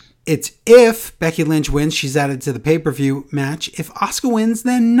 So it's if Becky Lynch wins, she's added to the pay-per-view match. If Asuka wins,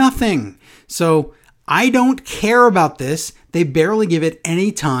 then nothing. So I don't care about this. They barely give it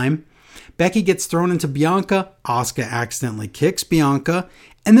any time. Becky gets thrown into Bianca. Asuka accidentally kicks Bianca.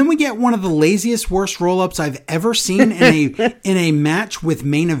 And then we get one of the laziest, worst roll-ups I've ever seen in a match with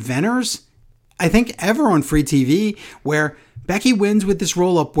main eventers, I think ever on free TV, where Becky wins with this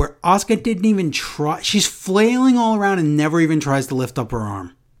roll-up where Asuka didn't even try. She's flailing all around and never even tries to lift up her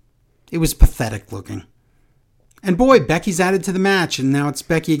arm. It was pathetic looking. And boy, Becky's added to the match, and now it's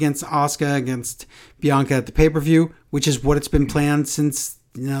Becky against Asuka against Bianca at the pay-per-view, which is what it's been planned since,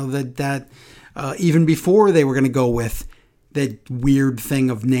 that even before they were going to go with that weird thing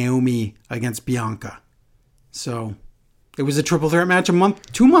of Naomi against Bianca. So it was a triple threat match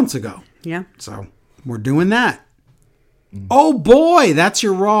 2 months ago. Yeah. So we're doing that. Oh boy, that's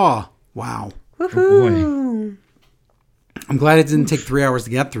your Raw. Wow. Woohoo. Oh boy. I'm glad it didn't take 3 hours to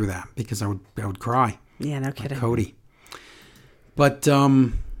get through that because I would cry. Yeah, no kidding. Like Cody. But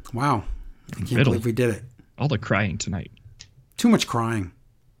wow. I can't believe we did it. All the crying tonight. Too much crying.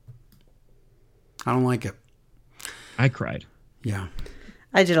 I don't like it. I cried. Yeah.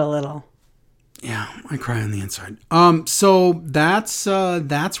 I did a little. Yeah, I cry on the inside. So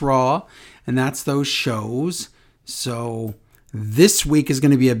that's Raw, and that's those shows. So this week is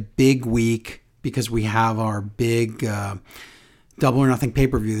going to be a big week because we have our big Double or Nothing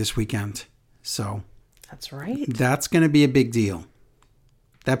pay-per-view this weekend. So that's right. That's going to be a big deal.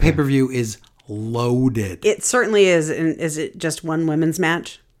 That pay-per-view is loaded. It certainly is. And is it just one women's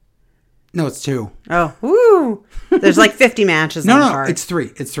match? No, it's 2. Oh, woo! There's like 50 matches. No, it's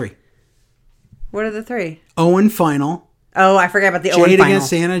 3. It's 3. What are the 3? Owen final. Oh, I forgot about the Owen final. Jade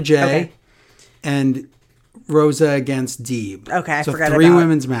against Anna Jay, and Rosa against Deeb. Okay, I forgot 3 about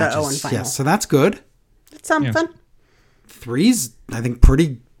women's matches. The Owen final. Yes, so that's good. That's something. Yeah. 3's, I think,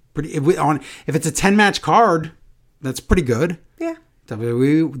 pretty. If it's a 10-match card, that's pretty good. Yeah.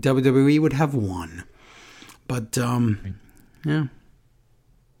 WWE would have 1, but yeah.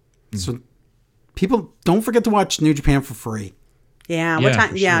 So people don't forget to watch New Japan for free. Yeah. What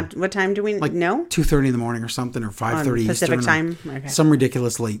time? Yeah. Sure. What time do we know? 2:30 in the morning or something, or 5:30 Pacific Eastern, time. Okay. Some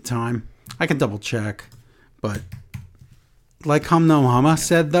ridiculous late time. I can double check, but like Humno Hama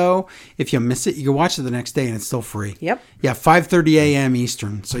said, though, if you miss it, you can watch it the next day and it's still free. Yep. Yeah, 5:30 a.m.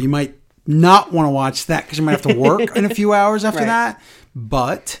 Eastern. So you might not want to watch that because you might have to work in a few hours after that.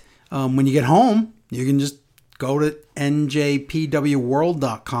 But when you get home, you can just go to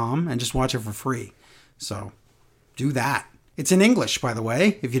njpwworld.com and just watch it for free. So do that. It's in English, by the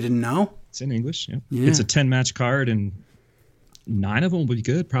way, if you didn't know. It's in English, yeah. It's a 10-match card, and 9 of them will be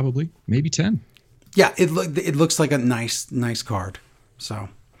good, probably. Maybe 10. Yeah, it looks like a nice card. So,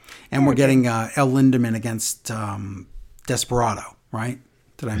 and we're getting El Lindaman against Desperado, right?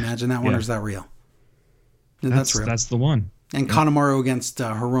 Did I imagine that one, or is that real? No, that's real. That's the one. And Kanemaru against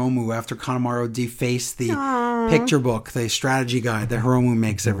Hiromu after Kanemaru defaced the picture book, the strategy guide that Hiromu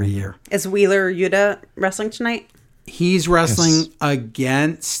makes every year. Is Wheeler Yuta wrestling tonight? He's wrestling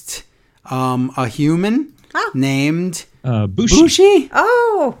against a human named Bushi.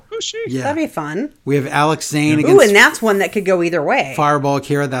 Oh, Bushi. Yeah. That'd be fun. We have Alex Zane against... Ooh, and that's one that could go either way. Fireball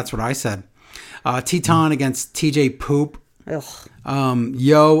Akira, that's what I said. Teton against TJ Poop. Ugh.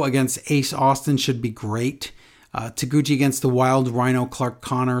 Yo against Ace Austin should be great. Taguchi against the Wild Rhino Clark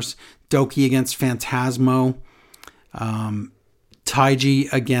Connors. Doki against Phantasmo.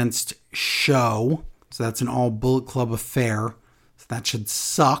 Taiji against Sho. So that's an all Bullet Club affair. So that should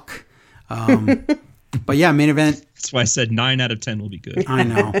suck. But yeah, main event. That's why I said 9 out of 10 will be good. I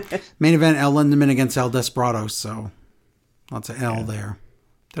know. Main event, El Lindaman against El Desperado. So lots of L there.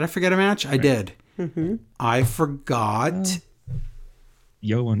 Did I forget a match? I did. Mm-hmm. I forgot.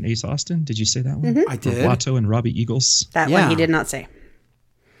 Yo and Ace Austin. Did you say that one? Mm-hmm. I did. Watto and Robbie Eagles. That one he did not say.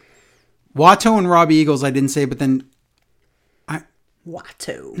 Watto and Robbie Eagles I didn't say, but then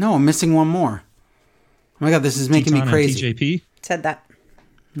Watto. No, I'm missing one more. Oh my God, this is making me crazy. TJP? Said that.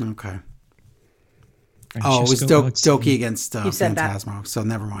 Okay. It was Doki against Phantasmo. So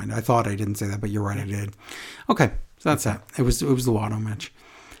never mind. I thought I didn't say that, but you're right, I did. Okay, so that's that. It was the Watto match.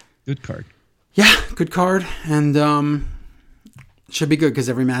 Good card. Yeah, good card, and should be good because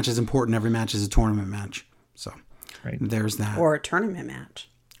every match is important. Every match is a tournament match. So there's that. Or a tournament match.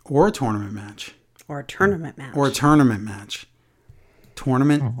 Or a tournament match. Or a tournament match. Or a tournament match.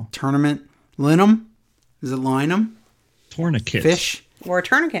 Tournament. Linum? Is it Linum? Tourniquet. Fish? Or a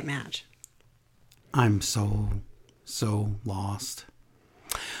tourniquet match. I'm so lost.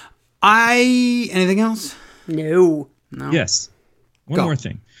 Anything else? No. Yes. One more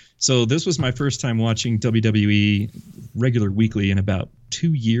thing. So this was my first time watching WWE regular weekly in about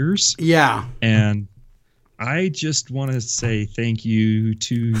 2 years. Yeah. And I just want to say thank you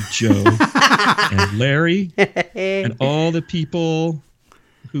to Joe and Larry and all the people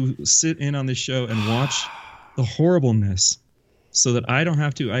who sit in on this show and watch the horribleness so that I don't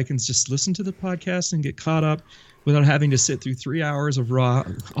have to. I can just listen to the podcast and get caught up without having to sit through 3 hours of Raw,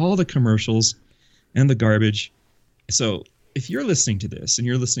 all the commercials and the garbage. So if you're listening to this and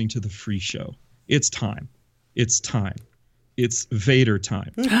you're listening to the free show, it's time. It's time. It's Vader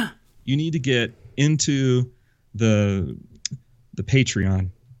time. You need to get into the Patreon.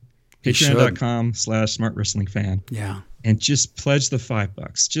 Patreon.com/smartwrestlingfan. Yeah. And just pledge the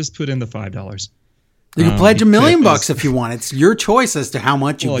 $5. Just put in the $5. You can pledge $1 million if you want. It's your choice as to how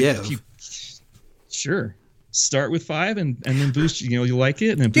much you give. Sure. Start with $5 and then boost. You like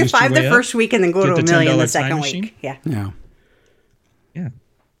it, and then do boost $5 your way the first week and then go to $1 million the second week. Yeah.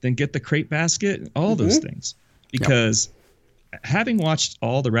 Then get the crate basket. All those things, because having watched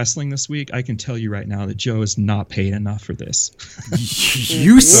all the wrestling this week, I can tell you right now that Joe is not paid enough for this.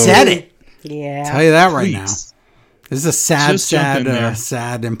 You said it. Yeah. Tell you that right now. This is a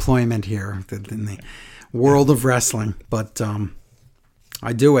sad employment here in the world of wrestling, but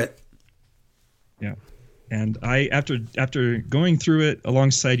I do it. And I, after going through it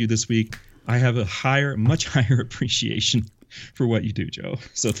alongside you this week, I have a much higher appreciation for what you do, Joe.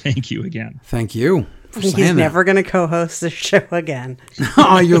 So thank you again. Thank you. He's never going to co-host the show again.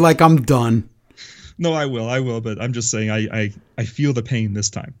 Oh, you're like, I'm done. No, I will. But I'm just saying, I feel the pain this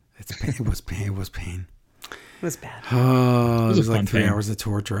time. It was pain. It was pain. It was bad. Oh, it was like 3 hours of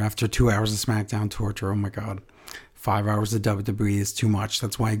torture after 2 hours of SmackDown torture. Oh my God. 5 hours of WWE is too much.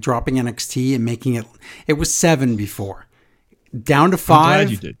 That's why dropping NXT and making it was 7 before. Down to 5. I'm glad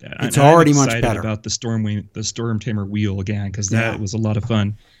you did that. It's already much better. About the Storm Tamer wheel again, because that was a lot of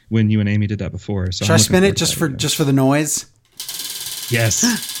fun when you and Amy did that before. So should I spin it just for the noise? Yes.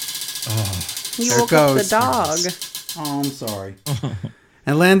 Oh, you woke up the dog. Oh, I'm sorry.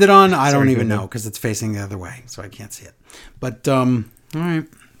 And landed on, I don't even know because it's facing the other way, so I can't see it. But all right.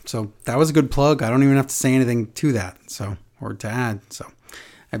 So that was a good plug. I don't even have to say anything to that, or to add. So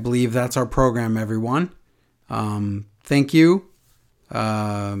I believe that's our program, everyone. Thank you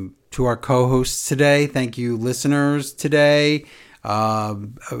to our co-hosts today. Thank you, listeners, today.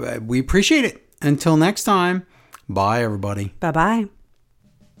 We appreciate it. Until next time, bye, everybody. Bye-bye.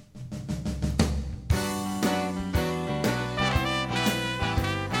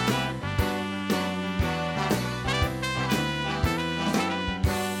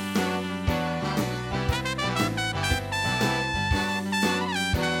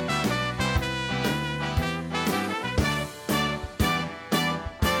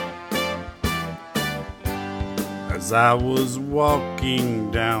 As I was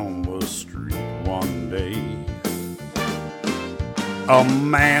walking down the street one day, a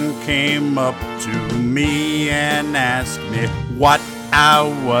man came up to me and asked me what I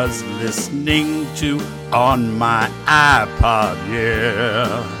was listening to on my iPod,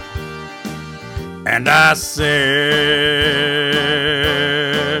 yeah. And I said,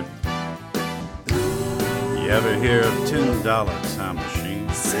 you ever hear of $10 Time Machine?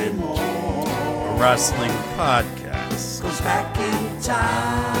 Say more. A wrestling podcast. Goes back in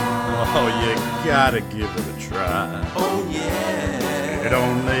time. Oh, you gotta give it a try. Oh, yeah. It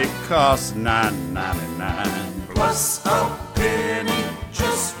only costs $9.99. Plus a penny,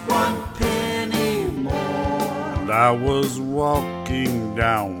 just 1 penny more. And I was walking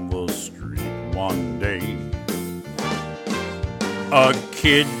down the street one day. A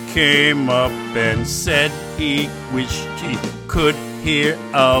kid came up and said he wished he could hear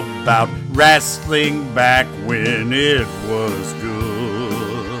about wrestling back when it was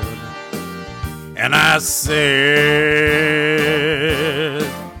good. And I said,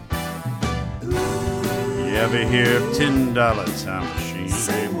 you ever hear of $10 Time Machine?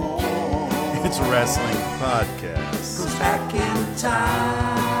 Say more. It's a wrestling podcast. Goes back in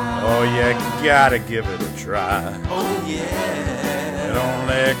time. Oh, you gotta give it a try. Oh, yeah. It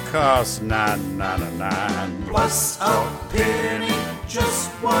only costs $9.99. Plus a penny, just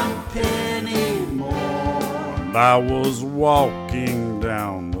 1 penny more. And I was walking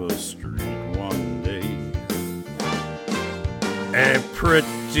down the street one day. A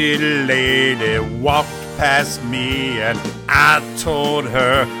pretty lady walked past me and I told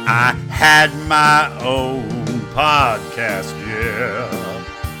her I had my own podcast, yeah.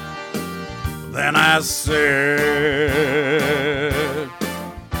 Then I said,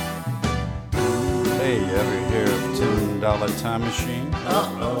 hey, you ever hear of $10 Time Machine?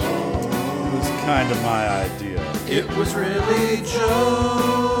 Uh-oh. It was kind of my idea. It was really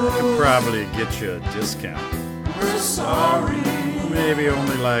Joe. I could probably get you a discount. We're sorry. Maybe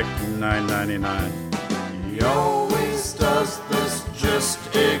only like $9.99. He always does this, just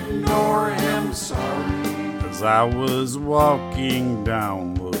ignore him, sorry. 'Cause I was walking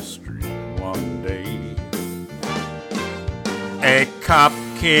down the street one day. A cop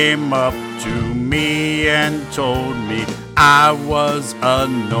came up to me and told me I was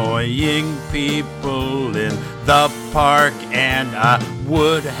annoying people in the park and I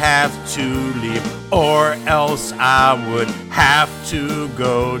would have to leave, or else I would have to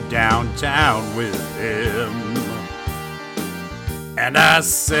go downtown with him. And I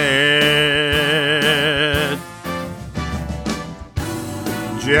said,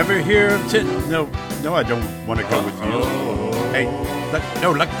 did you ever hear of No, I don't want to go with you. Hey,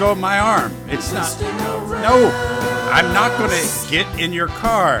 let go of my arm. It's not. No, I'm not going to get in your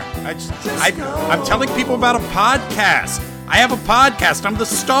car. I'm telling people about a podcast. I have a podcast. I'm the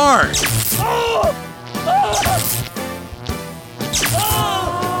star.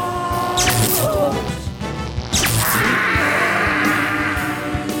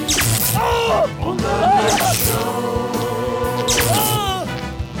 On the